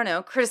 I don't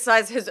know,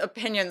 criticize his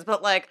opinions,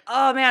 but like,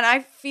 oh man, I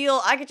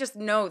feel I could just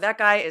know that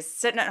guy is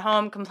sitting at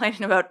home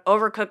complaining about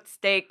overcooked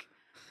steak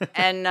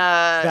and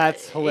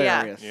That's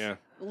hilarious. Yeah.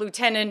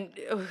 Lieutenant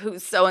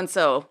who's so and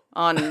so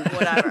on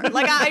whatever.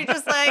 Like I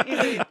just like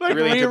Like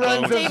Really into reruns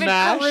bones. of David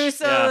MASH.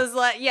 Caruso's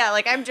like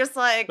like I'm just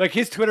like Like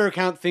his Twitter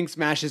account thinks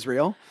MASH is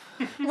real.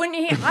 when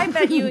I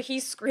bet you he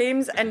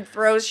screams and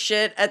throws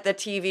shit at the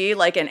TV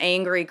like an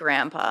angry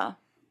grandpa.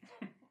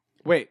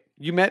 Wait,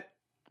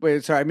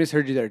 Wait, sorry, I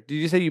misheard you there. Did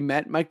you say you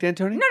met Mike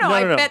D'Antoni? No, No,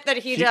 I no, no. bet that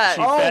he She- does.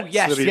 she- Oh, bets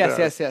yes, that he yes,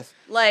 does. yes.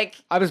 Like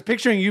I was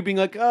picturing you being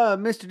like,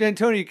 Mr.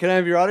 D'Antoni, can I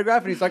have your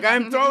autograph? And he's like,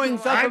 I'm throwing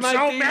stuff at my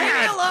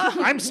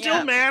TV. I'm still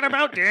Yeah. mad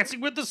about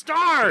Dancing with the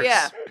Stars.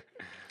 yeah.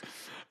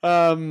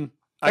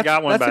 I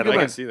got one, that's a by the good way. I one.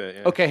 can see that.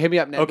 Yeah. Okay, hit me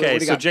up, Ned. What Okay,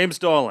 do you so got? James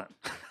Dolan.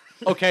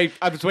 Okay,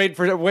 I was waiting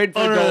for Oh, the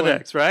no, goal.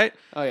 next, right?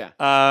 Oh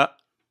yeah.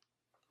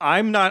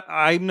 I'm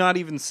not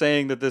even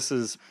saying that this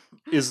is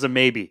the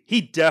maybe.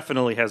 He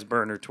definitely has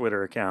burner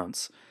Twitter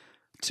accounts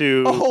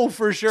to Oh,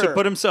 for sure. to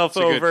put himself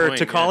That's a good over, point,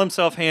 to call yeah.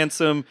 himself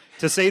handsome,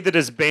 to say that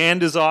his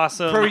band is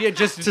awesome.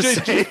 just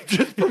say-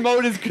 just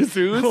promote his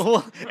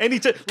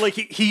kazoos. Like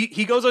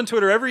he goes on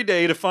Twitter every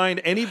day to find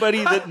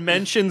anybody that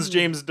mentions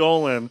James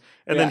Dolan,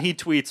 and then Yeah. he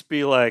tweets,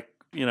 be like,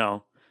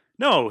 no,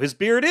 his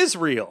beard is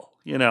real.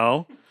 He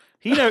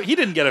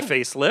didn't get a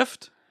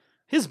facelift.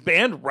 His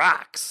band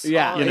rocks.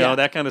 Yeah.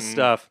 That kind of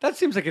stuff. That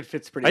seems like it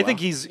fits pretty I well.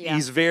 think Yeah.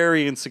 he's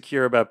very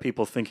insecure about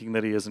people thinking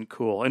that he isn't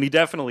cool, and he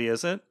definitely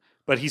isn't.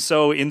 But he's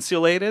so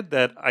insulated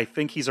that I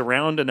think he's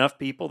around enough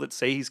people that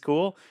say he's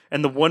cool.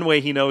 And the one way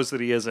he knows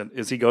that he isn't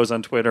is he goes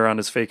on Twitter on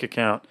his fake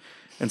account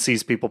and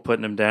sees people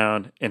putting him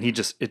down, and it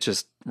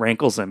just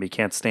rankles him. He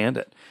can't stand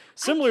it.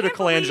 Similar to can't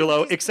believe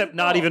Colangelo, these except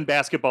not people- even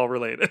basketball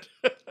related.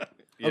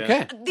 Yeah.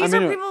 Okay. These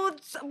are people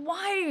with,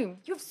 why?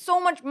 You have so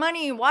much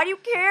money. Why do you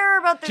care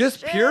about this Just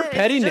shit? pure It's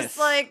pettiness. just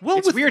like, Well,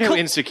 It's with weird how Col-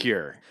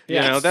 insecure.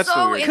 Yeah. You know, It's that's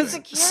so the weird thing.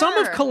 insecure. Some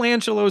of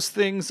Colangelo's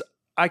things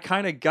I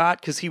kind of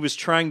got because he was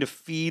trying to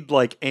feed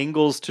like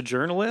angles to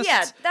journalists.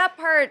 yeah, that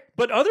part.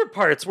 But other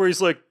parts where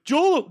he's like,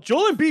 Joel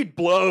Embiid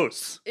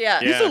blows. Yeah.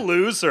 He's Yeah. a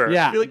loser.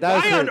 Yeah, You're like, that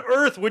was why on weird.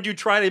 earth would you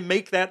try to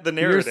make that the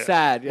narrative?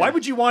 sad, yeah. Why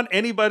would you want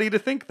anybody to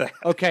think that?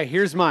 Okay,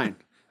 here's mine,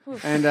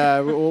 and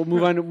we'll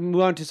move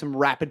on to some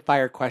rapid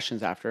fire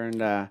questions after, and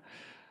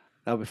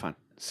that'll be fun.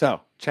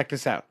 So check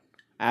this out,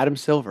 Adam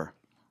Silver.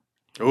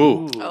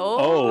 Ooh.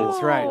 Oh,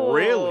 That's right.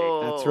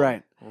 Really? That's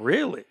right.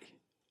 Really?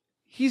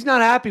 He's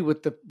not happy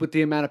with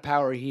the amount of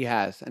power he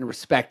has and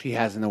respect he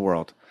has in the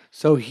world.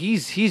 So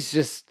he's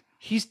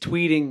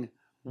tweeting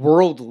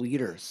world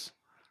leaders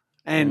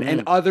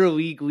and other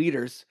league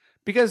leaders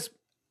because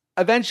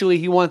eventually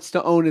he wants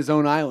to own his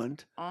own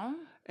island. Oh.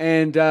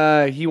 And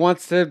he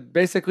wants to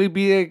basically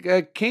be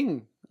a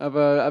king of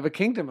a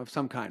kingdom of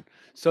some kind.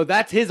 So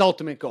that's his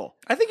ultimate goal.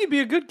 I think he'd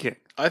be a good king,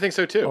 I think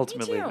so too.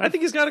 ultimately. too. I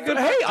think he's got a good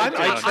Hey, I'm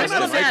I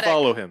not fanatic.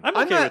 follow him. I'm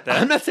okay with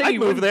that. I'm not saying I'd he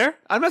move wouldn't- there.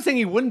 I'm not saying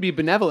he wouldn't be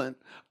benevolent,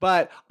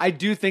 but I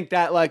do think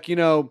that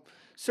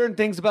certain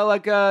things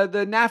about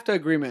the NAFTA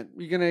agreement,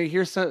 you're gonna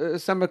hear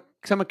some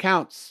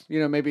accounts,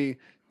 maybe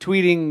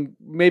tweeting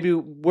maybe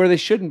where they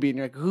shouldn't be, and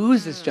you're like, who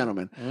is this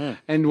gentleman?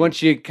 And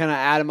once you kind of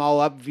add them all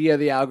up via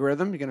the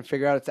algorithm, you're gonna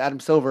figure out it's Adam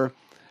Silver,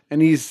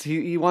 and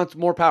he wants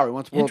more power. He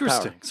wants world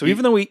Interesting. power. So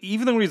even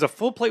though he's a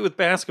full plate with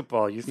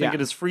basketball, you think Yeah. in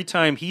his free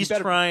time he's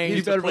trying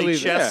you to better play believe it.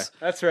 chess, Yeah,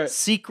 that's right.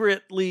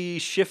 secretly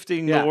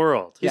shifting Yeah. the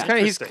world. He's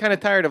kind of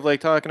tired of like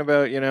talking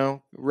about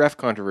ref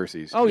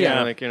controversies. Oh,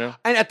 yeah. Like And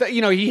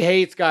he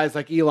hates guys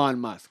like Elon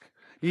Musk.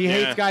 He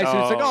hates guys who's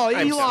like, Oh, oh, I'm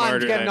Elon's smarter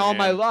getting than all him.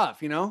 my love,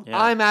 Yeah.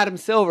 I'm Adam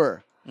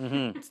Silver.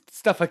 Mm-hmm.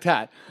 Stuff like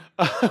that.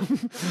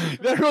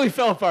 That really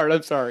fell apart.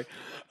 I'm sorry.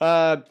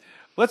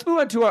 Let's move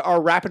on to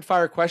our rapid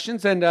fire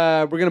questions, and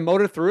we're gonna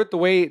motor through it the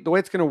way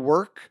it's gonna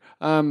work.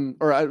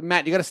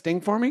 Matt, you got a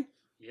sting for me?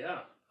 Yeah.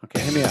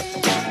 Okay, hit me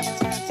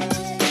up.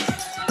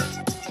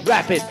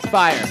 Rapid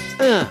fire.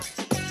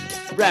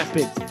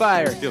 Rapid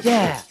fire.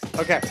 Yeah.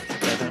 Okay.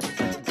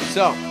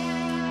 So,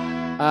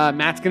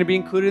 Matt's going to be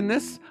included in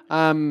this.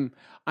 I'm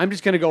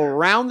just going to go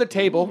around the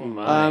table.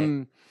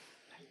 my.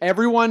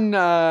 Everyone,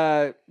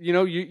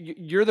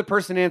 you're the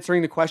person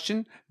answering the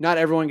question. Not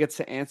everyone gets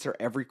to answer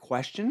every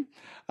question.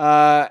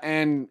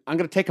 And I'm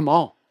going to take them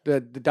all, the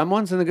dumb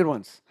ones and the good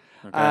ones.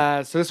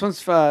 So this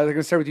one's, they're going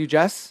to start with you,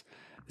 Jess.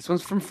 This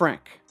one's from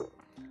Frank.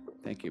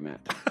 Thank you, Matt.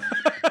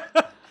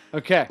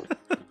 Okay.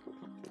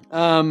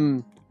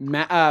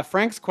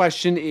 Frank's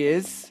question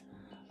is,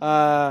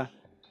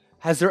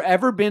 has there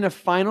ever been a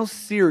final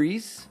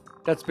series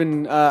that's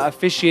been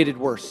officiated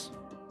worse?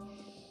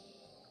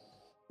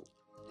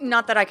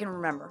 Not that I can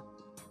remember.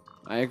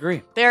 I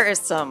agree. There is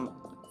some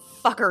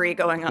fuckery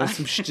going on. There's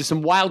just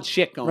some wild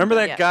shit going Remember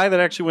on. that Yes. guy that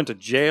actually went to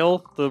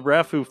jail? The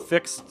ref who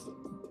fixed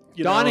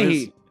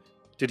Donaghy.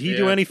 Did he Yeah.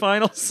 do any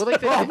finals? Well, like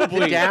the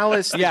Probably.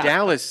 Dallas, Yeah. the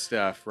Dallas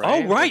stuff,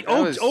 right? Oh right! Like,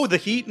 that was- The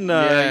Heat and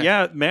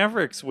Yeah.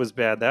 Mavericks was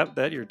bad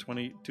that year,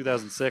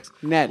 2006.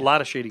 Ned. A lot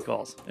of shady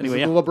calls. This Anyway, is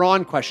yeah. the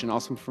LeBron question,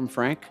 also from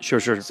Frank. Sure.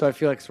 So I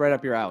feel like it's right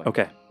up your alley.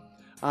 Okay.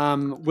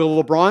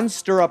 Will LeBron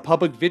stir up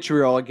public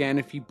vitriol again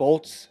if he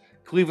bolts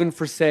Cleveland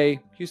for, say,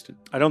 Houston?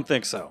 I don't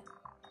think so.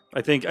 I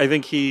think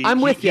he.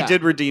 I'm with he ya.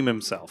 did redeem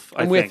himself.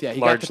 I'm I with think, you.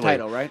 He largely. got the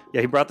title, right? Yeah,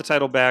 he brought the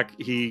title back.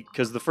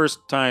 Because the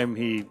first time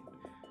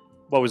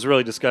what was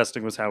really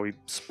disgusting was how he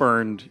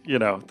spurned,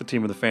 the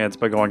team of the fans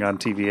by going on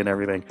TV and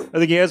everything. I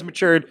think he has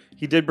matured.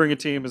 He did bring a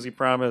team as he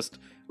promised.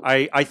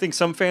 I think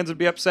some fans would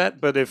be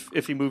upset, but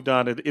if he moved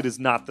on, it is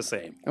not the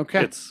same.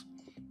 Okay.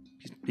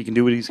 He can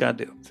do what he's got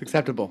to do. It's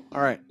acceptable.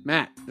 All right,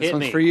 Matt, this Hit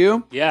one's me. for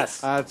you.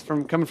 Yes. It's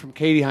coming from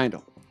Katie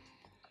Heindel.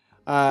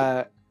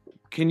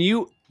 Can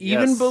you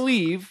even Yes.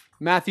 believe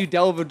Matthew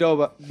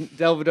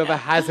Dellavedova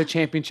has a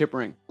championship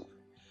ring?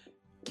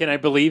 Can I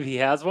believe he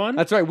has one?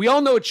 That's right. We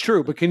all know it's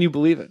true, but can you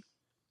believe it?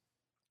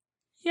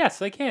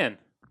 Yes, I can.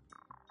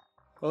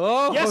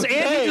 Oh, Yes, and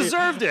okay. he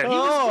deserved it. He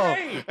was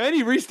great. And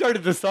he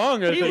restarted the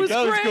song. I He think was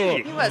that was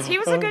great. cool. He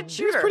was a good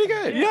shooter. Pretty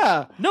good.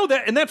 Yeah. No,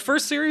 that in that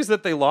first series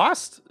that they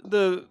lost,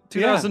 the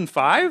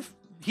 2005,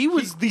 he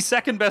was the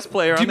second best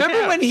player. Do you on the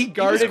remember when Cavs. he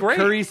guarded great.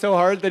 Curry so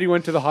hard that he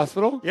went to the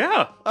hospital?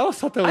 Yeah, I always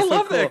thought that was I so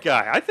love cool. that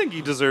guy. I think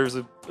he deserves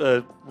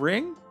a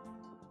ring.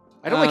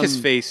 I don't like his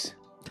face.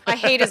 I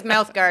hate his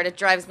mouth guard. It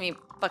drives me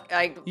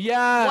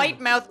Yeah. white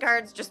mouth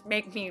guards just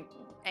make me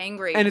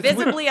angry. And it's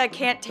Visibly, I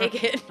can't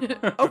take it.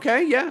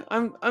 Okay, yeah,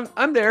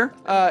 I'm there.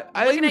 I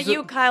Looking think at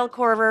you, Kyle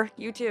Korver.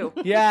 You too.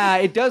 Yeah,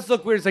 it does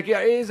look weird. It's like, yeah,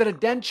 is it a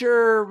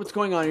denture? What's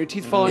going on? Your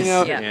teeth falling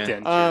out? Yeah.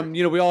 Yeah.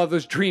 You know, we all have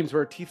those dreams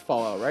where our teeth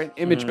fall out, right?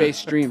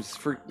 Image-based dreams,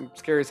 for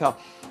scary as hell.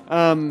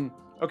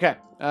 Okay,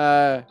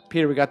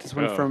 Peter, we got this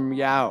one Oh. from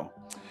Yao.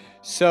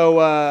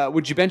 So,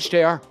 would you bench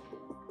JR?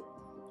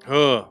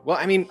 Well,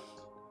 I mean,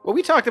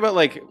 we talked about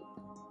like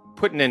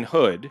putting in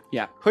Hood.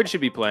 Yeah. Hood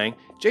should be playing.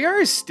 JR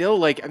is still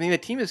like, I mean, the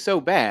team is so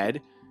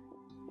bad.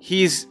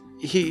 He's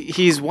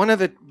one of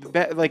the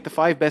like the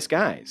 5 best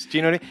guys. Do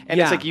you know what I mean? And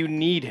Yeah. it's like you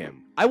need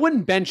him. I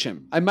wouldn't bench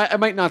him. I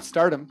might not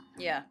start him.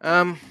 Yeah.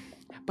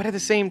 But at the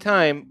same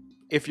time,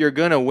 if you're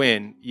gonna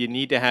win, you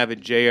need to have a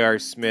J.R.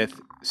 Smith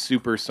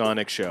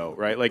supersonic show,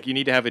 right? Like you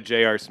need to have a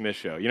J.R. Smith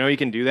show. You know you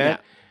can do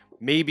that.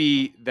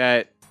 Maybe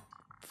that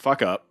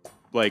fuck up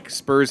like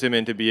spurs him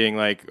into being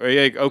like, oh,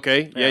 yeah,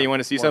 okay, yeah, you want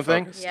to see more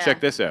something? focused. Yeah. Check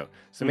this out.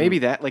 So maybe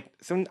that like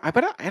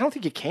but I don't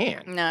think you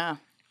can. No.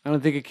 I don't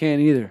think it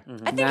can either.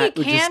 I think Matt, he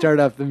would you can. start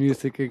off the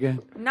music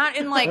again? Not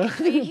in like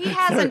he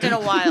hasn't in a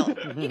while.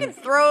 He can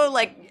throw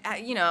like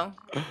you know.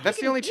 That's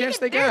the only chance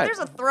they There's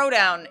got. a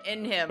throwdown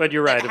in him. But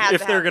you're that right. has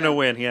If to they're going to happen.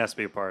 win, he has to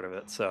be a part of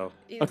it. So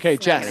It's Okay,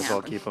 not Jess. gonna may as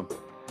well happen. keep him.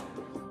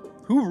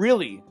 Who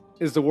really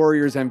is the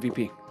Warriors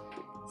MVP?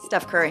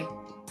 Steph Curry.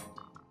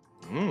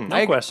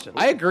 No question.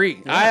 I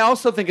agree. I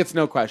also think it's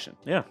no question.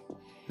 Yeah.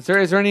 Is there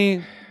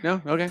any?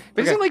 No. Okay.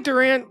 But isn't like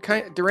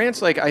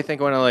Durant's like I think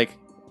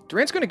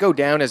Durant's going to go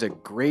down as a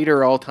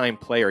greater all-time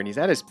player, and he's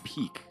at his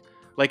peak.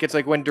 Like it's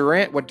like what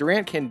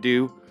Durant can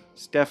do,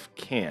 Steph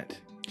can't.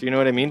 Do you know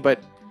what I mean?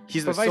 But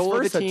he's the But vice soul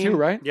of versa the team, too,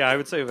 right? Yeah, I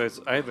would say this.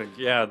 I think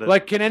that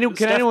Like, can anyone?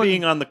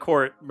 being on the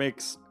court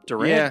makes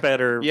Durant Yeah.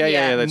 better.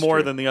 Yeah, that's more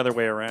true. than the other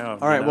way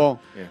around. All right. you know? Well,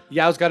 Yeah.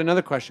 Yao's got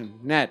another question.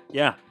 Ned,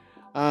 Yeah.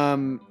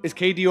 is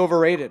KD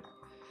overrated?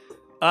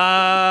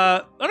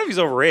 I don't know if he's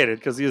overrated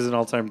because he is an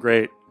all-time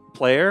great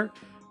player.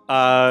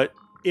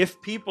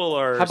 If people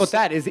are, How about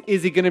that? Is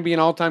he going to be an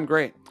all-time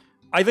great?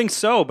 I think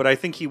so, but I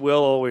think he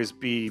will always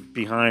be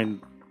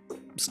behind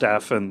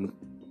Steph and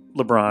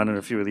LeBron and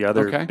a few of the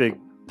other Okay. big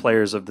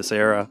players of this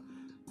era.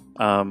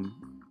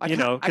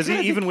 Because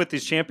kinda even think- with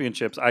these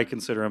championships, I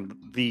consider him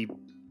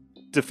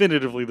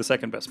definitively the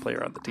second best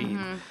player on the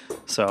team.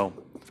 So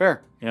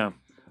Fair. yeah,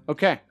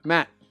 Okay,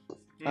 Matt.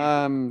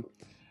 We're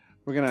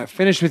gonna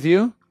finish with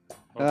you.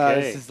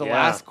 Okay, This is the yeah.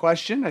 last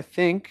question, I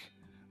think.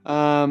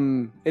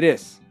 It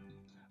is.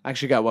 I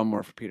actually got one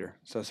more for Peter.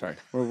 So sorry.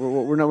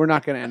 We're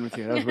not gonna end with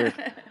you. That was weird.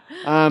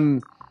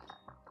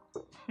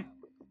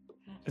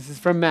 This is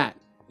from Matt.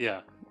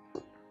 Yeah.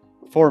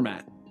 For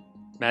Matt.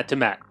 Matt to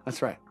Matt.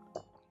 That's right.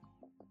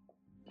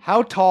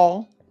 How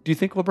tall do you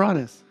think LeBron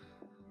is?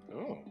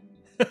 Oh.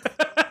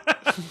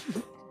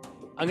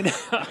 I'm gonna.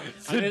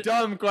 It's a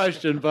dumb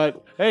question,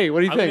 but hey, what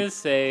do you I'm think? gonna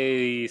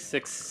say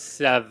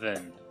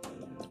 6'7".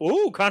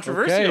 ooh,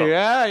 controversial. Okay,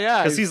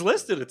 yeah. Because he's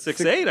listed at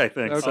 6'8", I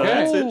think. So Okay.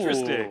 that's Ooh.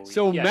 interesting.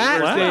 So Yeah, Matt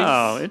you're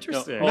Wow, thinks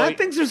interesting. No, Matt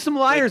thinks there's some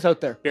liars out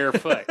there.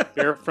 Barefoot.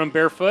 From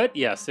barefoot,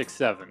 yeah,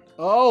 6'7".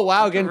 Oh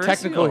wow, getting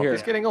technical Controversial. here.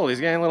 He's getting old. He's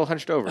getting a little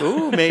hunched over.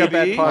 Ooh, He's maybe. got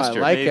bad posture.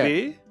 I like it.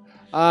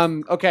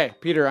 maybe. Okay,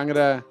 Peter, I'm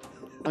gonna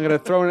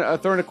throw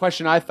in a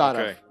question I thought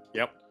Okay.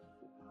 Yep.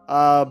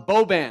 of.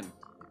 Boban,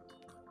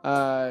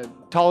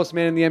 tallest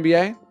man in the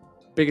NBA,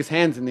 biggest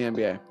hands in the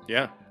NBA.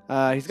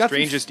 Yeah. He's got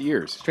Strangest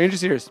ears.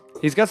 strangest ears.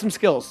 He's got some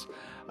skills.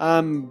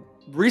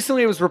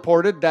 Recently, it was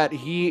reported that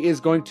he is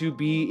going to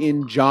be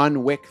in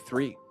John Wick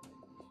 3.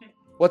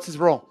 What's his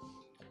role?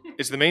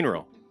 It's the main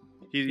role.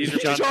 He's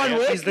John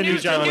Wick? He's the new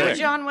John Wick.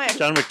 John Wick.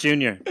 John Wick Jr.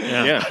 Yeah.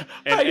 Yeah.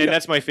 And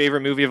that's my favorite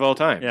movie of all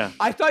time. Yeah.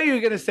 I thought you were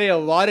going to say a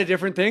lot of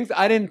different things.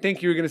 I didn't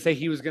think you were going to say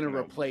he was going to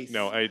replace.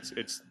 No, it's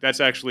that's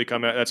actually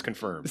come out. That's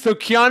confirmed. So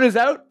Keanu's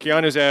out.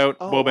 Keanu's out.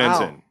 Oh, Boban's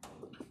wow. in.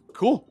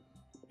 Cool.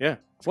 Yeah.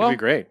 It's Well- gonna be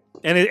great.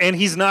 And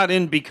he's not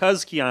in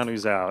because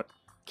Keanu's out.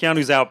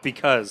 Keanu's out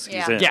because he's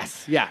Yeah. in.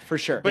 Yes. Yeah. For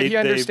sure. But They- he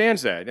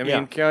understands that. I mean,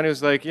 yeah.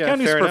 Keanu's like, yeah,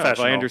 Keanu's fair enough.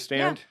 professional. I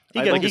understand.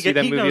 Yeah. I'd like to see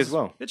that movie knows, as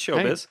well. It's Hey,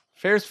 showbiz.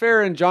 fair's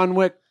fair in John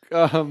Wick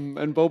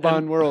and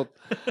Boban world.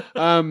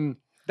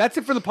 That's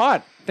it for the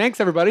pod. Thanks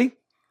everybody.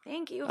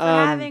 Thank you for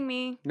having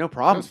me. No That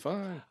problem. was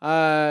fun.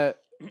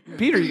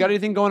 Peter, you got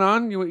anything going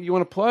on? You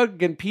want to plug?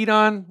 Getting peed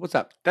on? What's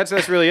up? That's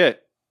really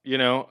it. You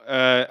know,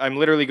 I'm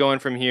literally going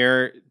from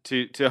here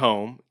to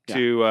home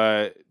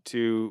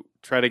to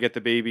try to get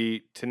the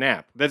baby to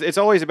nap. It's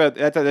always about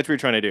that's what you're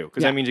trying to do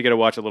because Yeah. that means you got to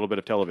watch a little bit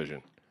of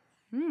television.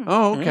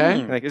 Oh,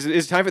 okay. Like, is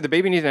it time for the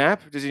baby need a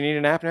nap? Does he need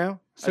a nap now?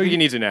 So I think you- he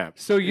needs a nap.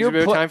 so Is it you're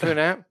about pl- time for the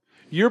nap?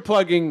 You're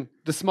plugging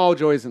the small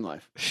joys in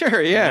life.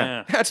 Sure, yeah.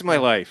 Yeah. That's my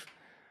life.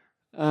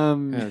 Oh,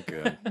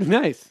 good.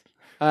 Nice.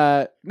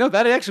 No,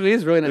 that actually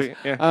is really nice.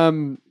 Yeah.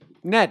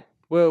 Ned,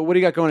 what do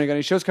you got going? You got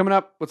any shows coming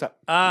up? What's up?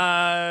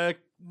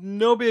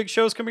 No big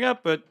shows coming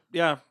up, but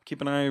yeah,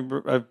 keep an eye.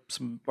 I have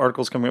some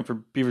articles coming up for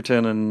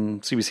Beaverton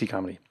and CBC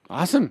Comedy.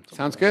 Awesome.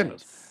 Sounds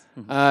good.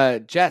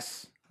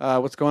 Jess,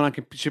 what's going on?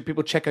 Should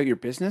people check out your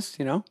business?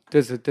 You know,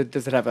 does it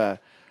have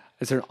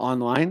is there an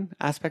online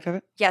aspect of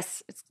it?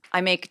 Yes, I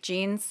make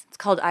jeans. It's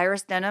called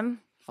Iris Denim.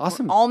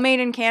 Awesome. All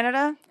made in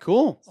Canada.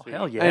 Cool.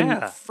 Hell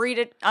yeah. Free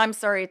to. I'm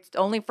sorry, it's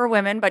only for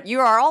women, but you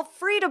are all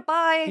free to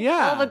buy.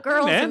 Yeah. All the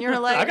girls, man. and you're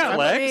like, I got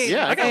legs.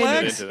 Yeah, I got can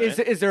legs. get into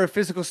that. Is there a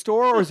physical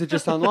store or is it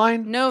just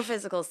online? No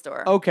physical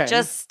store. Okay.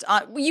 Just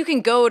you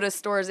can go to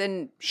stores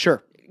in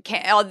Sure.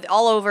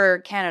 all over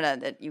Canada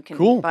that you can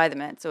Cool. buy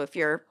them at. So if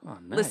you're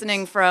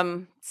listening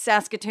from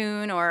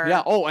Saskatoon or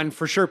Yeah. Oh, and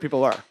for sure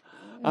people are.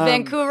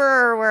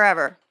 Vancouver or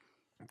wherever,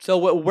 So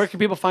where can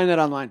people find that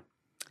online?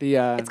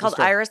 it's called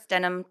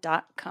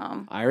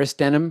irisdenim.com.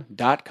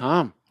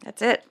 irisdenim.com.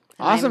 That's it.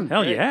 And Awesome. I'm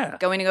Hell yeah.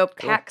 going to go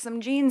pack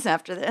some jeans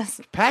after this.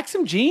 Pack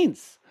some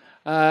jeans.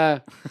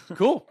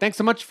 Cool. Thanks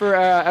so much for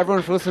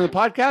everyone for listening to the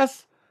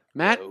podcast.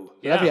 Matt, love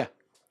Yeah. you.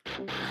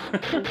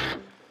 Can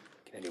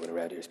anyone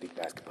around here speak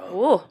basketball?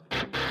 Ooh.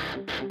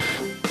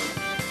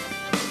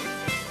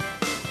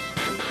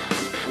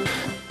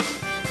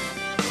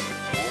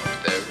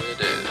 There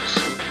it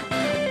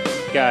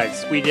is.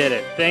 Guys, we did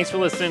it. Thanks for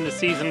listening to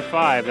season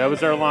 5. That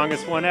was our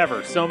longest one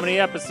ever. So many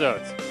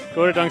episodes.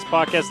 Go to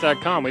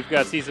dunkspodcast.com. We've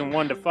got season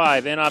 1 to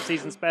 5 and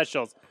off-season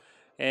specials.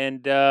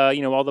 And,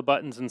 all the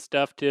buttons and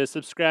stuff to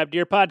subscribe to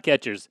your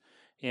podcatchers.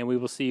 And we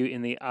will see you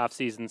in the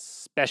off-season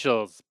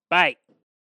specials. Bye.